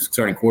seen from a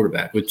starting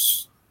quarterback,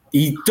 which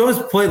he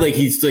does play like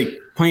he's like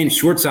playing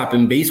shortstop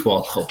in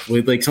baseball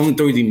with like some of the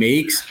throws he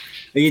makes.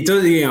 Like it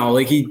does,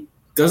 like he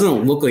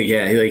doesn't look like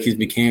his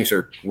mechanics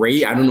are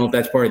great. I don't know if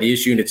that's part of the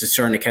issue and it's just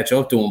starting to catch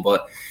up to him,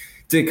 but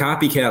it's a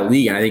copycat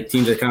league, and I think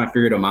teams have kind of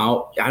figured him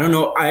out. I don't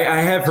know.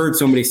 I have heard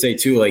somebody say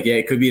too, like,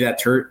 it could be that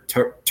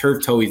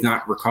turf toe he's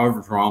not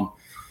recovered from.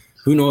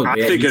 Who knows? I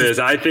think it is.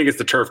 I think it's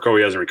the turf toe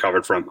he hasn't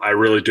recovered from. I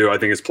really do. I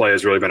think his play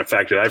has really been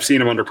affected. I've seen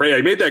him under pressure.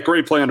 He made that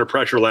great play under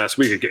pressure last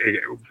week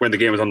when the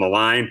game was on the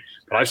line,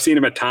 but I've seen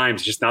him at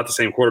times just not the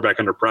same quarterback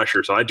under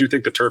pressure. So I do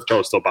think the turf toe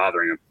is still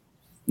bothering him.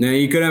 No,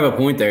 you could have a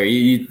point there.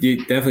 You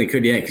definitely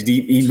could, yeah, because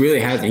he really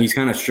hasn't. He's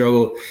kind of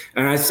struggled.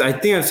 And I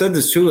think I've said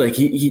this too. Like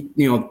he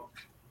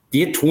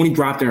had 20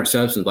 dropped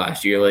interceptions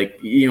last year. Like,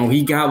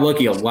 he got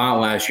lucky a lot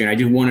last year, and I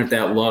do wonder if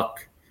that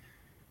luck –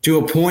 to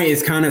a point,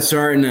 is kind of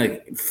starting to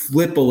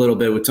flip a little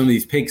bit with some of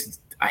these picks.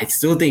 I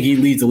still think he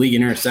leads the league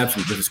in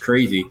interceptions, which is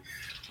crazy.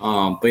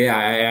 But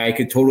yeah, I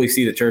could totally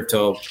see the turf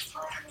toe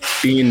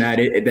being that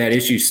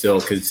issue still,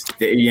 because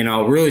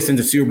really since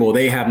the Super Bowl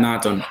they have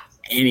not done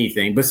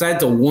anything besides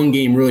the one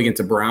game really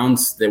against the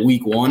Browns that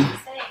week 1.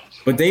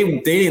 But they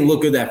didn't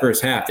look good that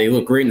first half. They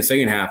looked great in the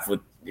second half.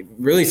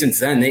 Really,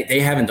 since then, they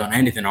haven't done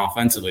anything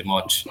offensively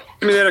much.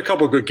 I mean, they had a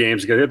couple of good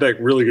games. They had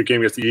that really good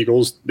game against the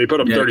Eagles. They put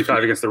up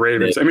 35 against the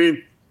Ravens. I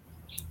mean,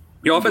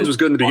 the offense was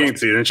good in the beginning of the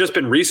season. It's just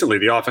been recently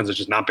the offense has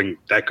just not been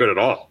that good at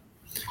all.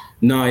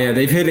 No, yeah,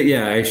 they've hit it.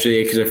 Yeah,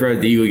 actually, because I've heard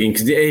the Eagle game.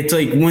 Because it's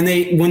like when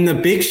the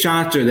big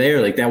shots are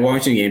there, like that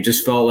Washington game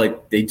just felt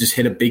like they just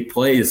hit a big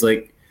play. It's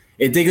like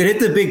if they could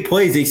hit the big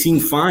plays, they seem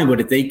fine. But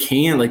if they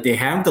can't, like they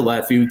have the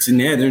last few weeks in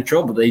there, they're in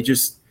trouble. They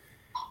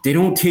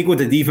don't take what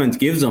the defense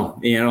gives them,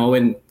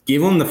 and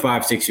give them the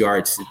 5-6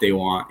 yards that they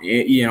want,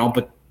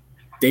 But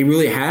they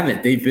really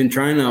haven't. They've been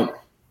trying to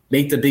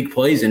make the big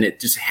plays, and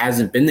it just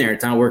hasn't been there.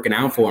 It's not working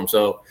out for them.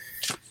 So,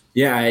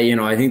 yeah,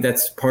 I think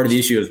that's part of the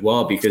issue as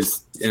well,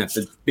 because if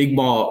the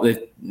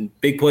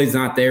big play is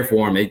not there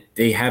for them,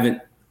 they haven't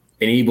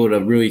been able to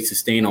really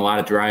sustain a lot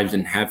of drives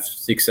and have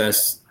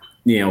success,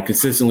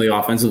 consistently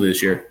offensively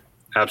this year.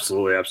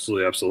 Absolutely.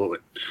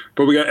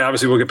 But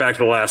we'll get back to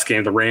the last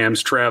game. The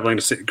Rams traveling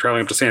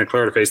up to Santa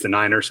Clara to face the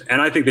Niners,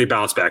 and I think they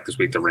bounce back this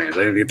week. The Rams.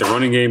 I think they get the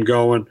running game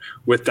going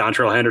with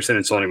Dontrell Henderson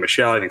and Sony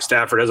Michel. I think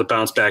Stafford has a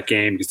bounce back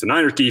game because the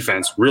Niners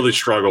defense really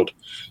struggled.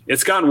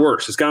 It's gotten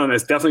worse. It's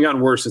definitely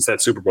gotten worse since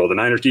that Super Bowl. The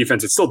Niners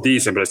defense, it's still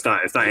decent, but it's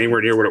not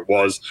anywhere near what it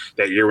was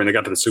that year when they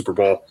got to the Super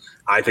Bowl.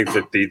 I think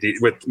that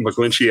with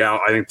McGlinchey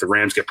out, I think the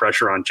Rams get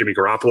pressure on Jimmy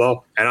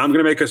Garoppolo, and I'm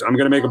going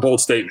to make a bold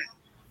statement.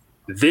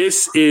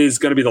 This is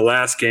going to be the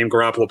last game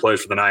Garoppolo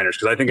plays for the Niners,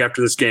 because I think after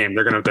this game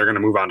they're going to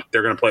move on.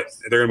 They're going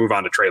to move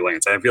on to Trey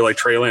Lance. I feel like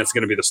Trey Lance is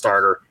going to be the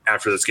starter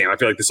after this game. I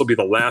feel like this will be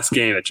the last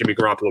game that Jimmy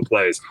Garoppolo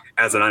plays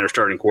as the Niners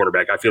starting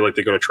quarterback. I feel like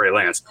they go to Trey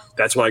Lance.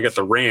 That's why I get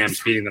the Rams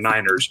beating the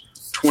Niners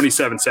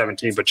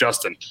 27-17. But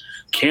Justin,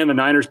 can the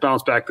Niners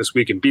bounce back this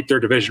week and beat their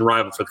division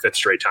rival for the 5th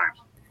straight time?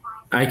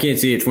 I can't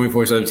see it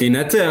 24-17.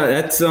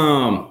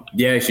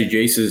 Actually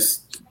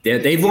Jace's.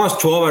 They've lost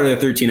 12 out of their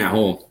 13 at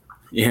home.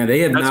 Yeah, they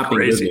have not been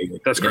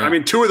good. That's crazy. I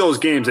mean, 2 of those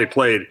games they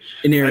played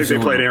in Arizona.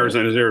 They played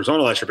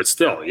Arizona last year, but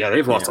still,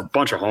 they've lost a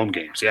bunch of home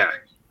games. Yeah.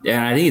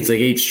 Yeah, I think it's like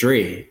 8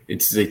 straight.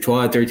 It's like 12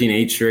 out of 13,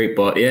 8 straight.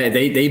 But yeah,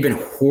 they've been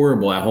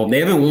horrible at home. They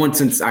haven't won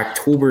since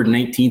October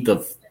 19th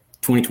of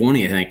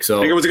 2020, I think. So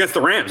I think it was against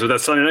the Rams, or that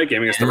Sunday night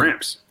game against the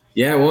Rams.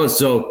 Yeah, it was.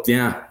 So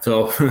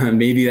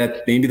maybe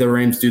the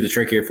Rams do the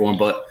trick here for them.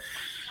 But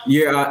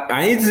yeah,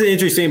 I think it's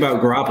interesting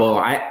about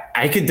Garoppolo.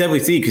 I could definitely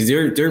see, because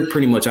they're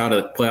pretty much out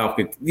of the playoff.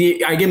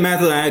 I get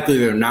mathematically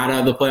they're not out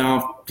of the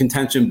playoff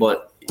contention,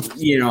 but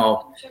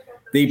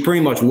they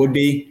pretty much would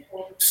be.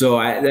 So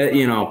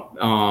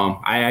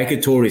I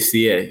could totally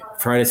see it.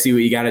 Try to see what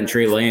you got in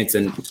Trey Lance,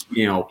 and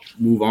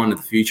move on to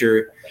the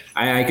future.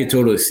 I could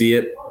totally see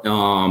it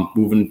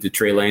moving to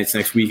Trey Lance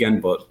next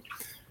weekend. But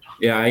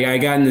yeah, I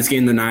got in this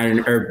game the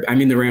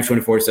Rams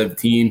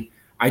 24-17.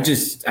 I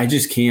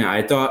just can't.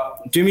 I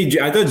thought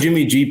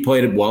Jimmy G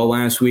played well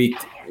last week.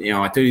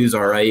 I thought he was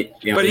all right.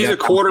 But he's a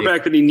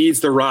quarterback that he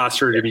needs the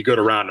roster to be good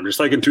around him. Just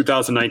like in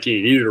 2019,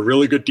 he needed a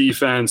really good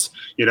defense.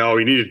 He had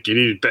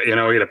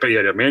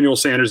Emmanuel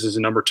Sanders as a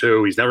number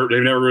 2.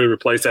 They've never really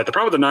replaced that. The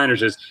problem with the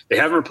Niners is they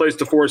haven't replaced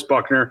DeForest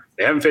Buckner.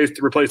 They haven't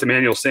replaced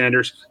Emmanuel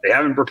Sanders. They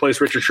haven't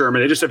replaced Richard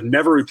Sherman. They just have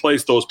never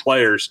replaced those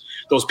players,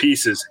 those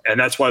pieces, and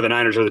that's why the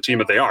Niners are the team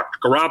that they are.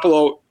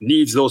 Garoppolo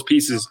needs those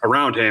pieces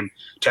around him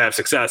to have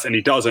success, and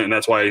he doesn't, and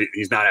that's why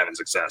he's not having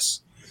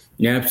success.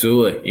 Yeah,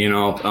 absolutely.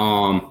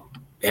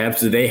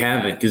 Absolutely, they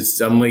haven't, because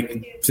I'm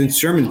like, since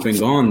Sherman's been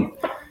gone,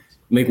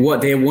 like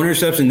they had 1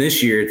 interception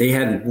this year. They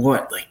had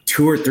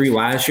 2 or 3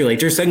 last year. Like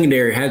their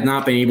secondary has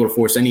not been able to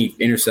force any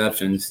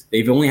interceptions.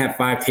 They've only had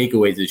 5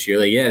 takeaways this year.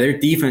 Their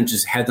defense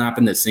just has not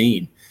been the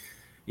same.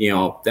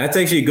 That's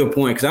actually a good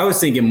point, because I was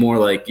thinking more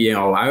like,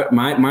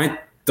 my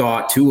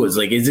thought too was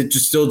like, is it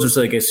just still just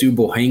like a Super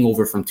Bowl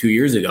hangover from 2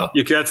 years ago?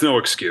 Yeah, that's no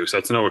excuse.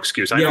 I know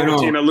the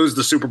team that loses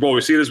the Super Bowl.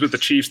 We see this with the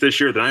Chiefs this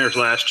year, the Niners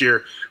last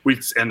year,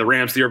 and the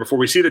Rams the year before.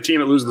 We see the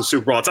team that loses the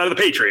Super Bowl outside of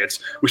the Patriots.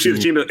 We see the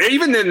team that,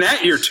 even in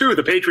that year too,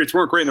 the Patriots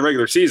weren't great in the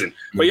regular season.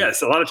 But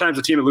yes, a lot of times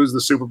the team that loses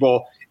the Super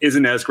Bowl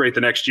isn't as great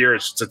the next year.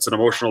 It's an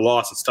emotional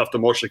loss. It's tough to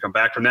emotionally come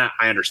back from that.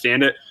 I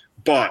understand it,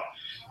 but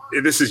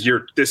this is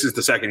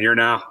the second year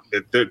now.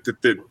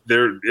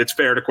 It's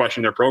fair to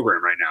question their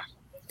program right now.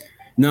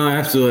 No,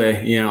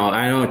 absolutely.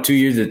 I know 2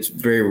 years, it's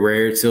very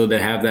rare still to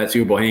have that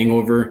Super Bowl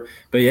hangover.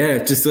 But yeah,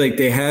 it's just like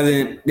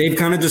they've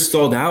kind of just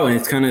stalled out.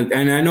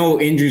 And I know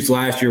injuries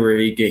last year were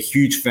a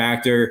huge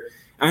factor.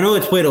 I know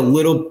it's played a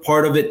little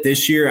part of it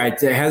this year.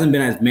 It hasn't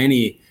been as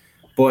many,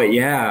 but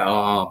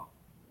yeah,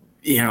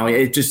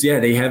 it just,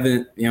 they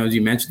haven't, as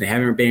you mentioned, they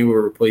haven't been able to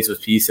replace those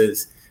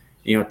pieces.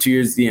 2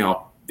 years,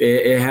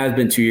 it has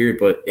been 2 years,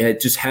 but it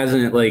just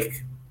hasn't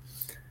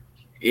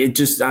it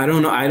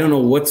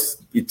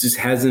just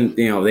hasn't,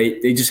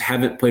 they just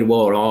haven't played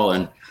well at all.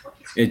 And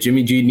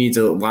Jimmy G needs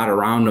a lot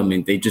around them,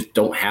 and they just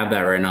don't have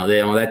that right now.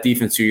 That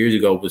defense 2 years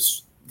ago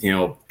was,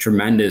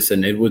 tremendous.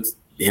 And it was,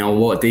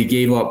 they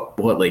gave up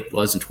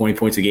less than 20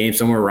 points a game,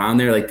 somewhere around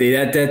there.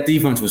 That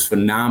defense was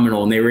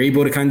phenomenal, and they were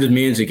able to kind of just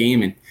manage the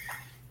game. And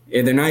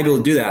they're not able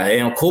to do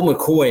that. Colt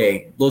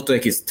McCoy looked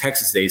like his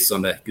Texas days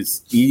Sunday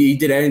because he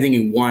did anything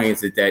he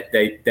wanted against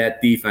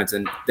that defense,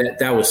 and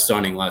that was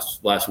stunning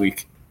last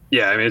week.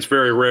 Yeah, I mean, it's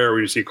very rare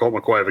when you see Colt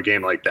McCoy have a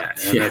game like that.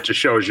 And that just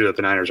shows you that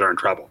the Niners are in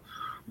trouble.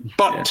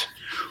 But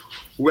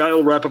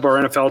we'll wrap up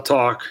our NFL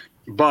talk.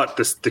 But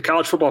the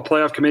College Football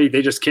Playoff Committee,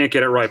 they just can't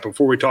get it right.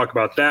 Before we talk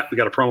about that, we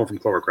got a promo from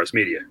Clovercrest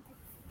Media.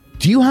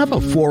 Do you have a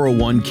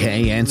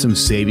 401k and some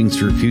savings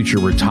for future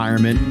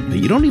retirement that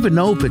you don't even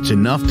know if it's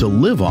enough to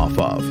live off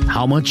of?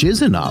 How much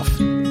is enough?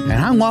 And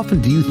how often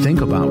do you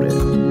think about it?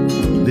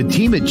 The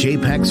team at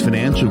JPEX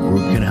Financial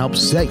Group can help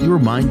set your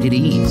mind at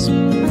ease.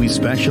 We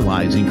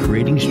specialize in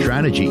creating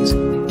strategies,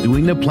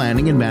 doing the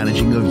planning and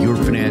managing of your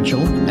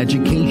financial,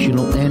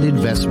 educational, and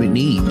investment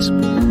needs.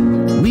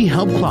 We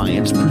help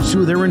clients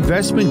pursue their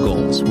investment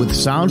goals with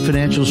sound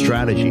financial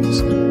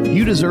strategies.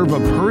 You deserve a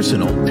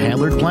personal,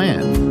 tailored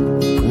plan.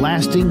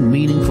 Lasting,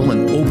 meaningful,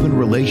 and open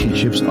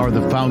relationships are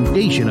the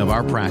foundation of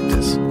our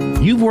practice.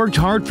 You've worked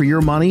hard for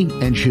your money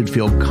and should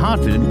feel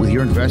confident with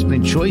your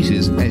investment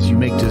choices as you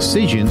make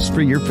decisions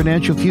for your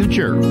financial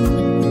future.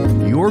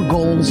 Your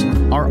goals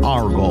are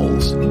our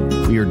goals.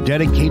 We are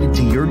dedicated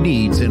to your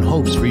needs and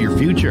hopes for your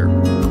future.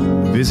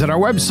 Visit our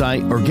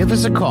website or give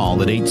us a call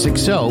at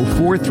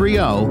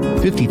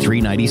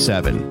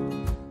 860-430-5397.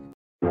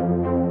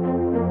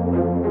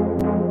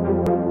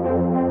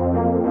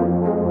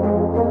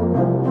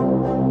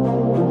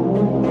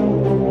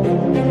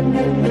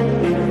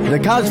 The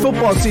college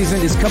football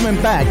season is coming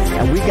back,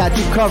 and we got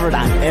you covered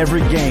on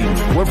every game.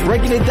 We're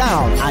breaking it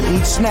down on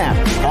each snap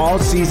all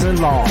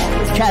season long.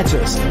 Catch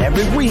us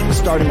every week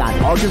starting on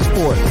August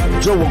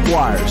 4th. Joe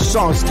McGuire,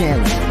 Sean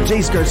Scanlon,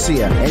 Jace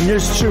Garcia, and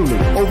yours truly,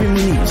 Obi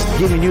Muniz,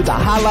 giving you the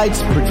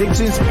highlights,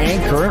 predictions,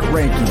 and current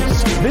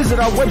rankings. Visit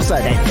our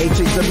website at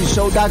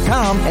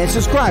hhwshow.com and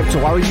subscribe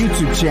to our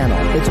YouTube channel.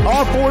 It's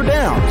All Four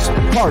Downs,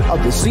 part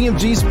of the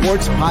CMG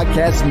Sports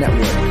Podcast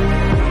Network.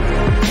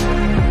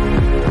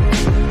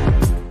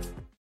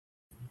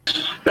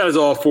 That is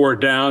All Four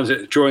Downs.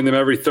 Join them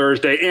every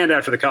Thursday and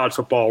after the college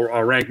football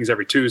rankings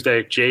every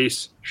Tuesday.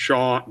 Jace,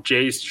 Sean,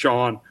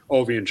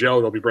 Ovi, and Joe,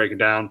 they'll be breaking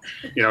down,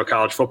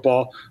 college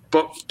football.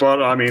 But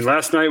I mean,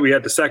 last night we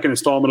had the second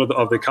installment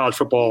of the college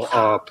football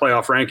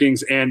playoff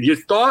rankings, and you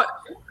thought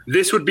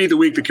this would be the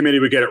week the committee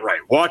would get it right.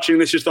 Watching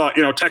this, you thought,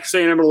 Texas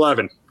A&M at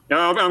 11.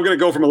 I'm going to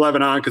go from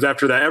 11 on because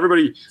after that,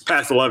 everybody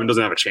past 11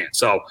 doesn't have a chance.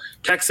 So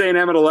Texas A&M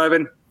at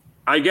 11.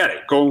 I get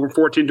it. Going from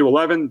 14 to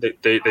 11,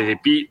 they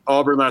beat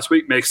Auburn last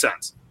week. Makes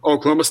sense.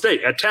 Oklahoma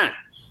State at 10.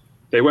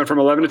 They went from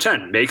 11 to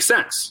 10. Makes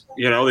sense.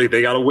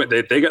 They got to win.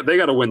 They got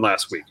to win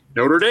last week.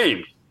 Notre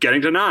Dame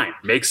getting to 9.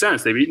 Makes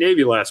sense. They beat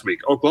Navy last week.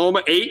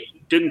 Oklahoma 8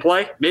 didn't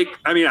play.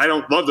 I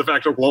don't love the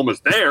fact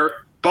Oklahoma's there,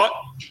 but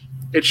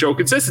it showed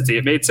consistency.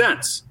 It made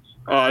sense.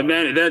 And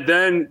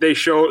then they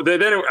showed.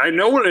 Then I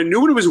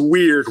knew it was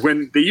weird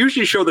when they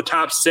usually show the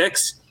top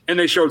 6 and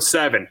they showed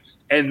 7.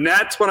 And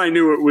that's when I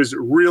knew it was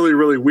really,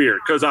 really weird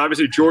because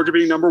obviously Georgia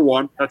being number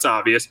 1, that's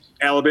obvious.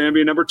 Alabama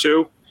being number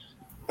 2.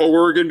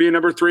 Oregon being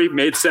number 3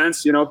 made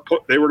sense. They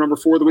were number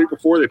 4 the week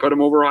before. They put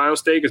them over Ohio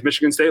State because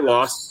Michigan State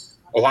lost.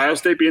 Ohio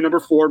State being number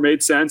 4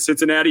 made sense.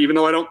 Cincinnati, even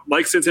though I don't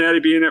like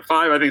Cincinnati being at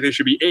 5, I think they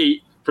should be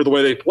 8 for the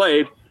way they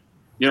played.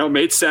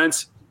 Made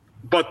sense.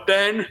 But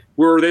then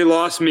where they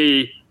lost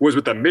me was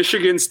with the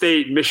Michigan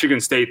State thing.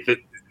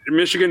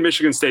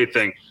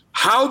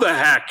 How the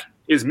heck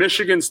is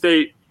Michigan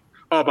State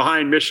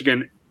behind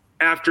Michigan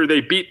after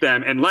they beat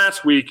them? And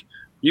last week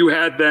you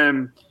had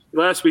them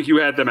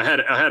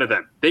ahead of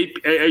them.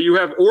 You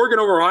have Oregon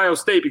over Ohio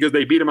State because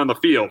they beat them on the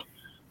field.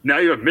 Now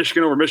you have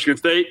Michigan over Michigan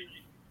State.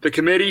 The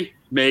committee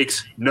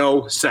makes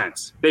no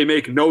sense. They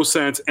make no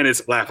sense, and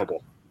it's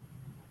laughable.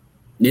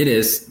 It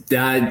is.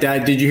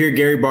 Did you hear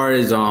Gary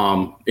Barta's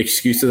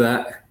excuse to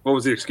that? What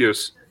was the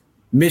excuse?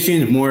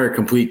 Michigan's more a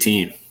complete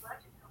team.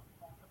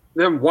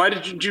 Then why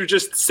did you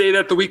just say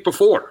that the week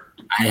before?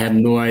 I have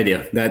no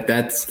idea.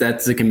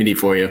 That's a committee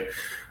for you.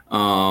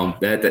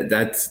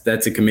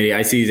 That's a committee.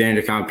 I see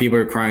Xander Conk. People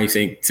are crying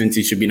saying since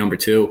he should be number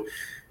 2.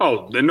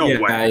 Oh, no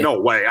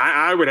way.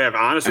 I would have,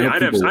 honestly, I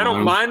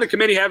don't mind the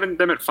committee having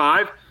them at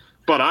 5,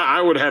 but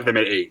I would have them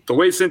at 8. The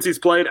way Cincy's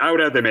played, I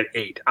would have them at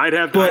 8. I'd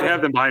have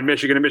them behind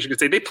Michigan and Michigan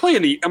State. They play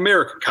in the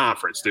American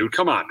Conference, dude.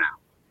 Come on now.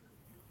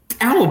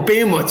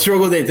 Alabama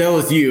struggled at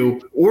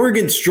LSU.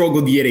 Oregon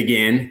struggled yet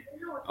again.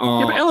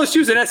 But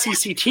LSU's an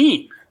SEC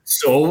team.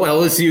 So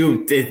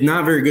LSU is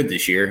not very good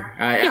this year.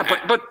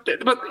 But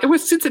it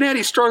was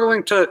Cincinnati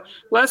struggling to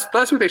last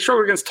week. They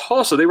struggled against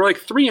Tulsa. They were like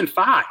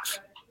 3-5.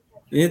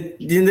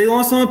 They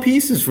lost a lot of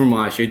pieces from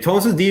last year.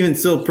 Tulsa's defense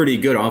still pretty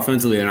good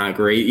offensively. They're not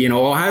great. You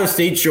know, Ohio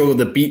State struggled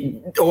to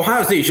beat.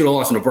 Ohio State should have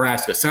lost to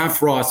Nebraska. Sam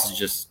Frost is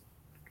just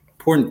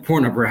poor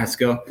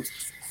Nebraska.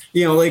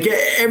 You know, like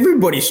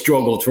everybody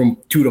struggled from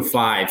 2 to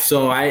 5.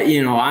 So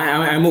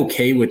I'm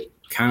okay with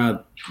kind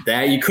of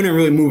that. You couldn't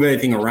really move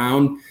anything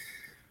around.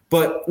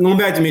 But going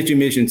back to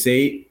Michigan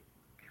State,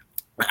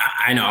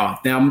 I know.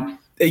 Now,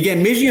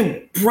 again,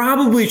 Michigan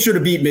probably should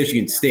have beat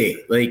Michigan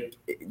State. Like,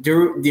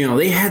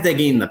 they had that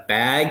game in the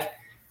bag.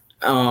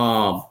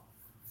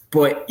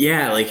 But,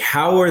 yeah, like,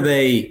 how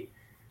do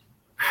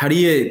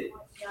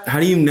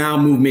you now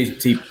move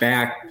Michigan State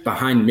back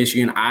behind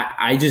Michigan?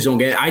 I just don't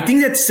get it. I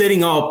think that's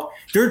setting up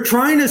 – they're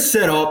trying to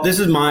set up – this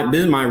is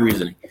my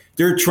reasoning.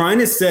 They're trying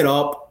to set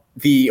up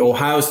the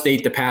Ohio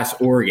State to pass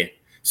Oregon.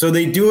 So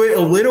they do it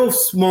a little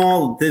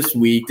small this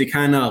week to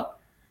kind of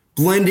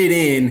blend it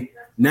in.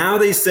 Now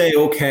they say,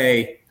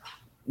 okay,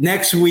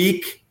 next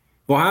week,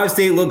 Ohio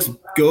State looks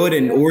good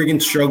and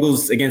Oregon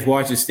struggles against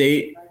Washington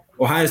State.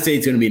 Ohio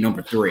State's going to be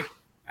number 3.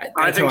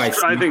 I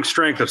think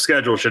strength of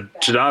schedule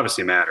should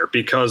obviously matter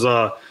because,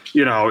 how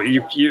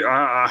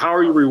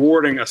are you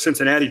rewarding a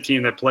Cincinnati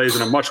team that plays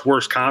in a much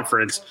worse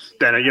conference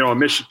than a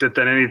Michigan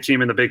than any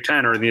team in the Big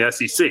Ten or in the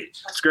SEC?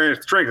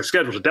 Strength of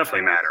schedule should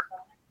definitely matter.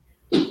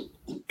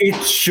 It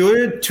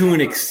should to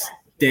an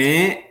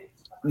extent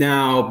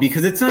now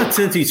because it's not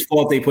Cincy's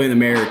fault they play in the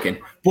American.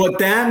 But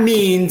that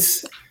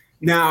means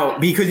now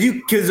because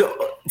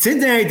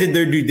Cincinnati did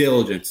their due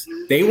diligence.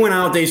 They went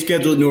out, they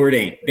scheduled Notre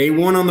Dame. They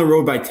won on the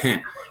road by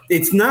 10.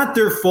 It's not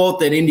their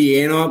fault that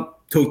Indiana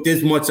took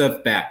this much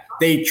stuff back.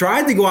 They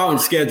tried to go out and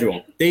schedule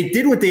them. They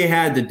did what they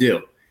had to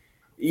do.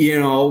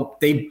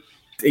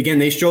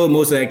 They struggled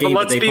most of that game.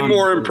 But let's be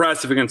more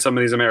impressive against some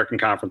of these American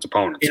Conference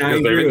opponents.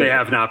 Because they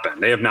have not been.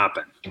 They have not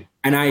been.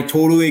 And I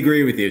totally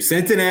agree with you.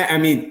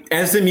 Cincinnati,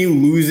 SMU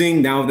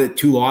losing now that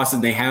 2 losses,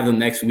 they have them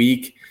next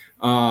week.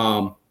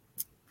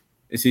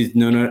 This is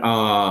no.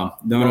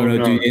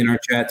 In our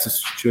chats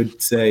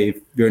should say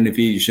if you're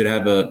undefeated, you should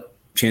have a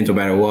chance no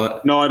matter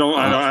what. No, I don't.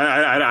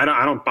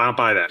 I don't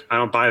buy that. I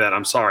don't buy that.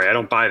 I'm sorry, I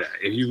don't buy that.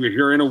 If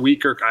you're in a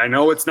weaker, I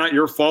know it's not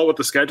your fault what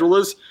the schedule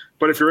is,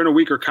 but if you're in a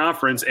weaker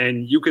conference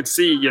and you could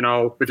see,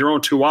 with your own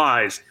 2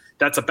 eyes,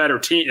 that's a better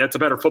team. That's a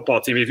better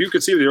football team. If you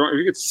could see with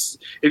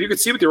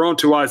your own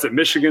 2 eyes that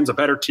Michigan's a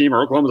better team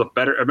or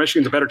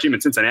Michigan's a better team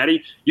than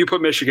Cincinnati, you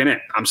put Michigan in.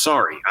 I'm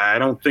sorry. I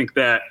don't think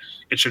that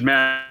it should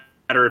matter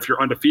if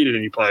you're undefeated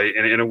and you play.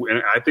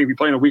 And I think if you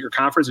play in a weaker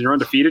conference and you're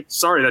undefeated,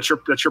 sorry, that's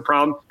your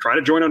problem. Try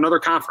to join another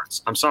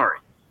conference. I'm sorry.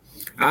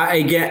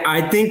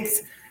 I think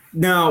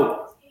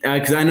now.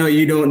 Because I know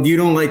you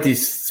don't like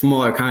these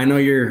smaller. I know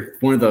you're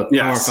one of the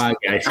Power 5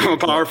 guys. I'm a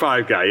Power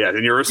 5 guy, yes,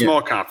 and you're a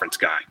small conference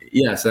guy.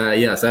 Yes.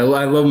 I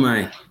love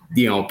my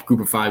group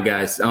of 5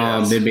 guys,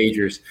 mid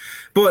majors,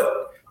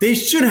 but they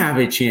should have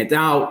a chance.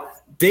 Now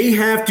they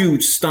have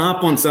to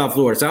stomp on South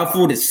Florida. South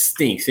Florida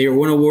stinks. They are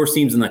one of the worst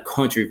teams in the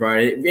country.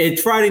 Friday,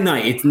 it's Friday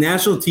night. It's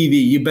national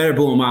TV. You better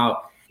blow them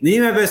out. Then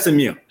you have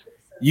SMU.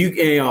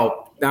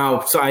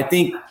 Now, so I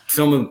think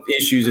some of the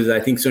issues is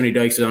I think Sonny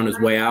Dykes is on his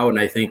way out, and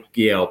I think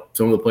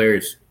some of the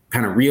players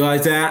kind of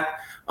realize that.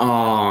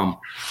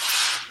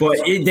 But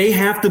they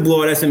have to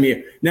blow out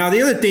SMU. Now,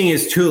 the other thing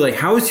is too, like,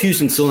 how is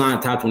Houston still not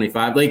in top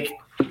 25? Like,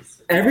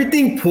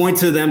 everything points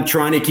to them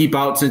trying to keep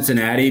out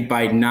Cincinnati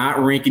by not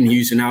ranking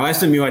Houston. Now,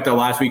 SMU I thought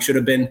last week should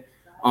have been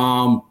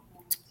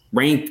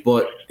ranked,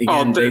 but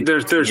again,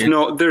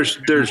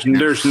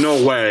 there's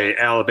no way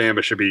Alabama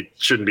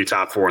shouldn't be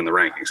top 4 in the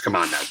rankings. Come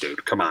on now,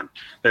 dude. Come on.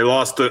 I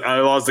lost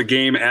the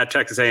game at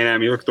Texas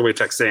A&M. You look at the way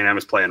Texas A&M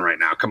is playing right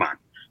now. Come on.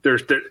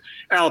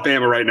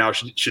 Alabama right now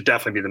should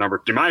definitely be the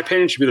number. In my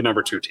opinion, should be the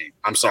number 2 team.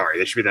 I'm sorry,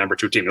 they should be the number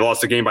 2 team. They lost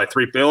the game by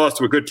 3. They lost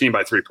to a good team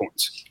by 3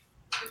 points.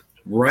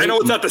 Right. I know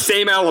it's not the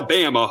same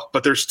Alabama,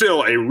 but they're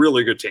still a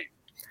really good team.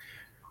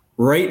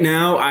 Right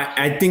now,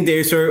 I think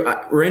they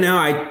are. Right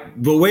now,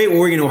 the way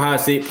Oregon Ohio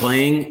State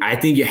playing, I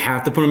think you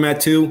have to put them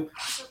at 2.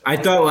 I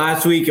thought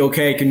last week,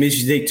 okay,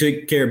 Michigan State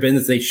took care of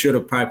business. They should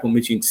have probably put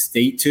Michigan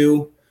State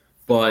 2,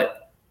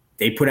 but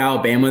they put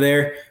Alabama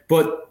there.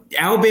 But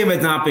Alabama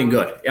has not been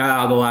good the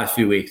last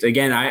few weeks.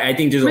 Again, I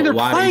think there's a lot of issues.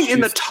 They're playing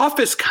in the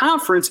toughest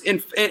conference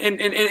in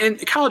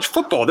college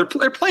football.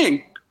 They're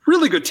playing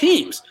really good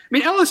teams. I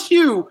mean,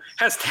 LSU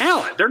has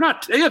talent. They're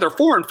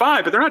 4-5,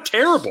 but they're not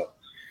terrible.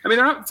 I mean,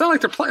 it's not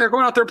like they're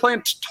going out there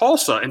playing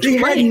Tulsa and just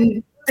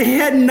playing. They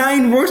had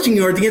 9 rushing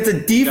yards against a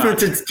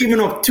defense that's giving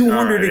up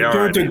 200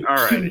 yards a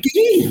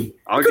game.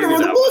 I'll give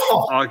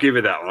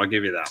you that one.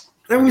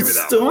 That was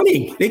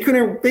stunning. They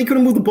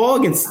couldn't move the ball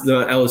against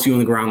the LSU on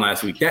the ground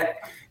last week.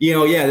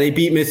 They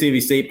beat Mississippi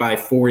State by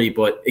 40,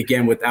 but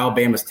again, with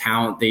Alabama's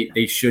talent,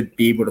 they should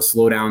be able to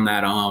slow down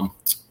that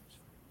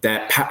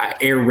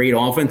air raid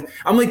offense.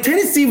 I'm like,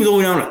 Tennessee was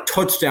only on a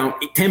touchdown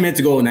 10 minutes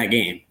ago in that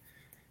game.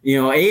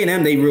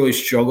 A&M, they really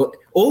struggled.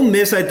 Ole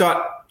Miss, I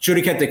thought, should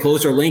have kept it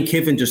closer. Lane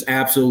Kiffin just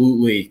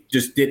absolutely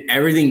just did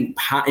everything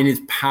in his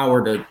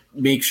power to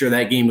make sure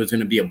that game was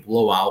going to be a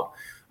blowout.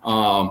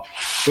 Right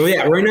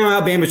now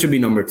Alabama should be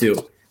number 2.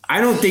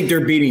 I don't think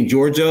they're beating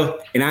Georgia,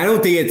 and I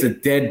don't think it's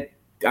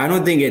right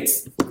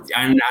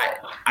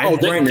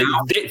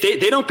now.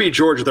 They don't beat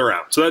Georgia, they're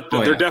out. So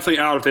they're definitely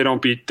out if they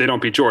don't beat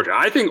Georgia.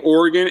 I think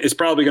Oregon is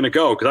probably going to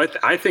go because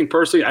I think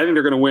personally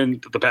they're going to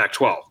win the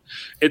Pac-12.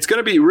 It's going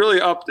to be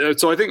really up.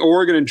 So I think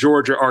Oregon and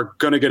Georgia are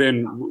going to get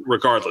in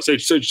regardless. Say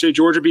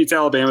Georgia beats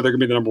Alabama, they're going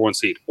to be the number 1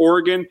 seed.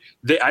 Oregon,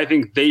 I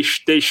think they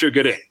should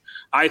get in.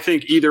 I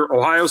think either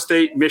Ohio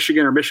State,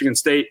 Michigan, or Michigan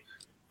State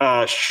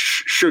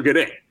should get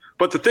in.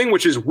 But the thing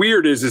which is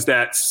weird is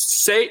that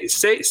say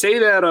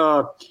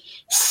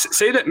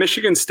that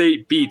Michigan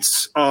State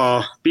beats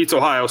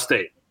Ohio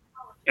State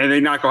and they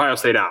knock Ohio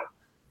State out.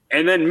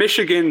 And then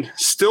Michigan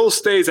still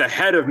stays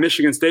ahead of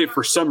Michigan State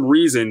for some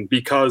reason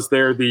because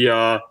they're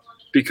the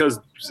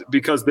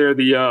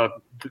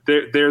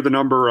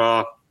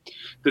number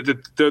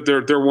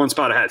they're 1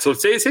 spot ahead. So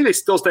say they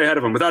still stay ahead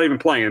of them without even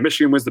playing and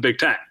Michigan wins the Big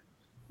Ten.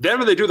 Then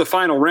when they do the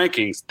final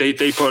rankings, they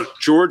put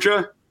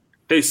Georgia,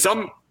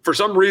 for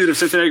some reason if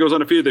Cincinnati goes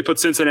undefeated, they put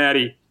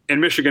Cincinnati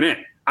and Michigan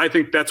in. I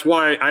think that's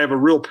why I have a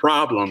real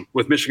problem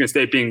with Michigan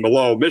State being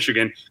below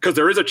Michigan, because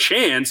there is a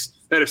chance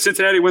that if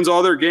Cincinnati wins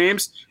all their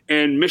games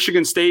and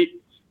Michigan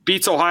State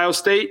beats Ohio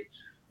State,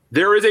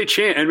 there is a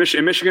chance, and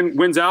Michigan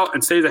wins out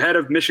and stays ahead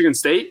of Michigan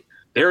State,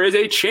 there is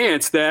a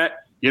chance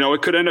that,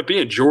 it could end up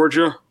being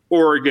Georgia,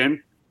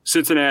 Oregon,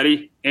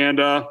 Cincinnati, and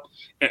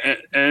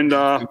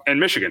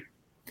Michigan.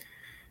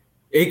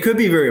 It could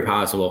be very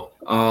possible.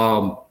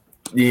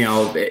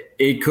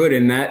 It could,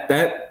 and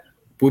that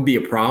would be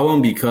a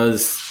problem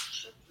because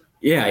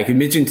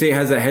Michigan State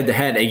has a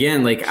head-to-head.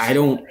 Again, they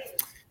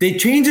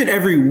change it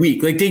every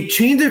week. They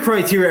change the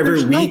criteria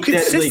every week.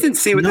 There's no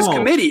consistency with this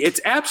committee. It's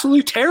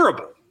absolutely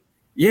terrible.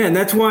 Yeah, and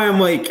that's why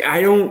I'm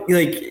I don't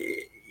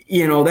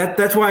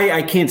that's why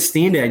I can't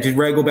stand it. I just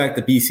rather go back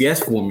to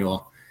BCS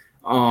formula.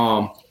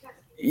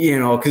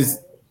 Because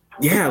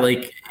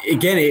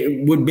again,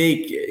 it would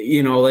make,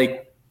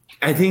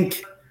 I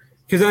think,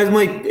 because I'm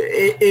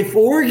if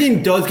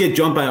Oregon does get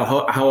jumped by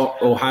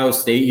Ohio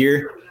State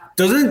here,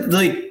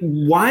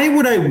 why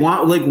would I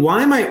want,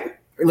 why am I,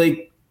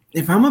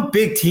 if I'm a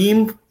big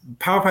team,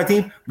 Power 5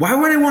 team, why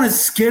would I want to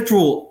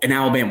schedule an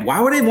Alabama? Why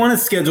would I want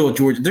to schedule a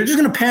Georgia? They're just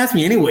going to pass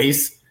me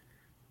anyways.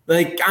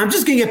 I'm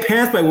just going to get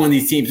passed by one of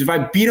these teams if I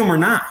beat them or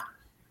not.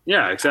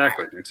 Yeah,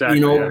 exactly.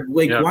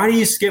 Why do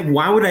you skip?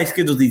 Why would I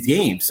schedule these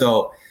games?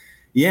 So,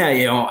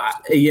 head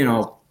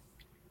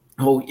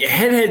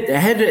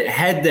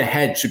to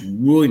head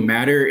should really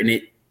matter, and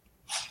it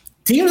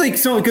seems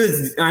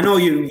because I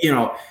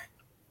know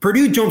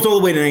Purdue jumps all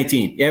the way to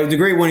 19. Yeah, it was a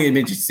great win against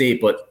Michigan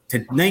State, but to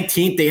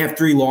 19th they have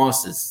 3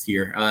 losses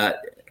here.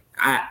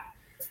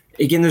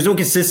 Again, there's no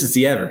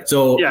consistency ever.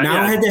 So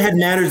head to head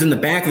matters in the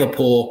back of the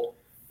poll.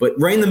 But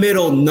right in the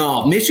middle,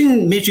 no.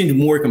 Michigan's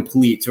more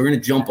complete, so we're going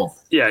to jump them.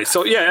 Yeah,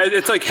 so,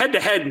 it's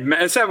head-to-head.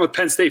 It's happened with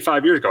Penn State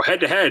 5 years ago.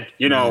 Head-to-head,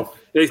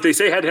 they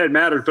say head-to-head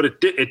mattered, but it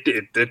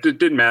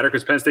didn't matter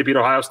because Penn State beat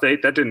Ohio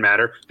State. That didn't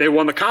matter. They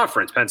won the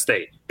conference, Penn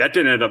State. That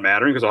didn't end up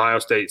mattering because Ohio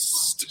State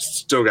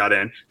still got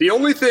in. The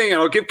only thing, and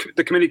I'll give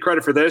the committee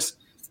credit for this,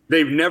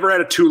 they've never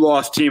had a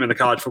 2-loss team in the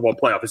college football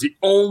playoff. It's the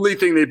only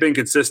thing they've been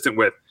consistent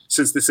with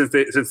since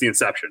the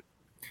inception.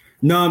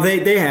 No,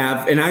 they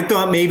have. And I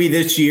thought maybe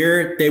this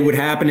year they would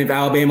happen if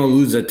Alabama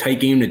loses a tight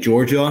game to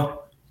Georgia,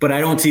 but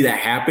I don't see that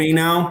happening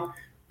now.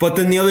 But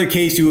then the other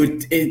case,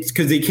 it's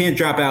because they can't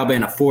drop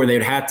Alabama 4. They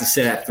would have to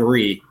sit at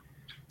 3.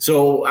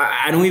 So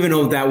I don't even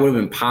know if that would have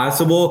been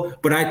possible,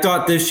 but I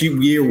thought this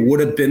year would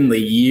have been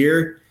the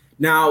year.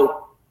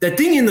 Now, the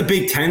thing in the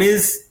Big Ten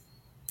is,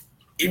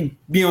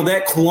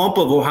 that clump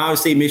of Ohio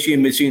State,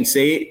 Michigan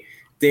State,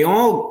 they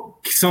all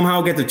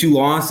somehow get the 2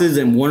 losses,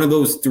 and one of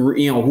those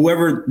 3,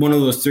 whoever one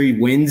of those 3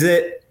 wins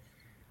it,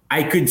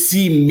 I could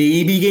see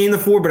maybe getting the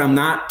 4, but I'm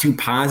not too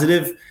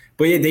positive.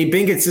 But yeah, they've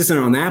been consistent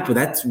on that, but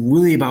that's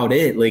really about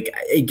it.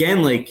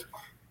 If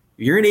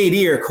you're an AD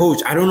or a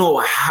coach, I don't know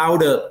how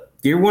to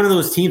 – you're one of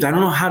those teams, I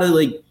don't know how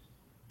to,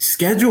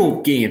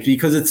 schedule games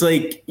because it's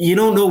you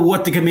don't know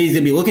what the committee's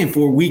going to be looking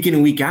for week in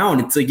and week out.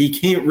 It's you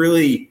can't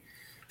really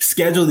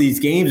schedule these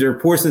games, or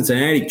poor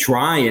Cincinnati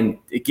try. And,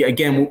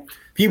 again –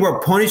 people are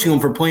punishing them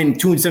for playing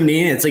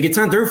 2-78. It's it's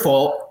not their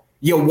fault.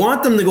 You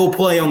want them to go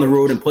play on the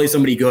road and play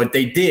somebody good.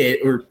 They did.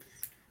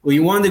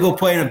 You wanted to go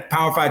play in a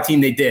Power 5 team.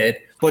 They did.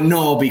 But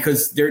no,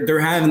 because they're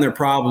having their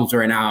problems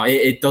right now.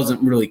 It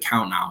doesn't really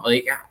count now.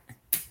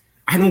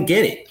 I don't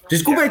get it.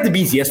 Just go back to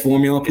BCS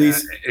formula,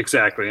 please. Yeah,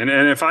 exactly. And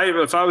if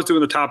I was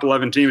doing the top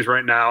 11 teams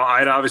right now,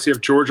 I'd obviously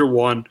have Georgia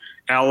 1,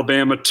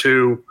 Alabama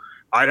 2.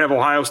 I'd have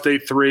Ohio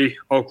State 3,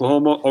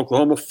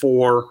 Oklahoma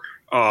 4.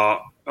 I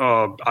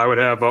would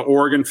have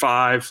Oregon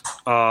 5,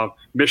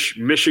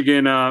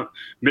 Michigan.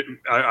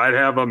 I'd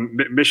have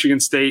Michigan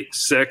State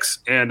 6,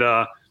 and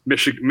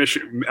Michigan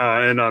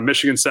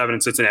 7,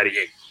 and Cincinnati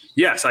 8.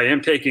 Yes, I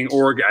am taking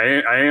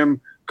Oregon. I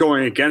am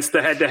going against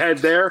the head-to-head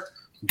there,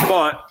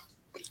 but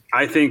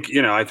I think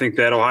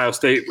that Ohio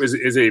State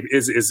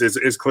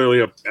is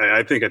clearly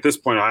I think at this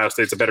point Ohio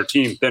State's a better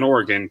team than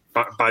Oregon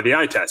by the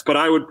eye test. But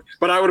I would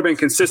have been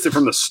consistent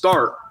from the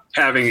start,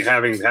 having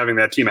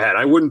that team ahead.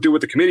 I wouldn't do what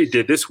the committee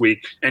did this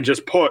week and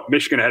just put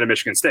Michigan ahead of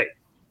Michigan State.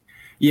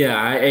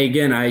 Yeah,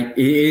 it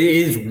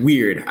is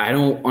weird. I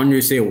don't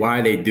understand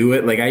why they do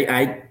it. Like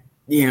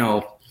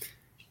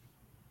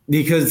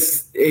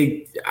because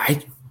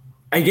I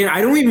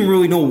don't even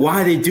really know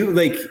why they do.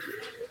 Like,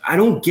 I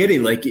don't get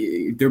it. Like,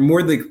 they're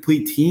more the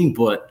complete team,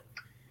 but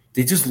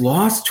they just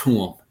lost to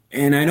them.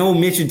 And I know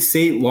Michigan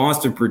State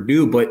lost to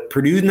Purdue, but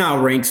Purdue's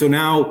not ranked. So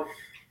now,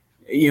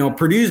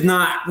 Purdue's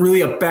not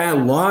really a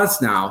bad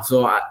loss now.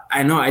 So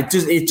I know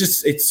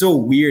it's so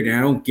weird, and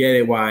I don't get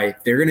it why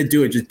they're gonna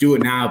do it. Just do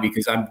it now,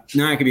 because I'm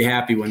not gonna be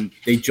happy when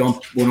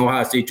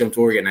Ohio State jumps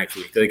Oregon next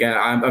week. Like,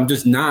 I'm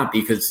just not,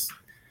 because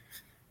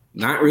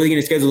not really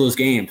gonna schedule those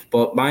games.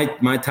 But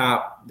my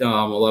top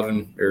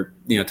 11 or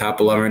top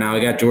 11 right now, I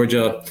got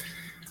Georgia.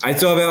 I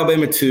still have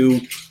Alabama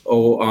 2,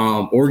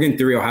 Oregon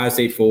 3, Ohio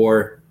State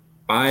 4,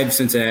 5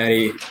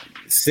 Cincinnati,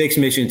 6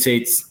 Michigan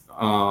State's.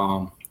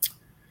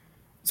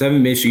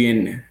 7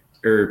 Michigan,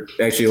 or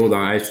actually, hold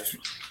on.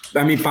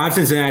 5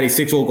 Cincinnati,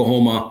 6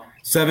 Oklahoma,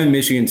 7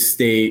 Michigan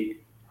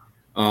State.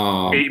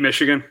 8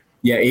 Michigan.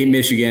 Yeah, 8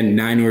 Michigan,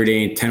 9 Notre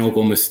Dame, 10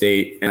 Oklahoma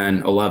State,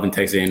 and 11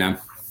 Texas A&M.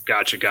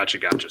 Gotcha.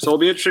 So it'll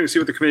be interesting to see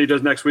what the committee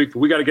does next week. But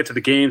we got to get to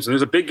the games, and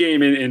there's a big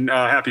game in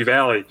Happy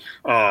Valley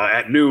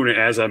at noon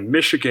as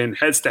Michigan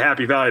heads to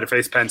Happy Valley to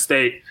face Penn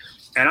State.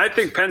 And I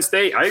think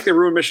they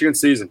ruined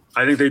Michigan's season.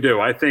 I think they do.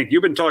 I think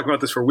you've been talking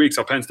about this for weeks,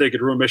 how Penn State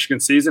could ruin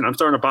Michigan's season. I'm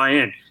starting to buy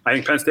in. I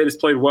think Penn State has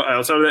played well.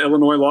 Outside of the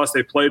Illinois loss,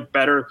 they played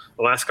better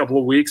the last couple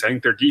of weeks. I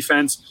think their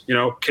defense,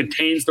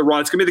 contains the run.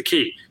 It's going to be the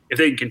key. If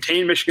they can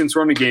contain Michigan's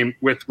running game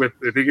if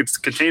they can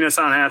contain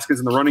Hassan Haskins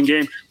in the running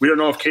game, we don't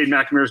know if Cade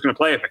McNamara is going to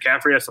play. If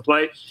McCaffrey has to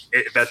play,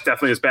 that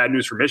definitely is bad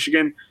news for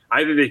Michigan.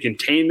 I think they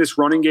contain this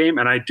running game,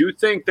 and I do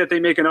think that they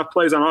make enough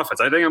plays on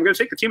offense. I think I'm going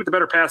to take the team with the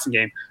better passing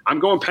game. I'm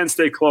going Penn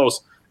State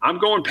close. I'm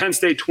going Penn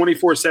State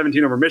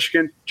 24-17 over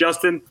Michigan.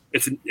 Justin,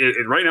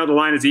 right now the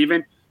line is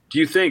even. Do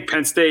you think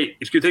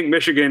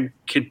Michigan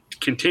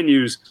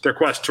continues their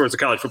quest towards the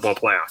college football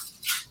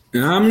playoff?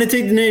 I'm going to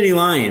take the Nittany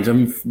Lions.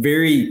 I'm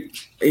very,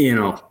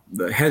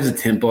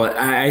 hesitant, but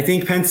I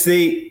think Penn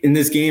State in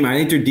this game, I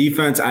think their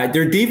defense has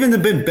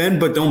been bend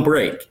but don't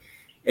break.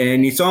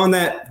 And you saw in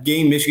that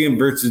game, Michigan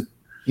versus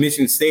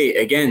Michigan State,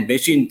 again,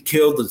 Michigan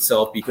killed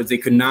itself because they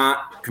could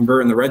not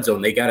convert in the red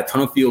zone. They got a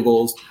ton of field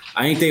goals.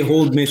 I think they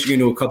hold Michigan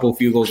to a couple of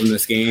field goals in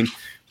this game.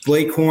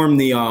 Blake Corum,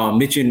 the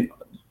Michigan,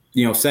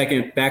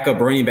 second backup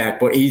running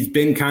back, but he's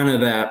been kind of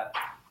that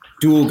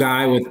dual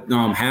guy with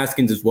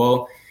Haskins as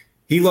well.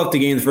 He left the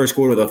game in the first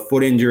quarter with a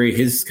foot injury.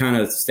 His kind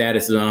of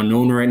status is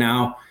unknown right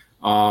now.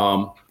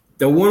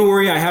 The one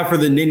worry I have for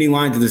the Nittany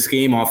Lions of this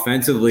game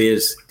offensively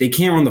is they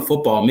can't run the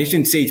football.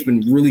 Michigan State's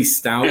been really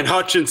stout. And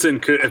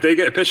Hutchinson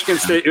if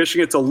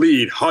Michigan gets a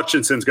lead,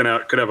 Hutchinson's could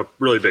have a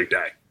really big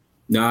day.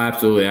 No,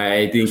 absolutely.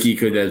 I think he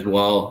could as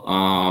well.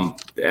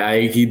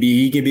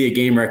 He could be a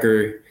game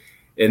wrecker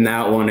in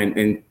that one,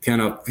 and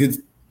kind of because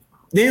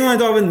the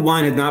Lions offensive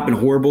line has not been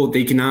horrible.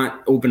 They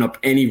cannot open up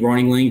any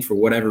running lanes for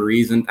whatever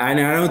reason. And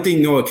I don't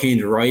think Noah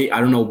Cain's right.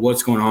 I don't know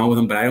what's going on with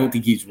him, but I don't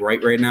think he's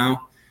right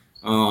now.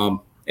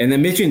 And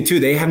then Michigan too,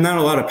 they have not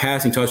a lot of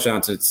passing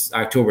touchdowns since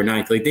October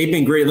 9th. Like, they've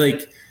been great.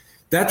 Like,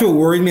 that's what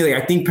worries me.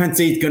 Like, I think Penn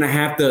State's going to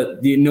have to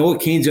 – Noah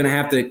Cain's going to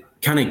have to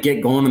kind of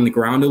get going on the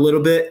ground a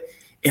little bit.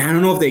 And I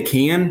don't know if they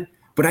can.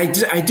 But I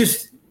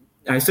said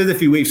it a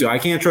few weeks ago, I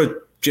can't trust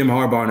Jim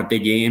Harbaugh in a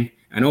big game.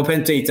 I know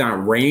Penn State's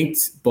not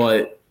ranked,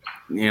 but,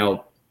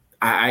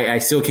 I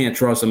still can't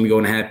trust them to go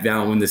in Happy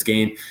Valley and win this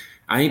game.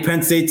 I think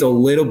Penn State's a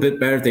little bit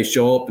better if they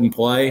show up and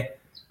play.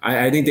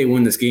 I think they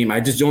win this game. I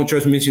just don't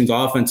trust Michigan's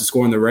offense to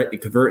score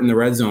convert in the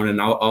red zone, and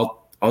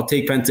I'll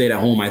take Penn State at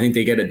home. I think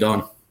they get it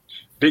done.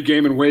 Big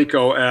game in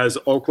Waco as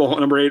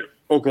number 8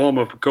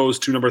 Oklahoma goes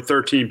to number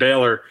 13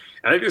 Baylor.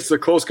 I think this is a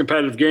close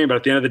competitive game, but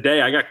at the end of the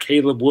day, I got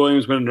Caleb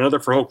Williams winning another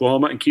for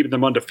Oklahoma and keeping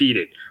them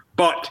undefeated.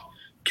 But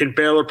can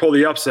Baylor pull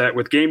the upset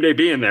with game day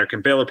being there?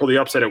 Can Baylor pull the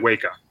upset at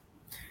Waco?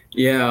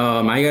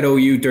 Yeah, I got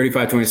OU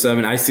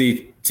 35-27. I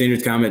see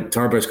Sanders comment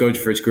Harbaugh's coach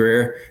for his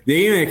career.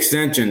 They gave an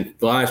extension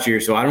last year,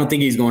 so I don't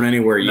think he's going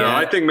anywhere yet. No,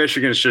 I think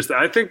Michigan's just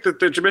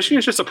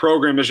a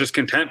program that's just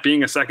content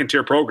being a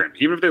second-tier program.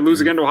 Even if they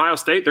lose again to Ohio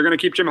State, they're going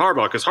to keep Jim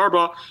Harbaugh because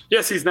Harbaugh,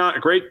 yes, he's not a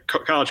great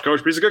college coach,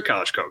 but he's a good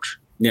college coach.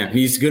 Yeah,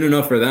 he's good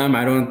enough for them.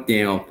 I don't,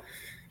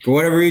 For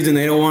whatever reason,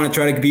 they don't want to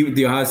try to compete with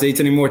the Ohio States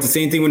anymore. It's the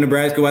same thing with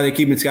Nebraska, why they're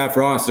keeping Scott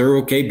Frost. They're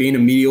okay being a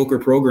mediocre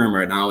program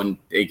right now, and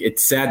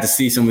it's sad to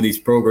see some of these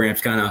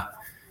programs kind of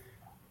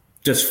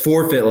just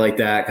forfeit like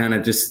that, kind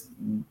of just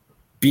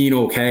being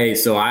okay.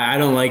 So I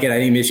don't like it. I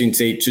think Michigan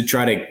State should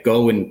try to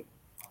go and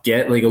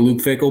get like a Luke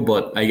Fickell,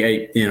 but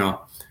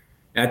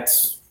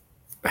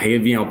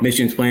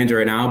Michigan's plans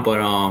right now.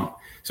 But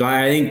so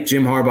I think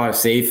Jim Harbaugh is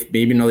safe.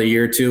 Maybe another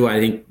year or two. I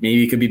think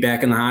maybe he could be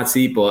back in the hot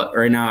seat, but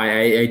right now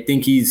I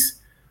think he's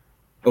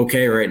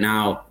okay right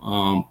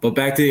now. But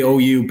back to the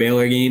OU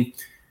Baylor game.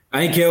 I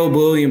think Caleb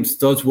Williams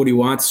does what he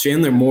wants.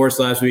 Chandler Morris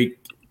last week,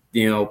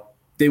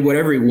 did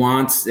whatever he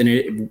wants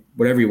and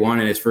whatever he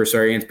wanted in his first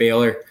start against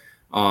Baylor.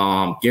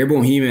 Garrett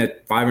Boheim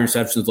had 5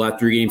 interceptions the last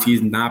 3 games.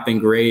 He's not been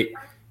great.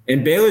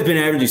 And Baylor's been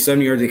averaging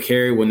 70 yards a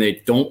carry when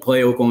they don't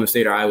play Oklahoma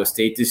State or Iowa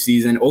State this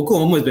season.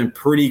 Oklahoma's been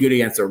pretty good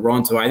against the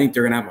run, so I think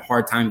they're going to have a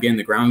hard time getting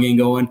the ground game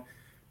going.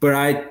 But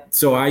I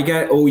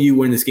got OU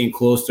win this game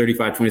close,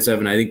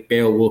 35-27. I think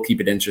Baylor will keep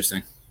it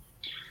interesting.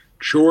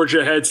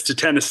 Georgia heads to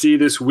Tennessee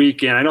this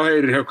weekend. I know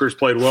Hayden Hooker's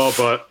played well,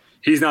 but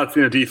he's not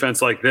seen a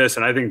defense like this,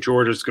 and I think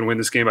Georgia's going to win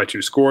this game by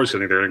 2 scores. I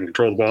think they're going to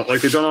control the ball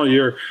like they've done all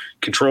year,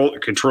 control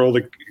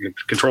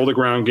the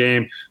ground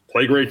game,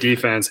 play great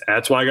defense.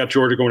 That's why I got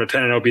Georgia going to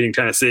 10-0, beating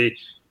Tennessee.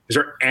 Is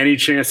there any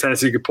chance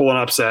Tennessee could pull an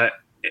upset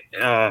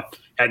at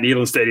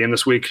Neyland Stadium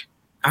this week?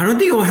 I don't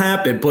think it'll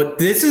happen, but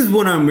this is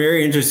what I'm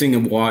very interested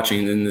in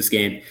watching in this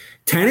game.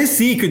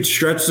 Tennessee could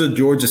stretch the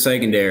Georgia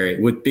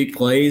secondary with big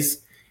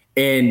plays,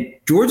 and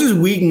Georgia's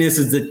weakness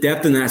is the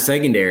depth in that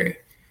secondary.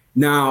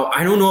 Now,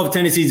 I don't know if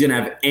Tennessee's going to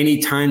have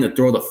any time to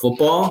throw the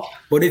football,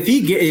 but if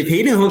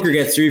Hayden Hooker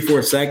gets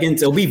 3-4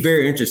 seconds, it'll be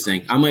very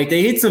interesting. I'm like,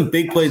 they hit some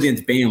big plays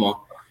against Bama.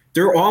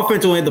 Their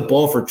offense only had the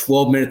ball for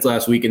 12 minutes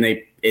last week, and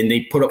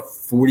they put up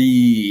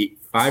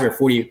 45 or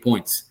 48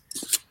 points.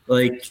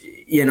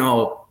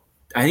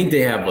 I think they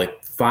have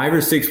like 5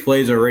 or 6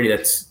 plays already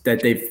that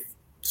they've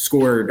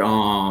scored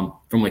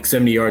from like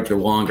 70 yards or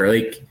longer.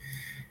 Like,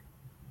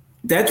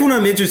 that's what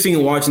I'm interested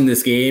in watching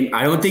this game.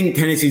 I don't think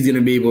Tennessee's going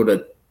to be able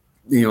to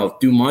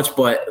do much,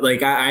 but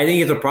I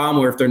think it's a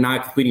problem where if they're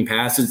not completing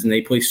passes and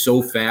they play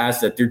so fast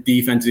that their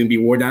defense is going to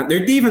be worn down.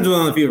 Their defense was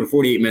on the field for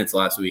 48 minutes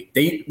last week.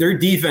 Their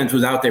defense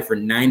was out there for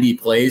 90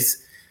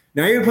 plays.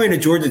 Now you're playing a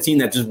Georgia team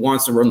that just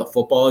wants to run the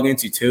football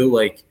against you too.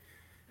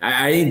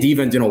 I think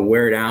defense is going to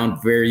wear down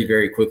very,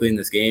 very quickly in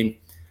this game.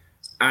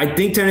 I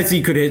think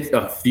Tennessee could hit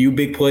a few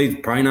big plays,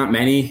 probably not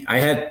many. I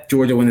had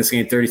Georgia win this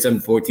game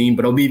 37-14,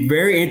 but it'll be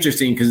very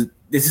interesting because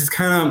this is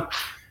kind of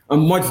a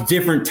much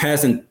different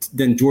test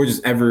than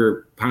Georgia's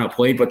ever kind of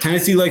played. But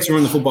Tennessee likes to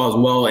run the football as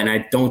well, and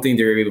I don't think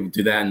they're able to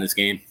do that in this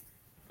game.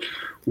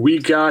 We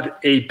got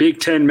a Big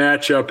Ten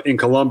matchup in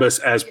Columbus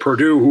as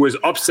Purdue, who has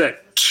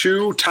upset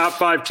 2 top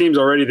 5 teams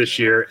already this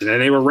year, and then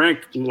they were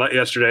ranked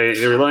yesterday.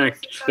 They were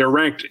ranked.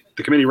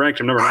 The committee ranked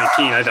them number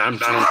 19. I don't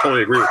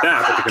totally agree with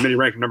that, but the committee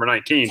ranked them number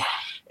 19,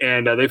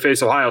 and they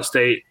face Ohio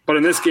State. But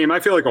in this game, I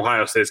feel like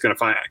Ohio State is going to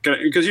find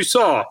because you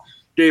saw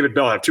David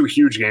Bell have 2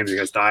 huge games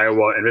against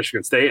Iowa and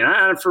Michigan State, and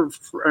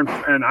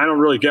I don't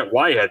really get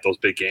why he had those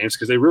big games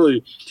because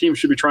teams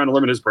should be trying to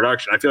limit his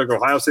production. I feel like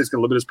Ohio State's going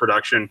to limit his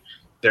production.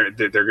 Their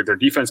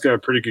defense got a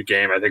pretty good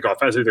game. I think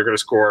offensively they're going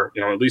to score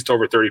at least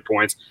over 30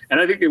 points, and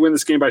I think they win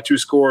this game by 2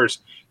 scores.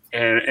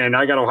 And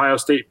I got Ohio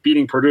State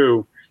beating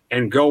Purdue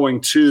and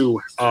going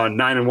to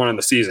 9-1 in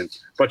the season.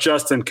 But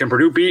Justin, can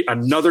Purdue beat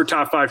another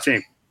top 5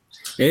 team?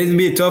 It's going to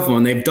be a tough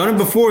one. They've done it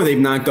before. They've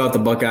knocked out the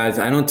Buckeyes.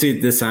 I don't see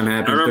it this time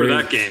happening. I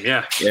remember that game,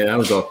 yeah. Yeah, that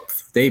was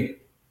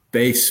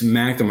they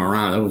smacked them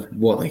around. That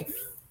was,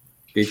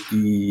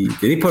 50? Did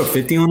they put a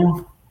 50 on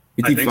them?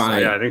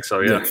 55. I think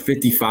so, yeah.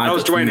 55. That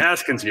was Dwayne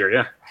Haskins' year,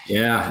 yeah.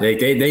 Yeah,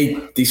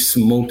 they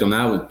smoked them.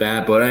 That was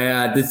bad. But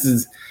I don't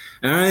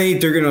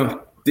think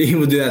they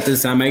will do that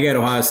this time. I got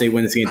Ohio State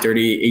win this game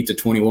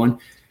 38-21.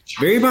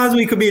 Very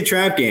possibly could be a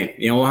trap game.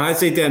 Ohio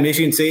State at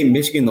Michigan State and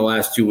Michigan the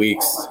last 2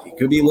 weeks. You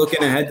could be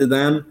looking ahead to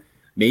them,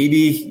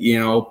 maybe,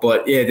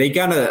 but yeah, they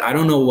gotta. I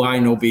don't know why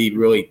nobody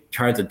really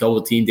tried to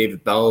double team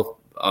David Bell.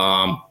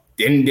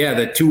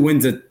 The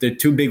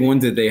 2 big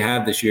wins that they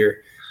have this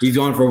year, he's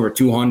gone for over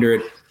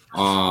 200.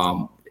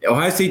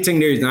 Ohio State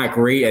secondary is not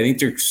great. I think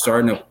they're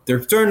starting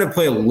to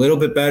play a little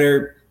bit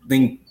better. I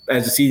think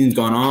as the season's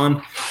gone on,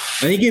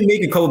 I think you can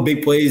make a couple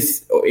big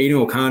plays. Aiden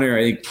O'Connor,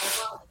 I think,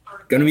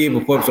 going to be able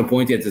to put up some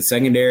points against the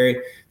secondary.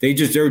 They're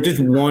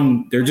just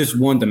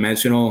one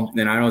dimensional,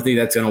 and I don't think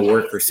that's going to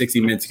work for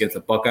 60 minutes against the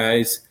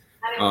Buckeyes.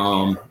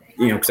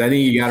 Because I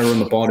think you got to run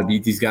the ball to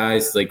beat these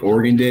guys like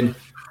Oregon did.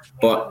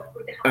 But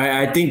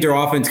I think their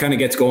offense kind of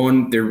gets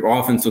going. Their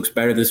offense looks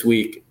better this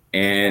week,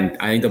 and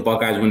I think the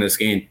Buckeyes win this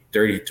game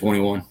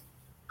 30-21.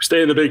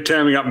 Stay in the Big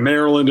Ten. We got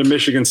Maryland and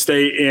Michigan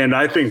State, and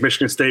I think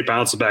Michigan State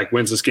bounces back,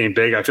 wins this game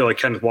big. I feel like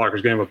Kenneth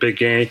Walker's going to have a big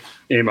game.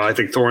 I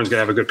think Thorne's going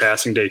to have a good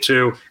passing day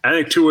too. I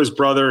think Tua's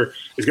brother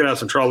is going to have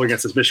some trouble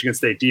against this Michigan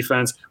State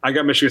defense. I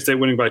got Michigan State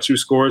winning by 2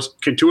 scores.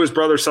 Can Tua's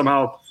brother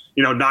somehow,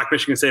 knock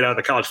Michigan State out of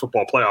the college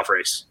football playoff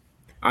race?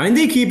 I think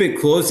they keep it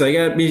close. I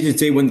got Michigan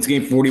State win this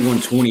game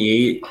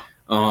 41-28.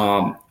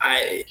 Talia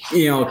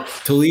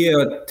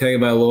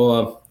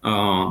Tagovailoa,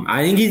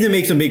 I think he's going to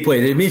make some big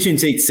plays. The Michigan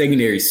State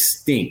secondary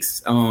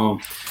stinks. I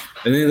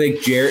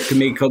think Jarrett can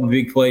make a couple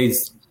big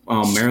plays.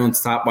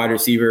 Maryland's top wide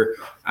receiver.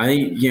 I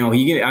think,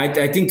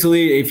 I think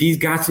Talia, if he's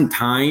got some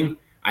time,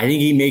 I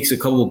think he makes a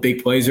couple of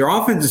big plays. Their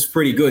offense is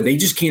pretty good. They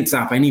just can't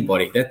stop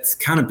anybody. That's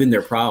kind of been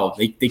their problem.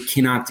 They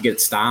cannot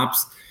get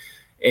stops.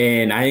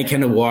 And I think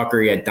Kenneth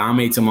Walker,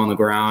 dominates him on the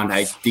ground.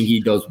 I think he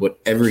does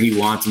whatever he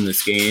wants in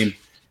this game.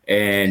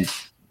 And,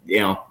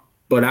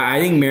 but I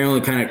think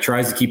Maryland kind of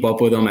tries to keep up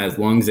with them as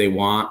long as they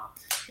want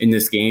in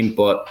this game.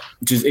 But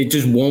it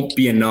just won't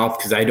be enough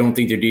because I don't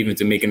think their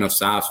defense will make enough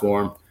stops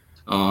for them.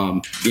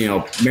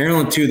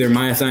 Maryland, too, they're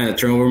 -9 on the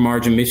turnover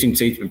margin. Michigan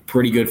State's been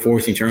pretty good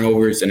forcing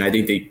turnovers, and I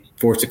think they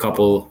forced a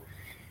couple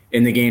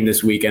in the game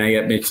this week. And I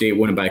got Michigan State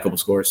winning by a couple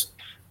scores.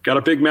 Got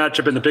a big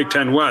matchup in the Big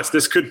Ten West.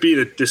 These could be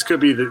one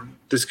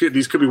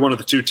of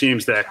the two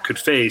teams that could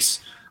face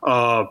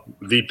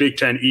the Big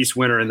Ten East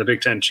winner in the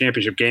Big Ten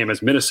championship game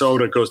as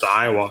Minnesota goes to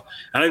Iowa.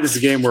 I think this is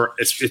a game where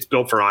it's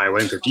built for Iowa. I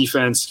think their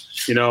defense,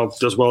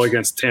 does well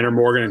against Tanner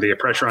Morgan, and they get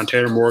pressure on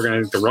Tanner Morgan.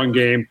 I think the run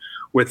game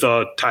with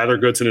Tyler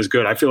Goodson is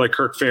good. I feel like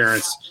Kirk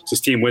Ferentz, his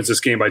team wins this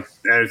game by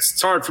 –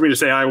 it's hard for me to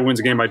say Iowa wins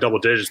a game by double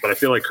digits, but I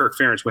feel like Kirk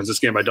Ferentz wins this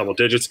game by double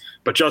digits.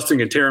 But Justin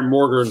and Tanner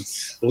Morgan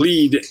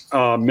lead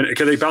can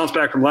they bounce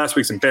back from last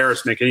week's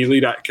embarrassment? Can they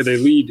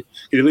lead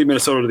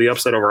Minnesota to the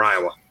upset over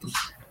Iowa?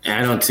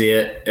 I don't see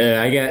it.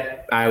 I got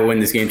Iowa win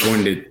this game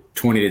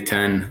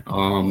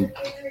 20-10.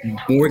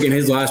 Morgan,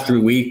 his last 3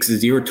 weeks,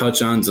 0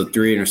 touchdowns of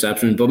 3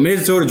 interceptions. But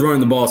Minnesota's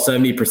running the ball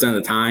 70% of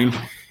the time,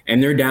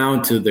 and they're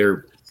down to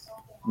their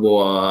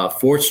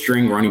fourth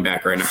string running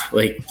back right now.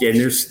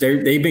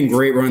 They've been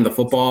great running the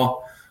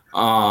football.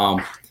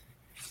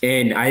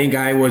 And I think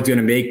Iowa's going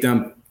to make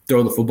them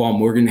throw the football.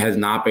 Morgan has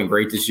not been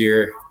great this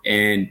year,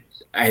 and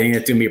I think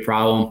that's going to be a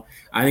problem.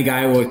 I think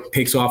Iowa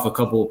picks off a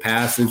couple of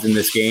passes in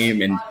this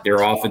game, and their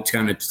offense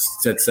kind of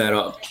sets that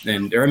up.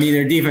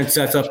 Their defense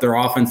sets up their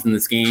offense in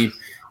this game.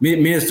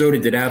 Minnesota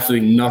did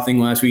absolutely nothing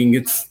last week.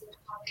 It's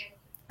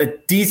a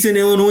decent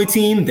Illinois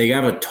team. They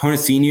have a ton of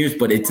seniors,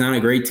 but it's not a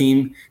great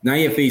team. Now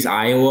you face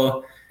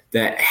Iowa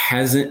that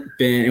hasn't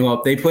been –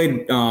 well, they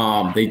played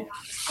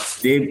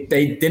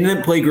they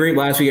didn't play great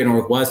last week at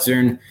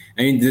Northwestern.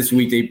 I think this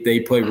week they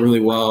played really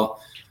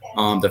well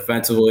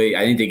defensively.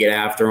 I think they get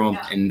after them,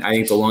 and I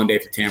think it's a long day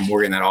for Tanner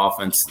Morgan, that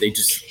offense. They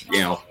just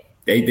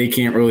they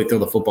can't really throw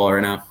the football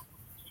right now.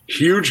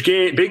 Huge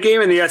game, big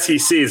game in the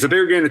SEC. It's a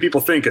bigger game than people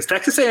think because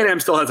Texas A&M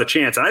still has a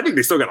chance, and I think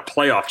they still got a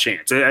playoff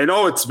chance. I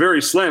know it's very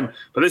slim,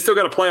 but they still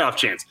got a playoff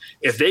chance.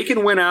 If they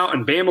can win out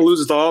and Bama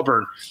loses to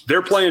Auburn,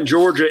 they're playing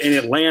Georgia in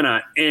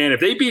Atlanta, and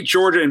if they beat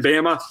Georgia and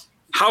Bama,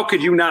 how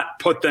could you not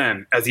put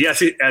them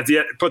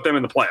put them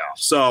in the playoffs?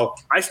 So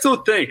I still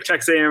think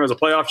Texas A&M has a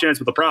playoff chance,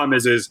 but the problem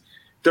is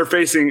they're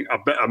facing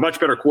a much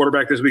better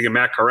quarterback this week in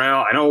Matt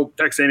Corral. I know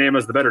Texas A&M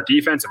has the better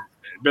defense,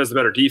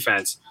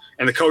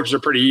 and the coaches are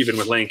pretty even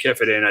with Lane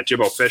Kiffin and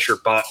Jimbo Fisher.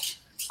 But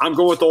I'm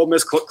going with Ole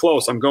Miss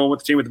close. I'm going with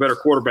the team with the better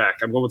quarterback.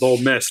 I'm going with Ole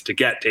Miss to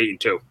get to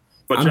 8-2.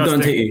 But I'm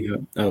done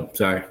taking. Oh,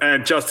 sorry.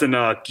 And Justin,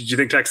 did you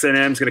think Texas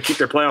A&M is going to keep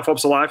their playoff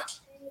hopes alive?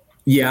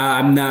 Yeah,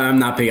 I'm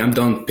not picking. I'm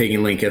done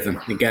picking Lane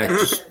Kiffin. The guy,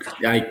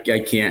 I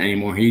can't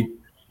anymore.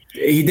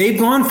 They've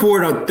gone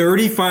for it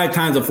 35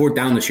 times on fourth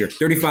down this year.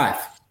 35.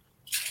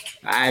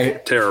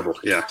 Terrible.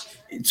 Yeah.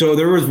 So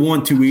there was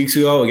one 2 weeks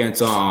ago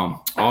against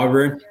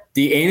Auburn.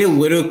 The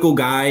analytical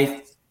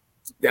guy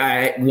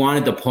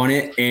wanted to punt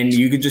it, and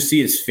you could just see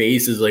his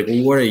face is like,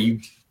 well, what are you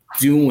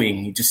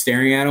doing? He's just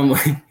staring at him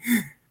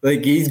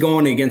like he's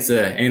going against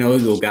the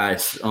analytical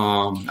guys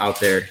out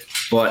there.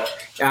 But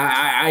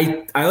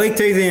I like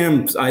Texas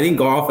A&M's, I think,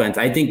 offense.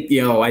 I think,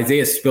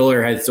 Isaiah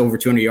Spiller has over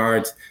 200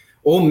 yards.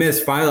 Ole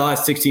Miss, 5 of the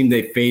last 6 teams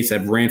they faced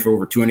have ran for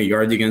over 200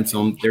 yards against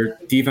them. Their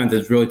defense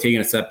has really taken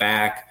a step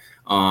back.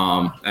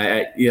 So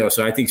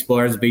I think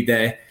Spiller has a big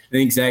day. I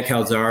think Zach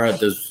Calzara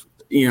does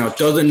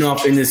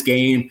enough in this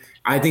game.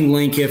 I think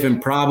Lane Kiffin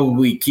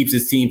probably keeps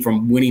his team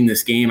from winning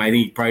this game. I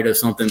think he probably does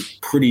something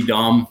pretty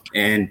dumb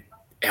and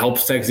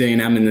helps Texas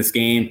A&M in this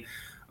game.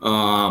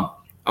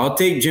 I'll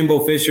take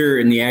Jimbo Fisher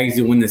and the Aggies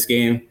to win this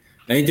game.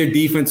 I think their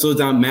defense slows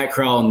down Matt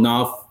Corral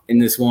enough in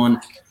this one.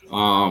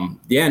 And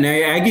the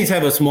Aggies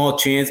have a small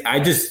chance.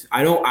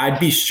 I'd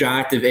be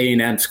shocked if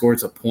A&M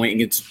scores a point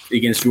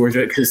against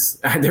Georgia because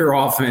their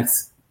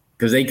offense,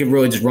 because they could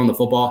really just run the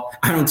football.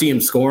 I don't see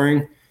them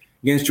scoring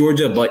against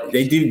Georgia, but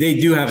they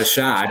do have a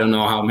shot. I don't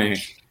know how many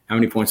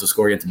points they'll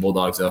score against the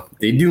Bulldogs though.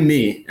 They do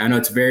meet. I know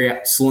it's very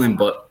slim,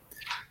 but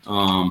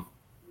I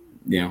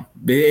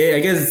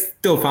guess it's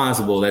still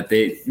possible that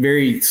they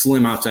very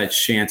slim outside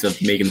chance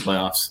of making the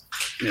playoffs.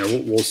 Yeah,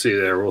 we'll see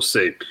there. We'll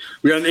see.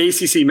 We got an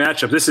ACC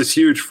matchup. This is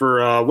huge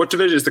for what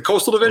division? Is the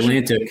Coastal Division?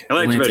 Atlantic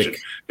Division.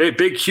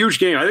 Big, huge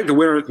game. I think the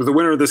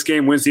winner of this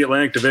game wins the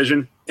Atlantic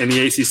Division in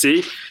the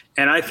ACC.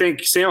 And I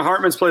think Sam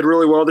Hartman's played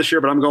really well this year,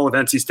 but I'm going with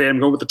NC State. I'm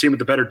going with the team with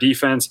the better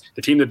defense,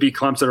 the team that beat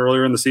Clemson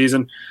earlier in the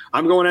season.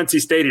 I'm going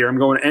NC State here. I'm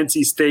going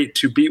NC State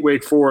to beat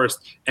Wake Forest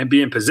and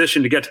be in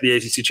position to get to the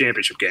ACC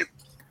championship game.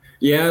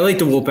 Yeah, I like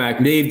the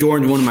Wolfpack. Dave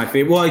Doran's one of my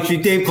favorite. Well, actually,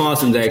 Dave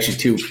Clawson's actually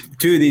two.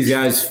 Two of these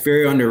guys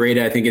very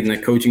underrated, I think, in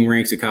the coaching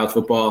ranks of college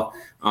football.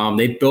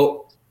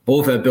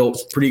 Both have built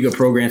pretty good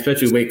programs,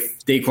 especially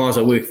Dave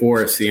Clawson at Wake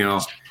Forest.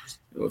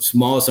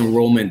 Smallest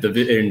enrollment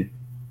in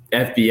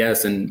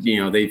FBS, and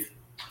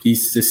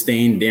he's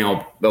sustained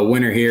a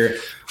winner here.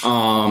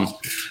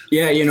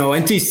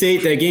 NC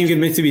State, that game against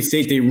Mississippi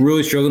State, they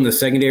really struggled in the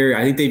secondary.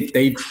 I think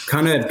they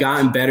kind of have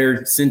gotten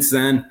better since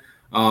then.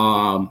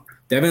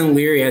 Devin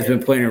Leary has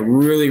been playing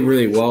really,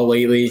 really well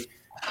lately.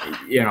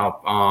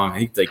 I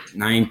think like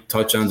 9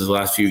 touchdowns his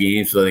last few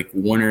games, so like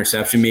 1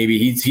 interception maybe.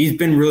 He's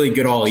been really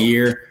good all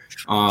year.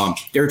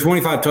 There are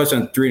 25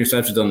 touchdowns, 3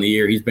 interceptions on the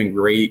year. He's been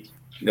great.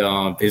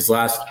 His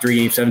last 3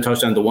 games, 7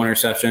 touchdowns to 1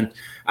 interception.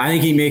 I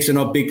think he makes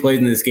enough big plays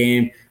in this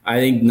game. I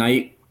think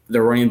Knight,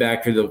 the running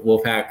back for the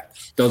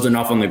Wolfpack, does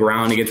enough on the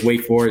ground against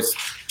Wake Forest.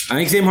 I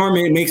think Sam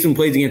Hartman makes some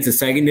plays against the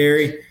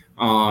secondary.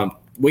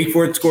 Wake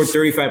Forest scored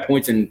 35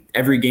 points in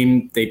every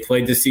game they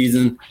played this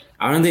season.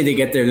 I don't think they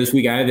get there this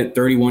week. I have it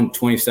 31-27,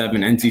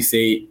 NC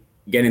State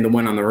getting the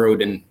win on the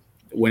road and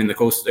winning the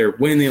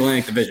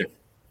Atlantic Division.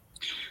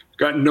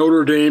 Got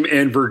Notre Dame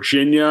and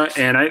Virginia,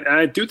 and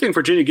I do think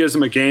Virginia gives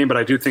them a game, but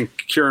I do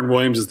think Kieran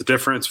Williams is the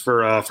difference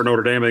for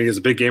Notre Dame. I think it's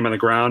a big game on the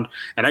ground,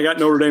 and I got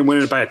Notre Dame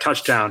winning by a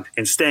touchdown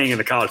and staying in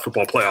the college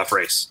football playoff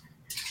race.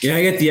 Yeah,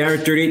 I get the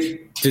average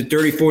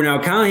 30-34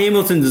 now. Kyle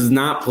Hamilton does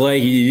not play.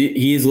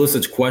 He is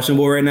listed as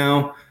questionable right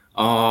now.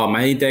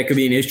 I think that could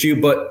be an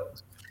issue, but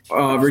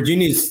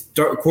Virginia's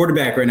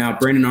quarterback right now,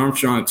 Brandon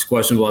Armstrong, is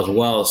questionable as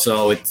well.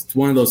 So it's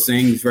one of those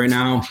things right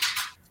now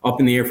up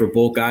in the air for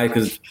both guys,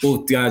 because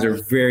both guys are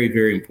very,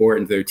 very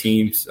important to their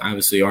teams.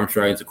 Obviously,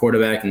 Armstrong is the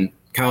quarterback, and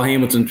Kyle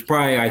Hamilton's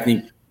probably going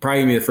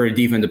to be the first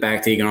defensive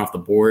back taken off the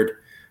board.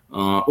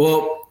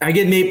 I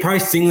get maybe probably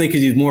Stingley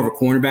because he's more of a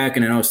cornerback,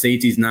 and I know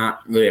safety's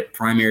not really a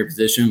primary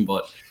position,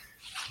 but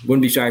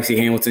wouldn't be shocked to see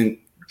Hamilton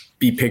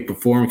be picked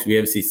before him because we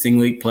haven't seen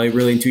Stingley play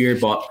really in 2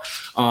 years. But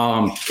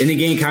in the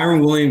game,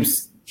 Kyron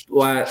Williams,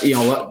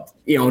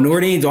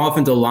 Notre Dame's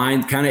offensive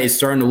line kind of is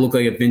starting to look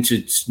like a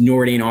vintage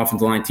Notre Dame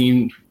offensive line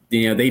team.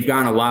 They've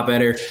gotten a lot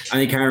better. I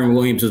think Kyron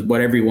Williams is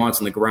whatever he wants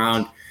on the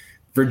ground.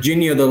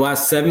 Virginia, the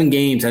last 7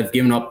 games, have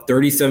given up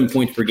 37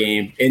 points per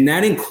game, and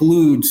that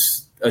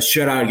includes a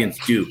shutout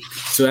against Duke.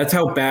 So that's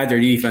how bad their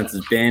defense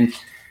has been.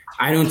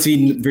 I don't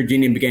see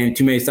Virginia getting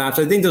too many stops.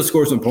 I think they'll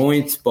score some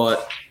points,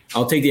 but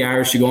I'll take the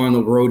Irish to go on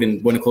the road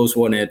and win a close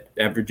one at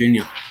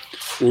Virginia.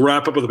 We'll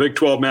wrap up with a Big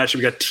 12 match.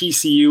 We got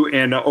TCU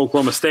and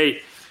Oklahoma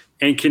State.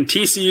 And can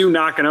TCU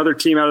knock another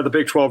team out of the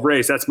Big 12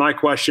 race? That's my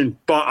question,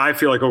 but I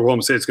feel like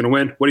Oklahoma State's going to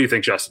win. What do you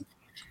think, Justin?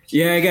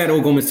 Yeah, I got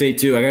Oklahoma State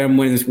too. I got them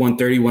winning this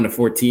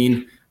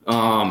 131-14.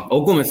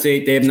 Oklahoma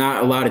State, they have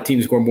not allowed a team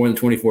to score more than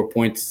 24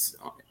 points,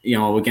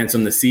 against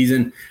them this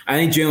season. I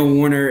think Jalen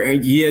Warner,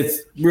 he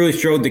has really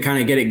struggled to kind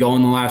of get it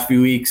going the last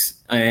few weeks.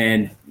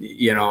 And,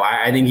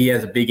 I think he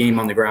has a big game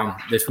on the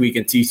ground this week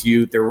in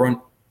TCU. Their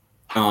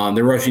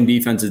rushing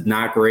defense is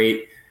not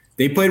great.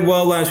 They played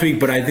well last week,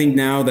 but I think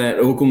now that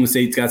Oklahoma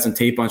State's got some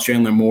tape on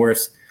Chandler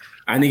Morris,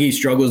 I think he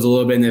struggles a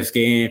little bit in this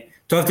game.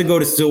 Tough to go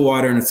to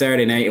Stillwater on a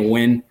Saturday night and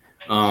win.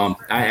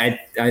 I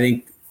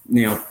think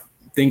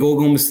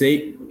Oklahoma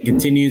State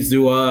continues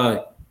to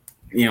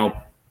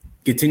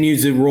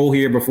roll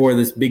here before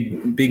this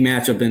big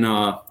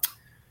matchup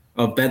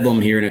of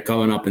Bedlam here and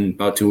coming up in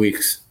about 2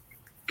 weeks.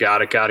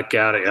 Got it.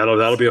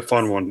 That'll be a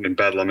fun one in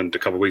Bedlam in a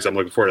couple of weeks. I'm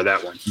looking forward to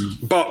that one.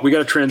 But we got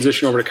to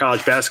transition over to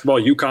college basketball.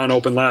 UConn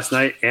opened last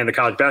night, and the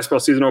college basketball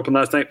season opened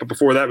last night. But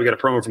before that, we got a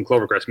promo from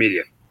Clovercrest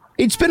Media.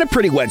 It's been a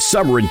pretty wet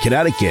summer in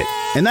Connecticut,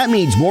 and that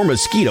means more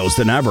mosquitoes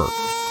than ever.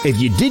 If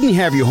you didn't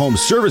have your home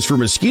service for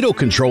mosquito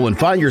control and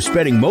find you're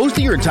spending most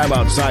of your time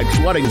outside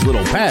sweating as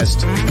little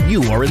pests,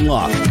 you are in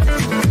luck.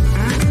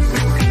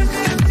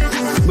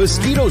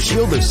 Mosquito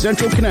Shield of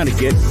Central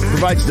Connecticut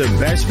provides the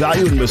best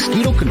value in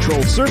mosquito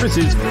control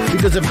services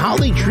because of how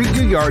they treat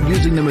your yard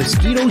using the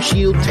Mosquito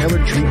Shield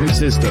tailored treatment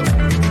system.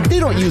 They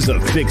don't use a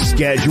fixed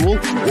schedule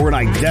or an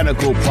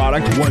identical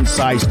product,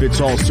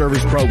 one-size-fits-all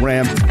service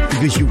program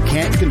because you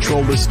can't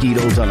control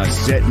mosquitoes on a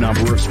set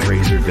number of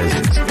sprays or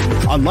visits.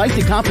 Unlike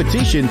the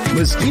competition,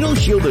 Mosquito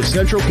Shield of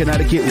Central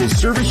Connecticut will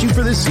service you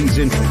for the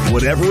season,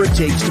 whatever it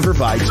takes to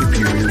provide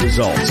superior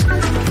results.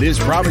 This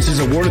promise has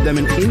awarded them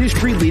an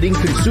industry-leading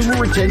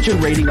consumer retention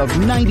rating of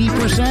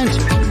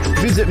 90%.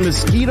 Visit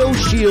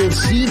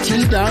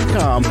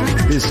MosquitoShieldCT.com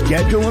to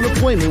schedule an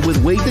appointment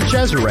with Wade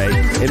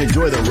DeCesare and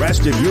enjoy the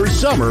rest of your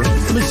summer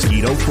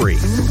mosquito-free.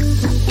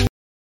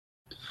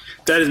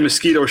 That is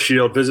Mosquito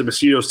Shield. Visit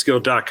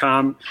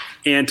mosquitoskill.com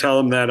and tell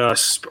them that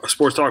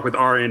Sports Talk with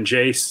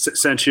R&J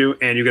sent you,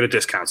 and you get a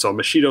discount. So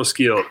Mosquito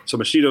Shield,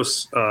 Mosquito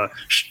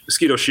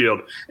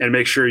Shield, and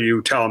make sure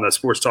you tell them that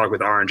Sports Talk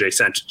with R&J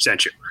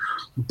sent you.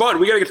 But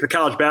we got to get to the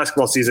college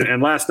basketball season,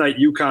 and last night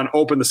UConn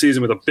opened the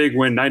season with a big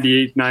win,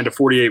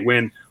 98-48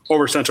 win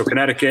over Central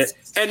Connecticut.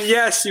 And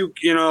yes,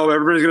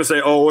 everybody's going to say,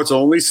 "Oh, it's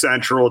only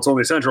Central,"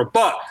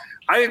 but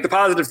I think the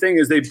positive thing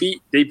is they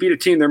beat a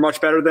team they're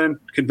much better than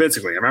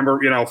convincingly. I remember,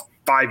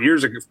 5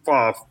 years ago,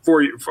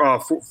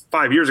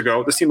 5 years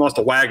ago, this team lost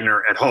to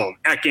Wagner at home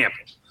at Gamble.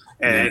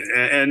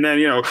 And then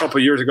a couple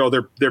of years ago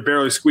they're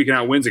barely squeaking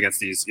out wins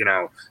against these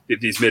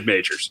these mid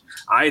majors.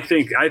 I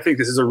think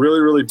this is a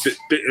really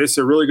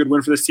good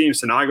win for this team.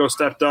 Sanago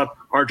stepped up.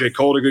 RJ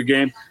Cole had a good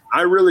game.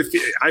 I really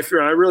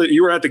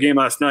you were at the game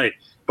last night,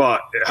 but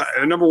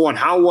number one,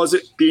 how was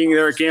it being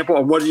there at Gamble,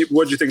 and what did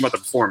you think about the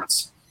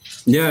performance?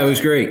 Yeah, it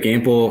was great.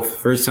 Gamble,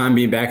 first time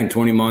being back in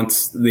 20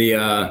 months.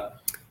 The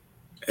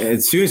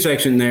student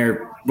section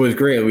there was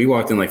great. We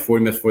walked in like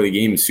 40 minutes before the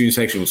game. The student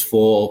section was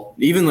full.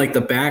 Even like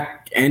the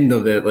back end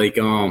of it, like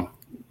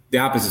the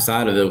opposite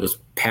side of it was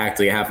packed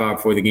like a half hour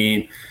before the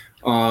game.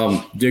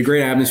 Did a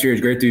great atmosphere. It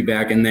was great to be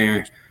back in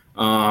there.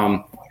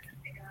 I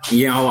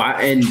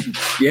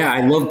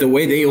loved the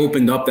way they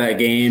opened up that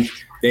game.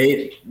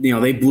 They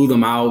blew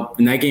them out,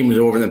 and that game was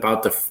over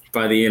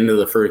by the end of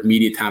the first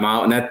media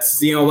timeout. And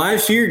that's,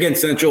 last year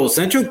against Central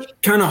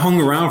kind of hung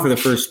around for the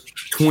first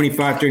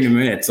 25, 30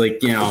 minutes.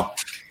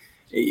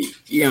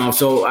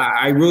 So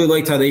I really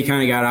liked how they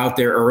kind of got out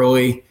there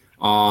early.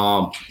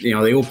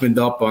 They opened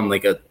up on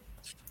like a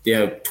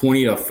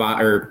 20-5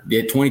 or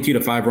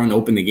 22-5 run to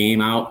open the game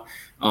out.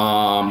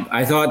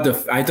 I thought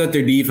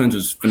their defense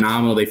was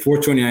phenomenal. They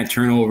forced 29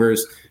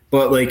 turnovers,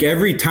 but like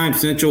every time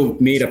Central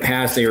made a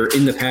pass, they were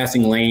in the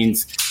passing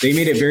lanes. They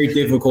made it very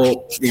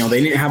difficult. They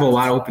didn't have a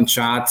lot of open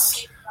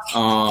shots.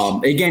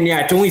 Again,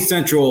 it's only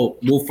Central.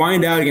 We'll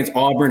find out against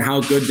Auburn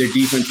how good their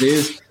defense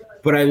is.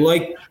 But I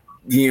like,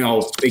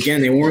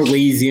 again, they weren't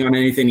lazy on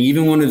anything.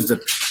 Even when it was a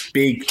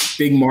big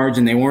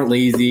margin, they weren't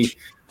lazy.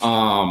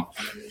 Again,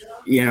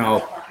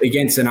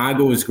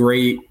 Sanago was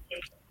great.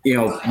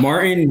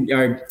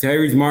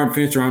 Tyrese Martin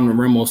finished around the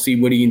rim. We'll see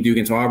what he can do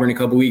against Auburn in a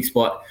couple weeks.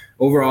 But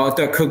overall, I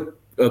thought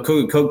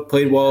Cook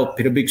played well,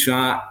 hit a big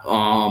shot.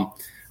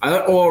 I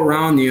thought all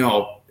around,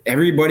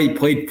 everybody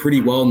played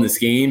pretty well in this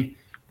game.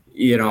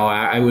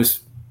 I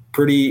was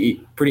pretty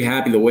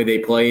happy the way they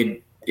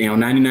played.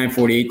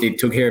 99-48, they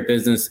took care of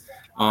business.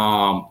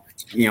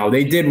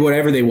 They did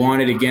whatever they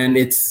wanted. Again,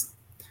 it's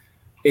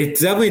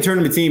definitely a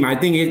tournament team. I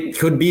think it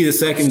could be the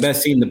second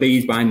best team in the Big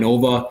East behind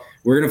Nova.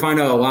 We're going to find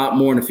out a lot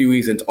more in a few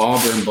weeks against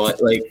Auburn,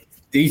 but like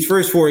these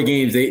first 4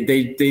 games,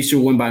 they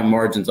should win by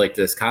margins like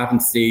this. Coppin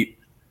State,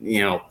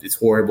 it's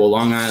horrible.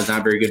 Long Island's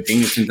not very good.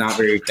 Binghamton's not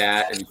very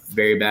bad, and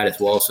very bad as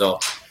well. So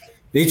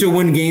they should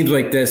win games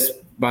like this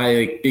by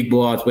like big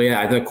blowouts. But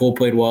I thought Cole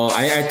played well.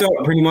 I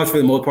thought pretty much for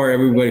the most part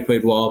everybody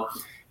played well.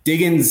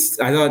 Diggins,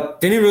 I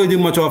thought, didn't really do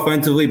much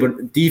offensively,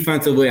 but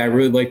defensively, I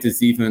really liked his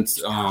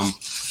defense.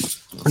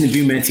 The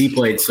few minutes he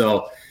played.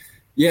 So,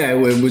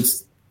 it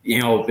was,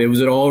 it was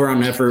an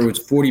all-around effort. It was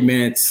 40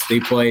 minutes they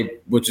played,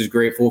 which is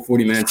great, full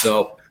 40 minutes.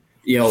 So,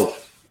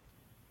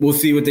 we'll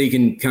see what they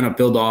can kind of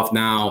build off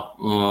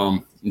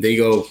now. They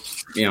go,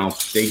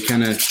 they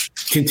kind of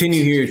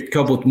continue here a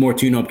couple more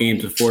tune-up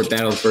games before it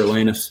battles for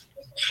Atlantis.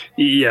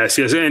 Yes.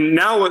 And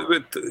now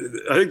I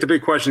think the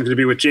big question is going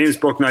to be with James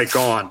Bouknight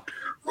gone.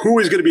 Who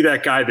is going to be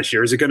that guy this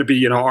year? Is it going to be,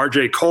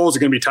 RJ Cole? Is it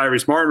going to be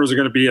Tyrese Martin? Or is it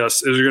going to be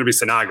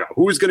Sanago?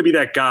 Who is going to be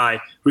that guy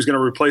who's going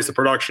to replace the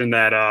production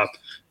that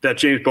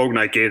James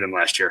Bouknight gave them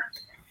last year?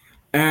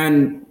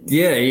 And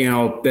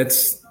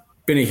that's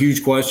been a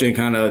huge question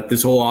kind of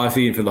this whole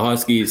offseason for the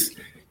Huskies.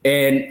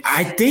 And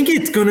I think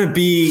it's going to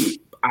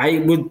be,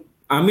 I've been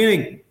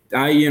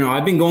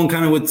going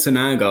kind of with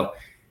Sanago,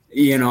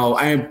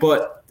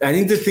 but I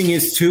think the thing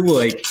is too,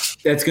 like,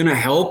 that's going to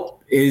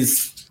help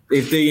is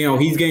if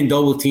he's getting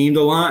double teamed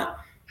a lot,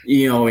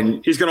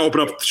 and he's going to open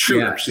up the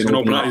shooters. He's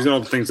going to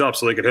open things up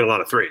so they can hit a lot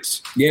of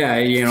threes. Yeah.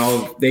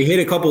 They hit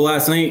a couple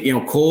last night,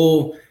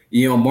 Cole,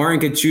 Martin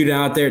could shoot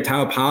out there.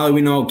 Tyler Polley, we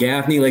know,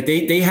 Gaffney, like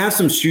they have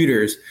some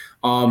shooters.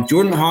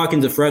 Jordan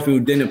Hawkins, a freshman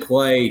who didn't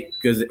play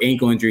because of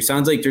ankle injury.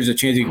 Sounds like there's a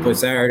chance he can play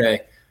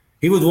Saturday.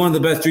 He was one of the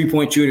best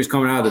 3-point shooters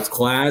coming out of this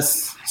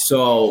class.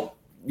 So,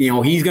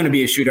 he's going to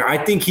be a shooter.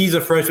 I think he's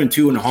a freshman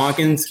too in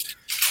Hawkins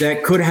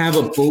that could have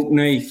a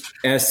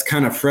Bouknight-esque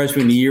kind of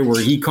freshman year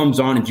where he comes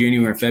on in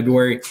January or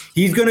February.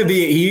 He's going to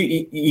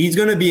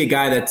be a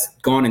guy that's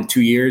gone in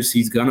 2 years.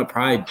 He's going to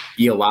probably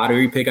be a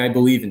lottery pick, I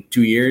believe, in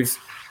 2 years.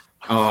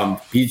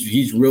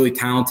 He's really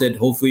talented.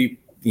 Hopefully,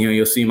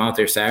 you'll see him out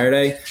there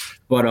Saturday.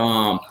 But,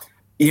 I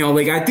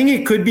think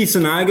it could be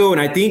Sanago, and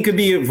I think it could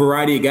be a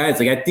variety of guys.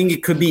 Like, I think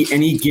it could be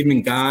any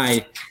given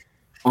guy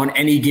on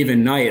any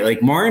given night.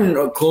 Like,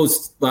 Martin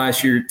closed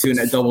last year to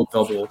a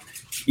double-double.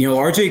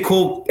 RJ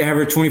Cole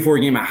averaged 24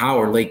 a game at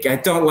Howard. Like, I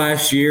thought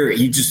last year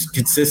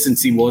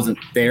consistency wasn't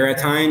there at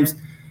times.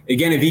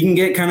 Again, if he can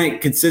get kind of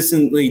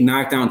consistently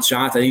knock down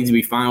shots, I think he'll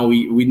be fine.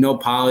 We know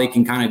Polley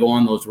can kind of go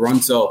on those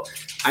runs. So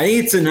I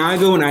think it's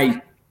Sanago, and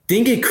I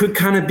think it could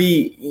kind of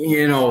be,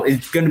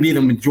 it's going to be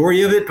the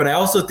majority of it, but I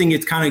also think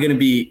it's kind of going to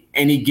be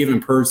any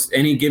given person,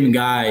 any given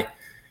guy,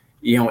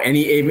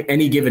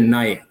 any given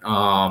night.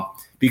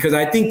 Because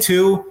I think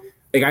too,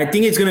 like, I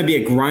think it's going to be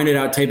a grinded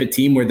out type of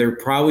team where they're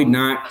going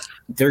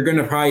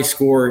to probably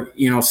score,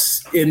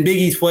 in Big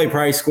East play,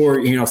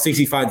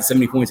 65 to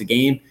 70 points a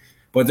game.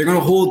 but they're going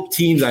to hold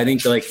teams, I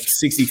think, to like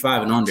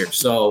 65 and under.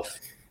 So,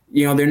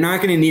 they're not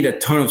going to need a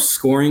ton of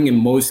scoring in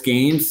most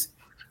games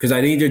because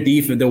I think their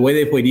defense, the way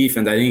they play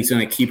defense, I think it's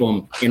going to keep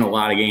them in a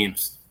lot of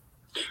games.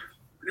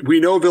 We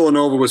know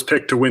Villanova was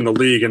picked to win the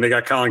league, and they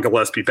got Colin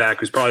Gillespie back,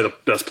 who's probably the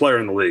best player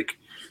in the league.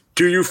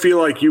 Do you feel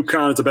like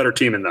UConn is a better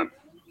team than them?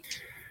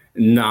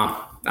 No,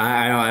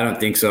 I don't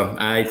think so.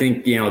 I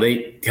think,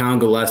 Colin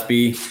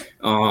Gillespie,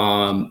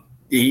 I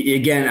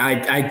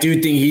do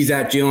think he's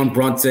at Jalen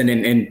Brunson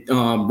and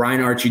Ryan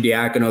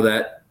Arcidiacono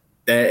that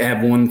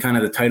have won kind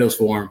of the titles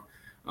for him.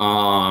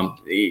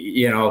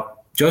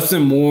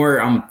 Justin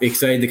Moore, I'm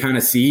excited to kind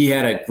of see.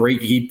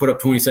 He put up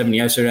 27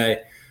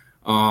 yesterday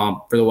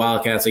for the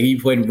Wildcats. He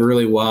played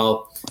really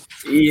well.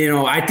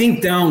 I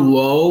think down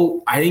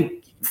low, I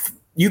think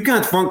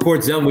UConn's front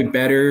court's definitely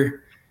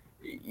better.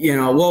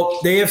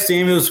 They have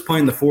Samuels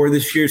playing the 4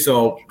 this year,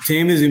 so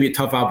Samuels is going to be a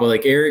tough out. But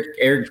like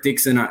Eric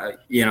Dixon,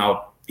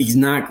 he's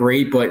not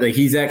great, but like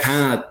he's that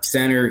kind of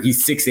center.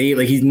 He's 6'8".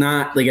 Like he's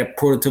not like a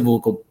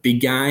prototypical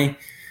big guy.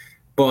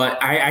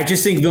 But I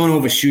just think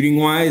Villanova shooting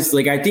wise,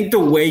 like I think the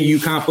way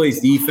UConn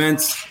plays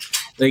defense,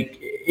 like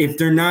if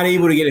they're not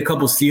able to get a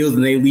couple steals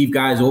and they leave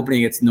guys open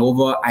against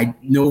Nova,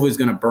 Nova's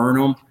going to burn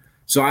them.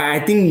 So I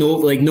think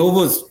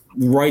Nova's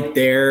right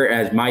there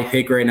as my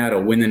pick right now to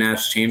win the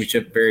national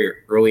championship very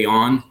early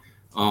on.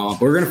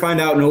 We're going to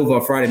find out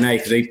Nova Friday night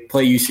because they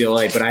play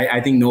UCLA, but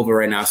I think Nova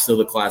right now is still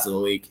the class of the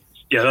league.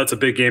 Yeah, that's a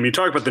big game. You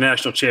talk about the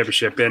national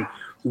championship, and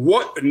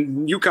what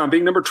UConn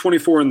being number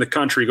 24 in the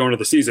country going into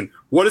the season,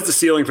 what is the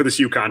ceiling for this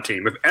UConn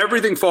team? If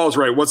everything falls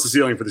right, what's the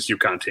ceiling for this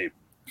UConn team?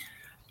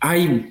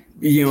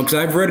 Because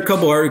I've read a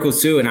couple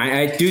articles too, and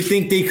I do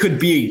think they could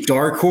be a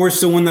dark horse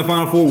to win the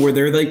Final Four where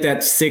they're like that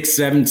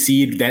 6-7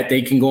 seed that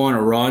they can go on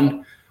a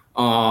run.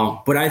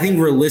 But I think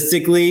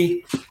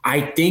realistically,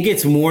 I think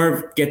it's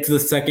more get to the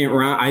second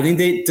round. I think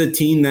it's a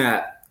team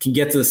that can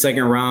get to the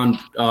second round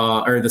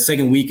or the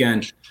second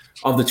weekend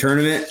of the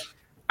tournament.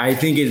 I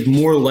think it's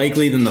more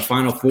likely than the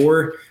Final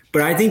Four,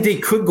 but I think they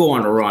could go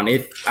on a run.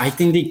 I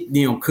think they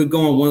could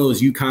go on one of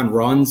those UConn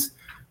runs.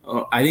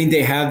 I think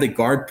they have the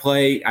guard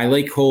play. I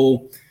like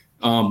Cole,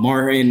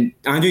 Martin,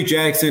 Andre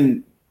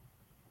Jackson,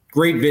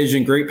 great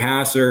vision, great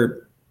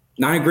passer,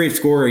 not a great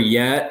scorer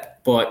yet,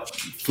 but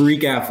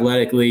freak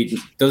athletically,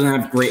 doesn't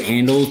have great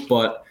handles,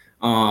 but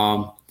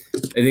I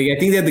think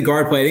they have the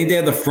guard play. I think they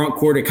have the front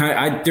court.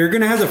 They're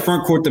going to have the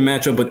front court to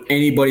match up with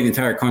anybody in the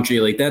entire country.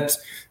 Like that's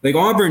like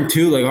Auburn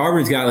too. Like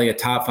Auburn's got like a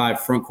top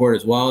 5 front court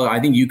as well. I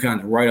think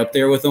UConn's right up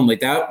there with them.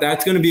 Like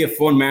that's going to be a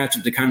fun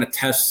matchup to kind of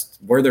test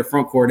where their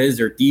front court is.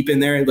 They're deep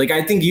in there. Like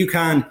I think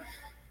UConn's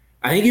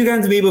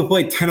going to be able to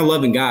play 10,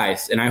 11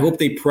 guys, and I hope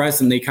they press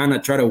and they kind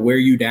of try to wear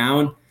you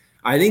down.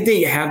 I think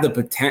they have the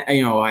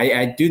potential.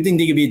 I do think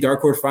they could be a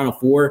dark horse Final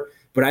Four,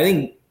 but I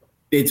think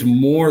it's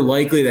more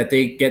likely that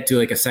they get to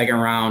like a second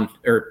round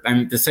or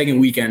the second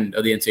weekend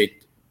of the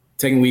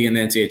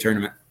NCAA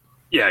tournament.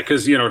 Yeah,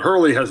 because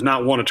Hurley has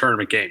not won a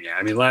tournament game yet.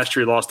 I mean, last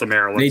year he lost to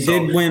Maryland. They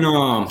did win.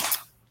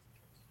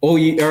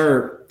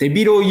 They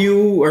beat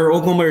OU or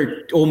Oklahoma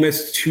or Ole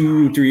Miss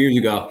 2-3 years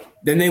ago.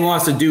 Then they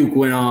lost to Duke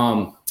when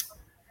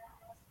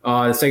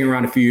the second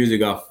round a few years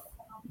ago.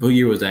 What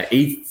year was that?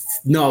 8?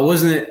 No,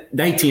 wasn't it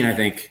 19? I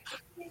think.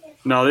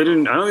 No, they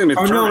didn't. I don't think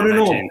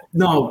they.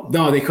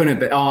 No, they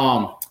couldn't.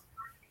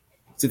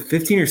 Is it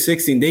 15 or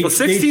 16?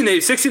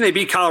 16 they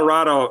beat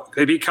Colorado.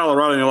 They beat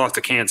Colorado and they lost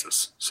to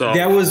Kansas. So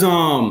that was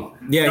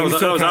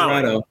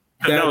Colorado.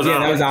 That was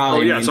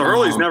Ollie. So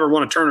Hurley's never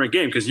won a tournament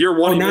game because year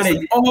one.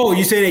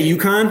 You say that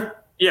UConn?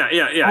 Yeah.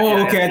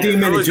 Oh, okay. I think you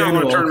meant a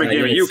general. Won a tournament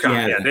game at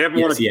UConn. Yeah, they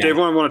haven't won. They've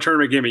only won a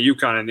tournament game at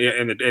UConn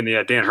in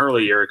the Dan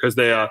Hurley year because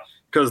the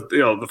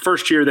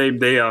first year they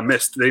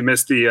missed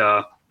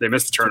the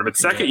tournament.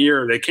 Second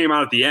year they came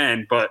out at the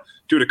end, but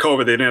due to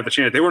COVID they didn't have the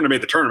chance. They wouldn't have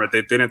made the tournament.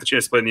 They didn't have the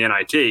chance to play in the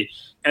NIT.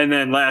 And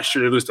then last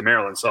year they lose to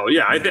Maryland. So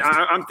yeah,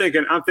 I'm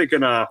thinking. One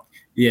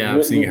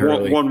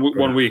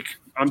week.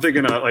 I'm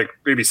thinking like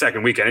maybe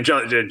second weekend.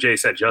 And Jay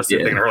said Justin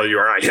thinking early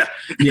URI.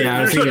 Yeah,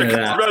 I was thinking of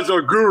that. You're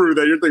a guru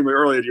that you're thinking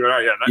early at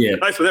URI. Yeah,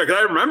 nice for there. Because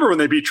I remember when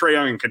they beat Trae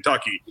Young in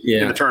Kentucky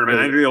in the tournament.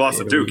 I think they lost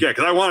to Duke. Yeah,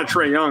 because I wanted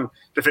Trae Young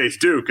to face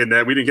Duke, and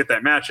then we didn't get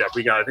that matchup.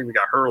 I think we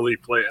got Hurley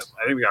play.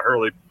 I think we got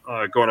Hurley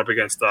going up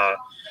against.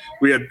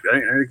 We had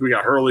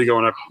Hurley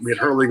going up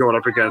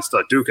against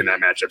Duke in that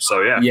matchup.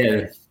 So yeah.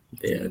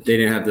 Yeah, they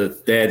didn't have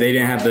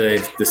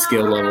the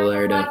skill level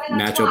there to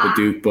match up with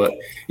Duke, but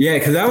yeah,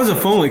 because that was a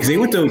fun one because they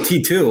went to OT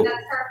too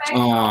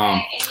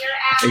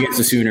against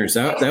the Sooners.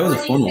 That was a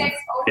fun one.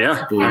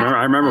 Yeah,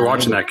 I remember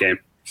watching that game.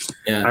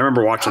 Yeah, I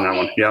remember watching that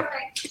one. Yep.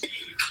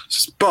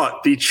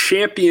 But the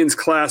Champions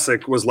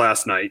Classic was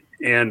last night,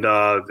 and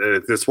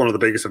it's one of the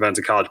biggest events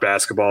in college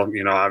basketball.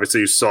 Obviously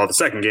you saw the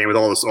second game with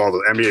all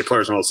the NBA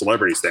players and all the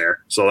celebrities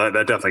there, so that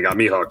definitely got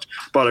me hooked.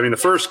 But I mean, the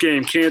first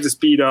game, Kansas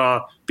beat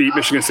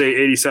Michigan State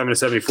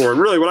 87-74, and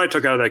really what I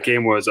took out of that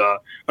game was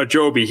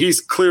Ajobi.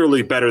 He's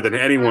clearly better than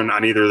anyone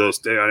on either of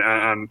those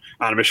on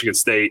Michigan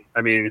State.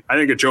 I mean, I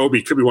think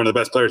Ajobi could be one of the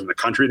best players in the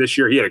country this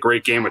year. He had a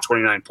great game with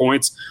 29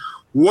 points.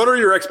 What are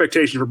your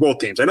expectations for both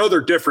teams? I know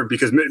they're different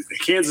because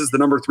Kansas is the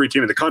number 3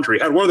 team in the country.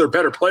 Had one of their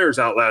better players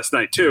out last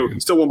night, too.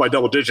 Still won by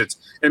double digits,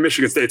 and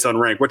Michigan State's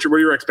unranked. What are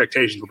your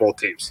expectations for both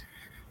teams?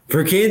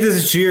 For Kansas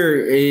this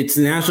year, it's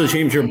the national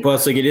championship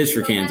bust like it is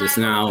for Kansas.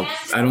 Now,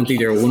 I don't think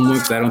they're a win-win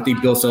because I don't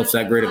think Bill Self's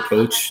that great a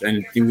coach.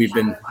 I think we've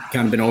been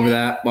over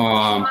that.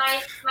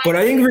 But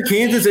I think for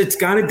Kansas,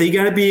 they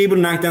got to be able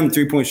to knock down the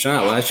 3-point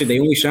shot. Last year, they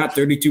only shot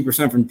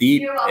 32% from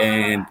deep,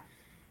 and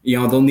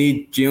they'll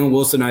need Jalen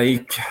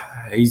Wilson.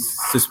 He's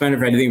suspended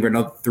for anything for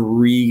another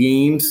 3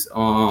 games.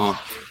 Fans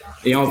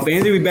will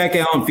be back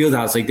at Allen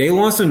Fieldhouse. Like, they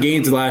lost some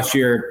games last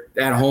year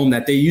at home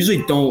that they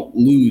usually don't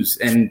lose,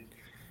 and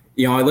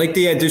I like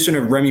the addition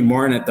of Remy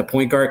Martin at the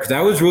point guard because that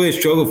was really a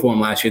struggle for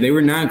him last year. They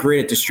were not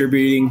great at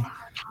distributing.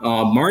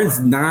 Martin's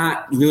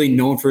not really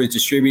known for his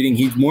distributing.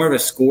 He's more of a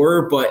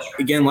scorer, but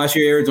again, last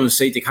year Arizona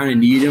State, they kind of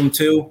needed him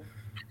to.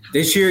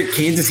 This year,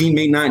 Kansas, he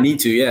may not need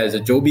to. Yeah,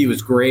 Ajobi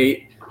was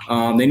great.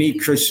 They need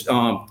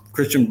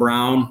Christian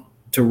Brown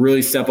to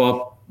really step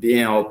up,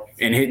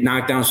 and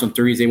knock down some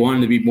threes. They want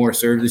him to be more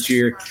assertive this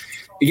year.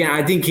 Again,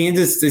 I think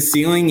Kansas, the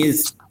ceiling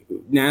is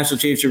national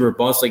championship or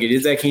bust like it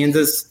is at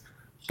Kansas.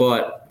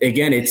 But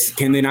again,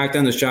 can they knock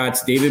down the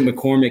shots? David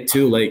McCormick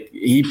too. Like,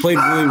 he played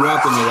really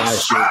well in the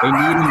last year. They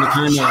need him to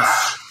kind of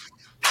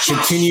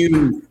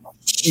continue,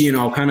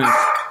 kind of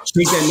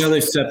take that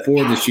another step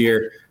forward this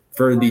year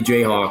for the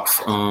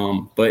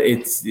Jayhawks. But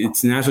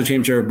it's national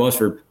championship or bust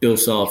for Bill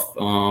Self.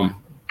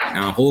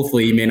 Now,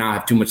 hopefully, he may not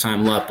have too much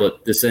time left.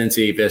 But the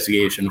NCAA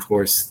investigation, of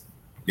course,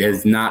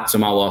 has not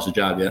somehow lost a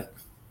job yet.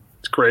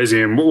 It's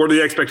crazy. And what are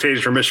the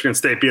expectations for Michigan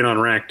State being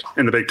unranked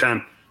in the Big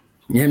Ten?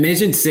 Yeah,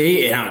 Michigan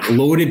State,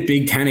 loaded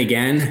Big Ten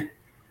again.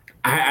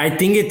 I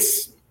think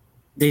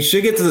they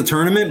should get to the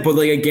tournament, but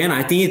again,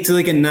 I think it's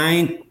like a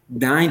 9,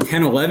 10,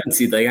 11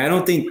 seed. I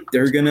don't think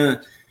they're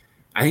gonna.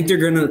 I think they're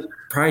gonna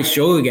probably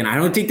show again. I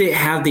don't think they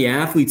have the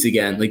athletes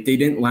again like they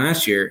didn't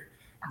last year.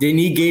 They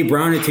need Gabe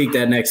Brown to take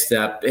that next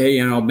step.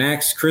 Hey,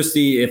 Max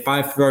Christie, a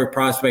 5-star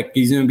prospect,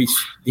 he's gonna be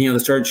the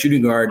starting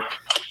shooting guard.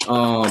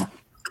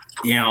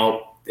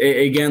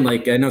 Again,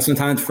 I know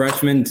sometimes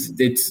freshmen,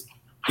 it's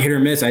hit or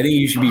miss. I think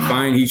he should be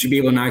fine. He should be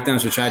able to knock down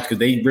some shots because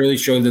they really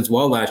showed as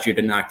well last year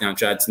to knock down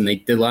shots, and they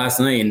did last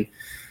night. And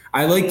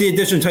I like the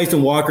addition of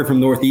Tyson Walker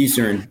from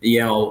Northeastern.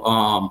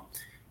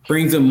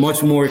 Brings them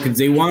much more because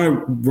they want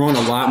to run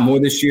a lot more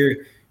this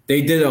year.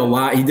 They did a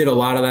lot. He did a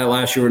lot of that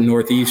last year with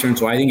Northeastern,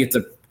 so I think it's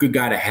a good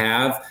guy to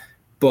have.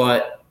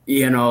 But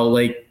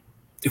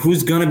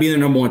who's going to be the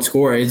number one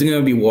scorer? Is it going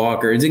to be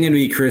Walker? Is it going to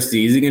be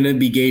Christie? Is it going to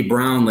be Gabe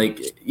Brown?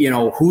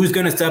 Who's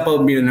going to step up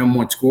and be the number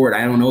one scorer?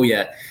 I don't know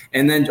yet.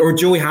 And then, or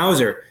Joey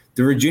Hauser,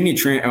 the Virginia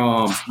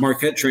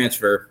Marquette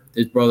transfer,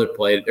 his brother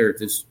played, or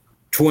his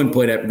twin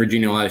played at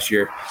Virginia last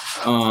year.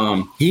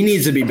 He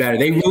needs to be better.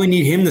 They really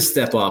need him to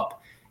step up.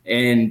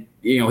 And,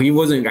 he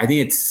wasn't, I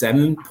think it's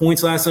 7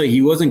 points last night.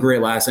 He wasn't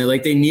great last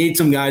night. They need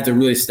some guys to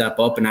really step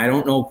up, and I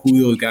don't know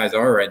who those guys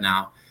are right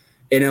now.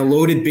 In a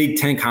loaded Big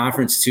Ten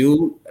conference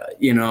too,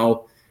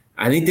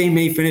 I think they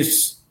may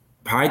finish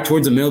probably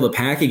towards the middle of the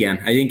pack again.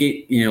 I think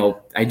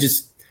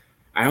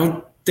I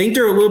don't think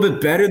they're a little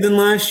bit better than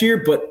last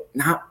year, but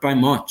not by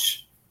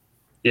much.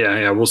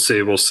 Yeah, we'll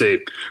see.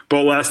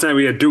 But last night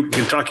we had Duke,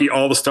 Kentucky.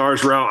 All the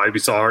stars were out. We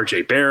saw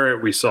R.J.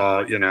 Barrett. We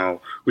saw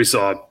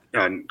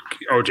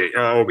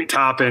Obi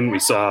Toppin. We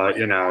saw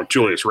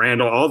Julius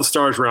Randle. All the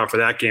stars were out for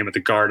that game at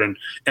the Garden,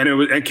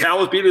 and Cal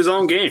was beating his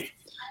own game.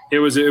 It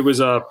was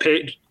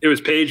Paige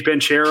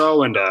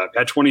Banchero and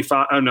had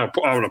 25.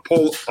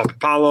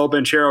 Paulo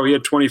Banchero, he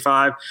had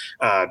 25.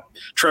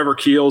 Trevor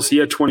Keels, he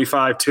had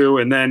 25 too.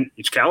 And then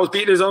Cal was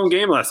beating his own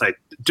game last night.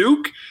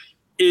 Duke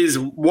is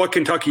what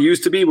Kentucky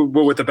used to be,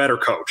 but with a better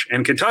coach.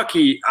 And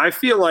Kentucky, I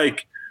feel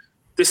like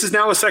this is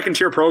now a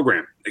second-tier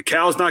program.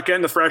 Cal's not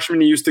getting the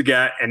freshmen he used to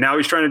get, and now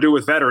he's trying to do it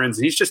with veterans.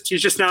 And he's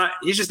just not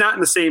in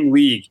the same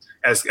league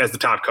as the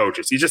top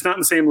coaches. He's just not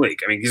in the same league.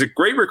 I mean, he's a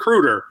great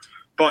recruiter,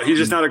 but he's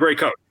just not a great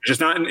coach. He's just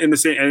not in the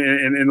same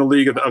in the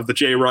league of the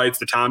Jay Wrights,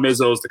 the Tom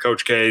Izzo's, the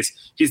Coach K's.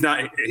 He's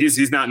not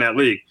in that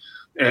league.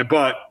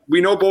 But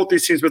we know both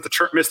these teams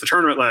missed the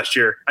tournament last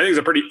year. I think it's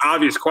a pretty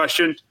obvious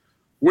question.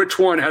 Which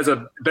one has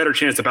a better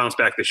chance to bounce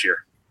back this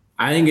year?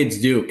 I think it's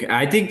Duke.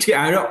 I think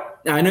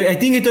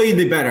Kentucky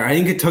did better. I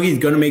think Kentucky's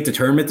going to make the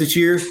tournament this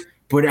year.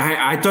 But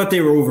I thought they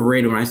were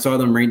overrated when I saw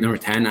them ranked number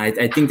 10.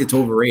 I think it's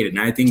overrated,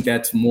 and I think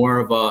that's more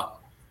of a.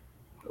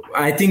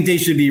 I think they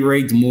should be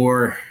ranked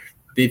more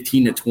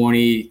 15 to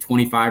 20,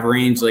 25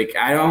 range.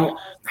 I don't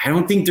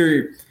think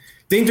they're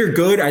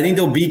good. I think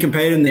they'll be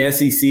competitive in the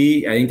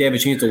SEC. I think they have a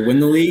chance to win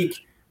the league.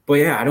 But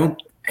yeah,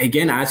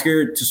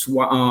 Oscar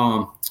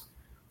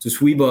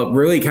Tshiebwe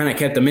really kind of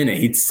kept them in it.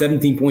 He's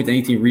 17 points and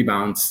 18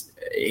 rebounds.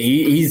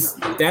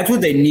 That's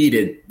what they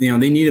needed. They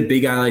need a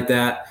big guy like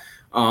that.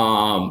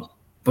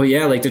 But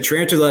yeah, the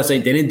transfer last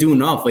night, they didn't do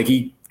enough.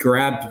 He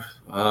grabbed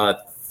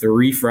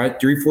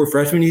 3-4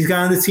 freshmen he's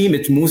got on the team.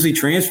 It's mostly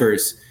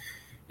transfers.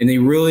 And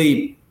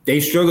they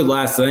struggled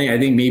last night. I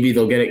think maybe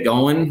they'll get it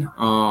going.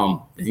 I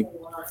think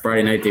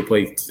Friday night they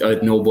played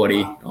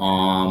nobody.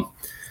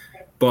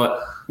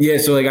 But Yeah,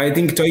 so, like, I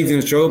think Kentucky's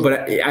going to show,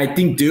 but I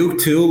think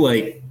Duke, too,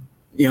 like,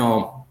 you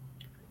know,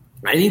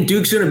 I think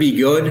Duke's going to be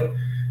good.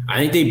 I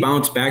think they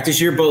bounce back this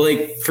year. But,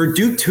 like, for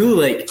Duke, too,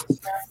 like,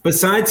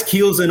 besides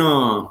Keels and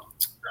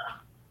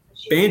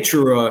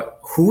Banchura,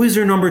 who is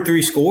their number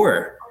 3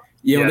 scorer?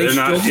 You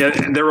know,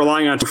 they're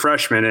relying on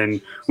freshmen,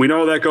 and we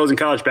know that goes in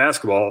college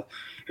basketball.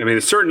 I mean,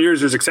 in certain years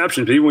there's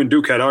exceptions, but even when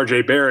Duke had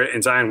R.J. Barrett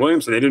and Zion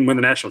Williamson, they didn't win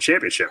the national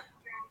championship.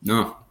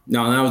 No,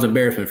 that was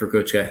embarrassment for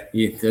Coach K.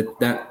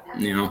 That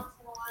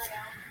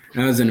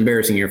was an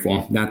embarrassing year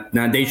for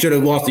him. They should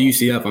have lost to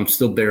UCF. I'm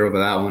still bitter over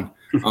that one.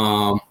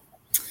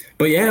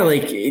 But yeah,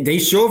 like they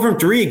showed from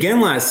 3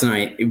 again last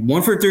night,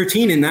 1 for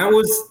 13, and that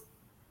was,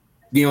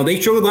 you know,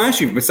 they showed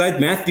last year. Besides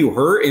Matthew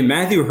Hurt, and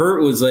Matthew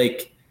Hurt was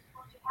like,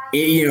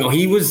 you know,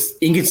 he was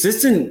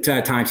inconsistent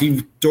at times.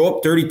 He'd throw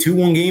up 32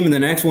 one game, and the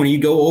next one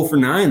he'd go 0 for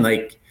 9.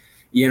 Like,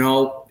 you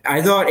know,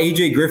 I thought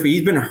AJ Griffin,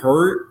 he's been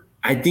hurt.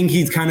 I think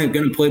he's kind of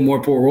going to play more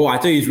important role. I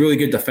thought he's really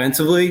good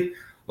defensively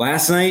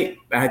last night.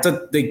 I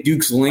thought the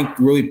Duke's length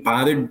really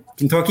bothered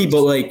Kentucky,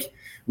 but like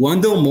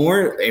Wendell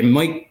Moore and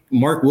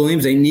Mark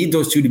Williams, they need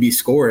those two to be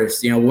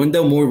scorers. You know,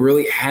 Wendell Moore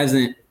really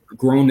hasn't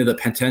grown to the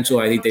potential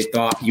I think they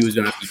thought he was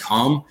going to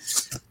become.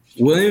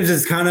 Williams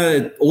is kind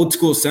of old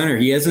school center.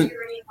 He hasn't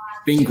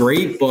been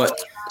great, but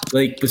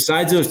like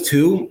besides those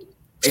two,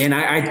 and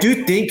I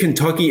do think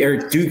Kentucky or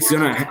Duke's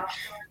gonna,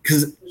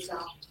 because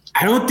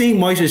I don't think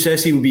Mike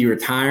Krzyzewski would be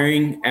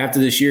retiring after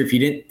this year if he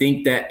didn't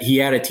think that he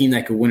had a team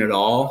that could win it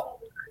all.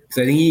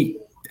 Because I think he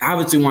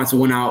obviously wants to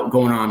win out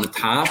going on the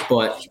top,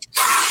 but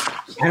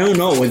I don't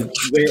know.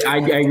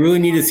 I really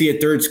need to see a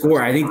third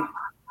scorer. I think,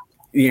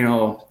 you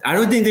know, I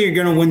don't think they're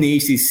going to win the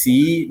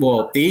ACC.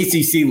 Well, the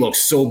ACC looked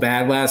so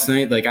bad last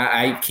night. Like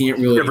I can't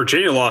really. Yeah,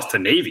 Virginia lost to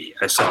Navy.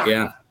 I saw.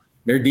 Yeah.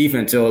 Their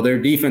defense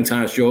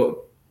kind of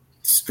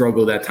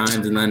struggled at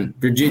times, and then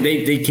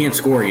Virginia, they can't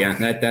score again.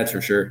 That's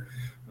for sure.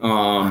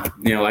 You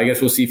know, I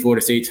guess we'll see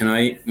Florida State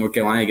tonight. North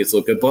Carolina gets a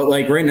little good, but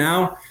like right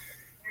now,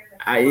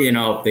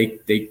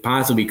 they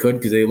possibly could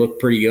because they look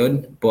pretty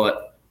good.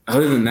 But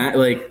other than that,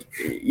 like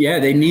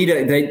they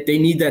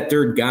need that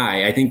third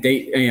guy. I think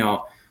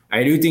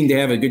I do think they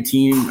have a good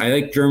team. I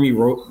like Jeremy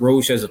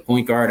Roche as a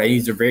point guard. I think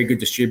he's a very good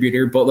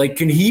distributor. But like,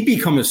 can he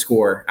become a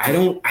scorer?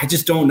 I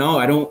just don't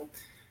know.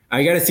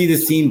 I got to see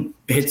this team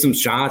hit some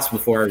shots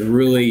before I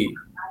really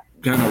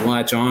kind of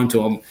latch on to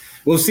them.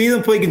 We'll see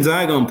them play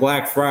Gonzaga on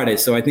Black Friday,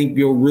 so I think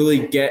you'll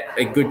really get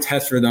a good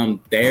test for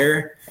them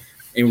there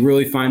and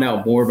really find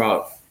out more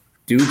about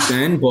Duke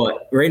then.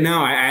 But right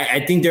now,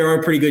 I think they're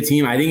a pretty good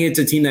team. I think it's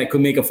a team that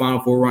could make a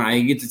Final Four run. I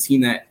think it's a team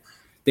that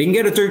they can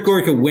get a third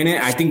quarter, could win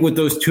it. I think with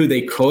those two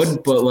they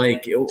could, but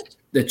like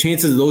the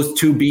chances of those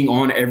two being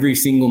on every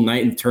single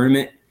night in the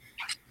tournament,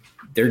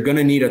 they're going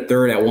to need a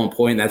third at one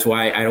point. That's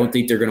why I don't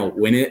think they're going to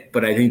win it,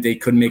 but I think they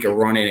could make a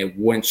run, and it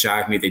wouldn't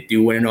shock me if they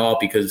do win it all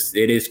because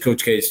it is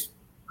Coach K's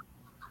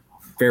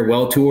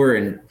farewell tour.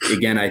 And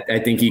again, I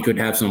think he could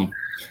have some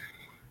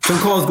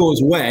calls go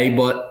his way,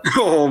 but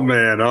oh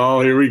man,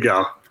 here we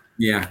go.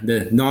 Yeah,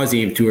 the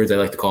nauseam tours I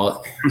like to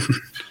call it.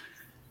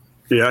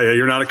 Yeah,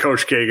 you're not a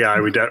Coach K guy.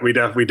 We definitely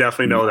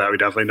know that. We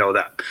definitely know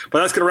that.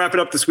 But that's going to wrap it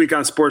up this week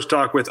on Sports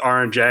Talk with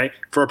R&J.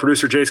 For our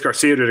producer, Jace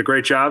Garcia, did a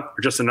great job.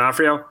 For Justin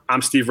D'Onofrio,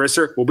 I'm Steve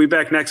Risser. We'll be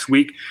back next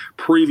week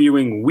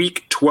previewing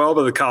Week 12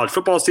 of the college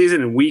football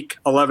season and Week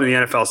 11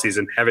 of the NFL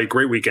season. Have a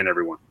great weekend,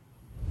 everyone.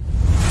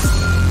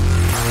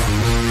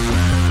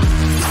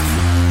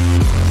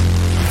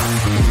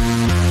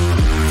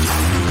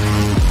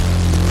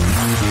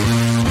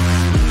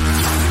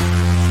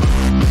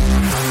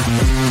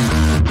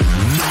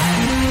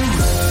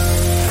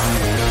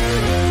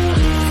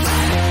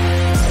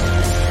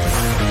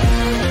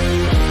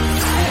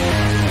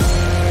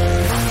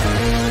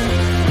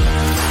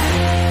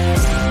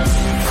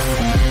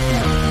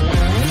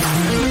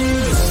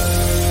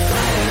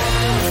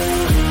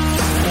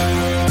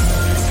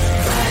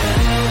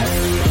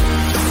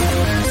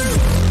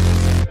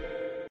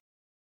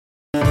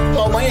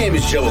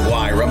 Joe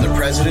Aguirre. I'm the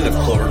president of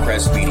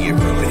Clovercrest Media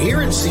Group, and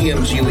here at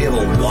CMG we have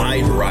a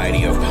wide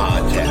variety of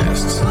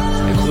podcasts,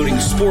 including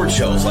sports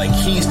shows like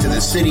Keys to the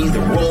City, The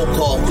Roll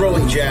Call,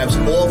 Throwing Jabs,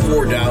 All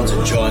Four Downs,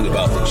 and Jawing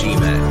About the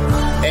G-Men,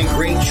 and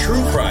great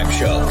true crime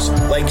shows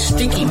like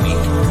Stinky Week,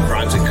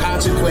 Crimes and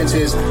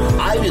Consequences,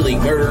 Ivy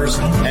League Murders,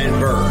 and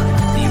Bird,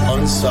 the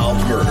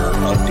unsolved murder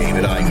of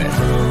David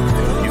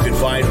Eichmann. You can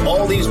find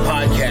all these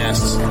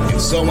podcasts and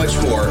so much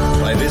more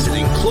by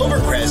visiting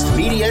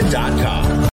ClovercrestMedia.com.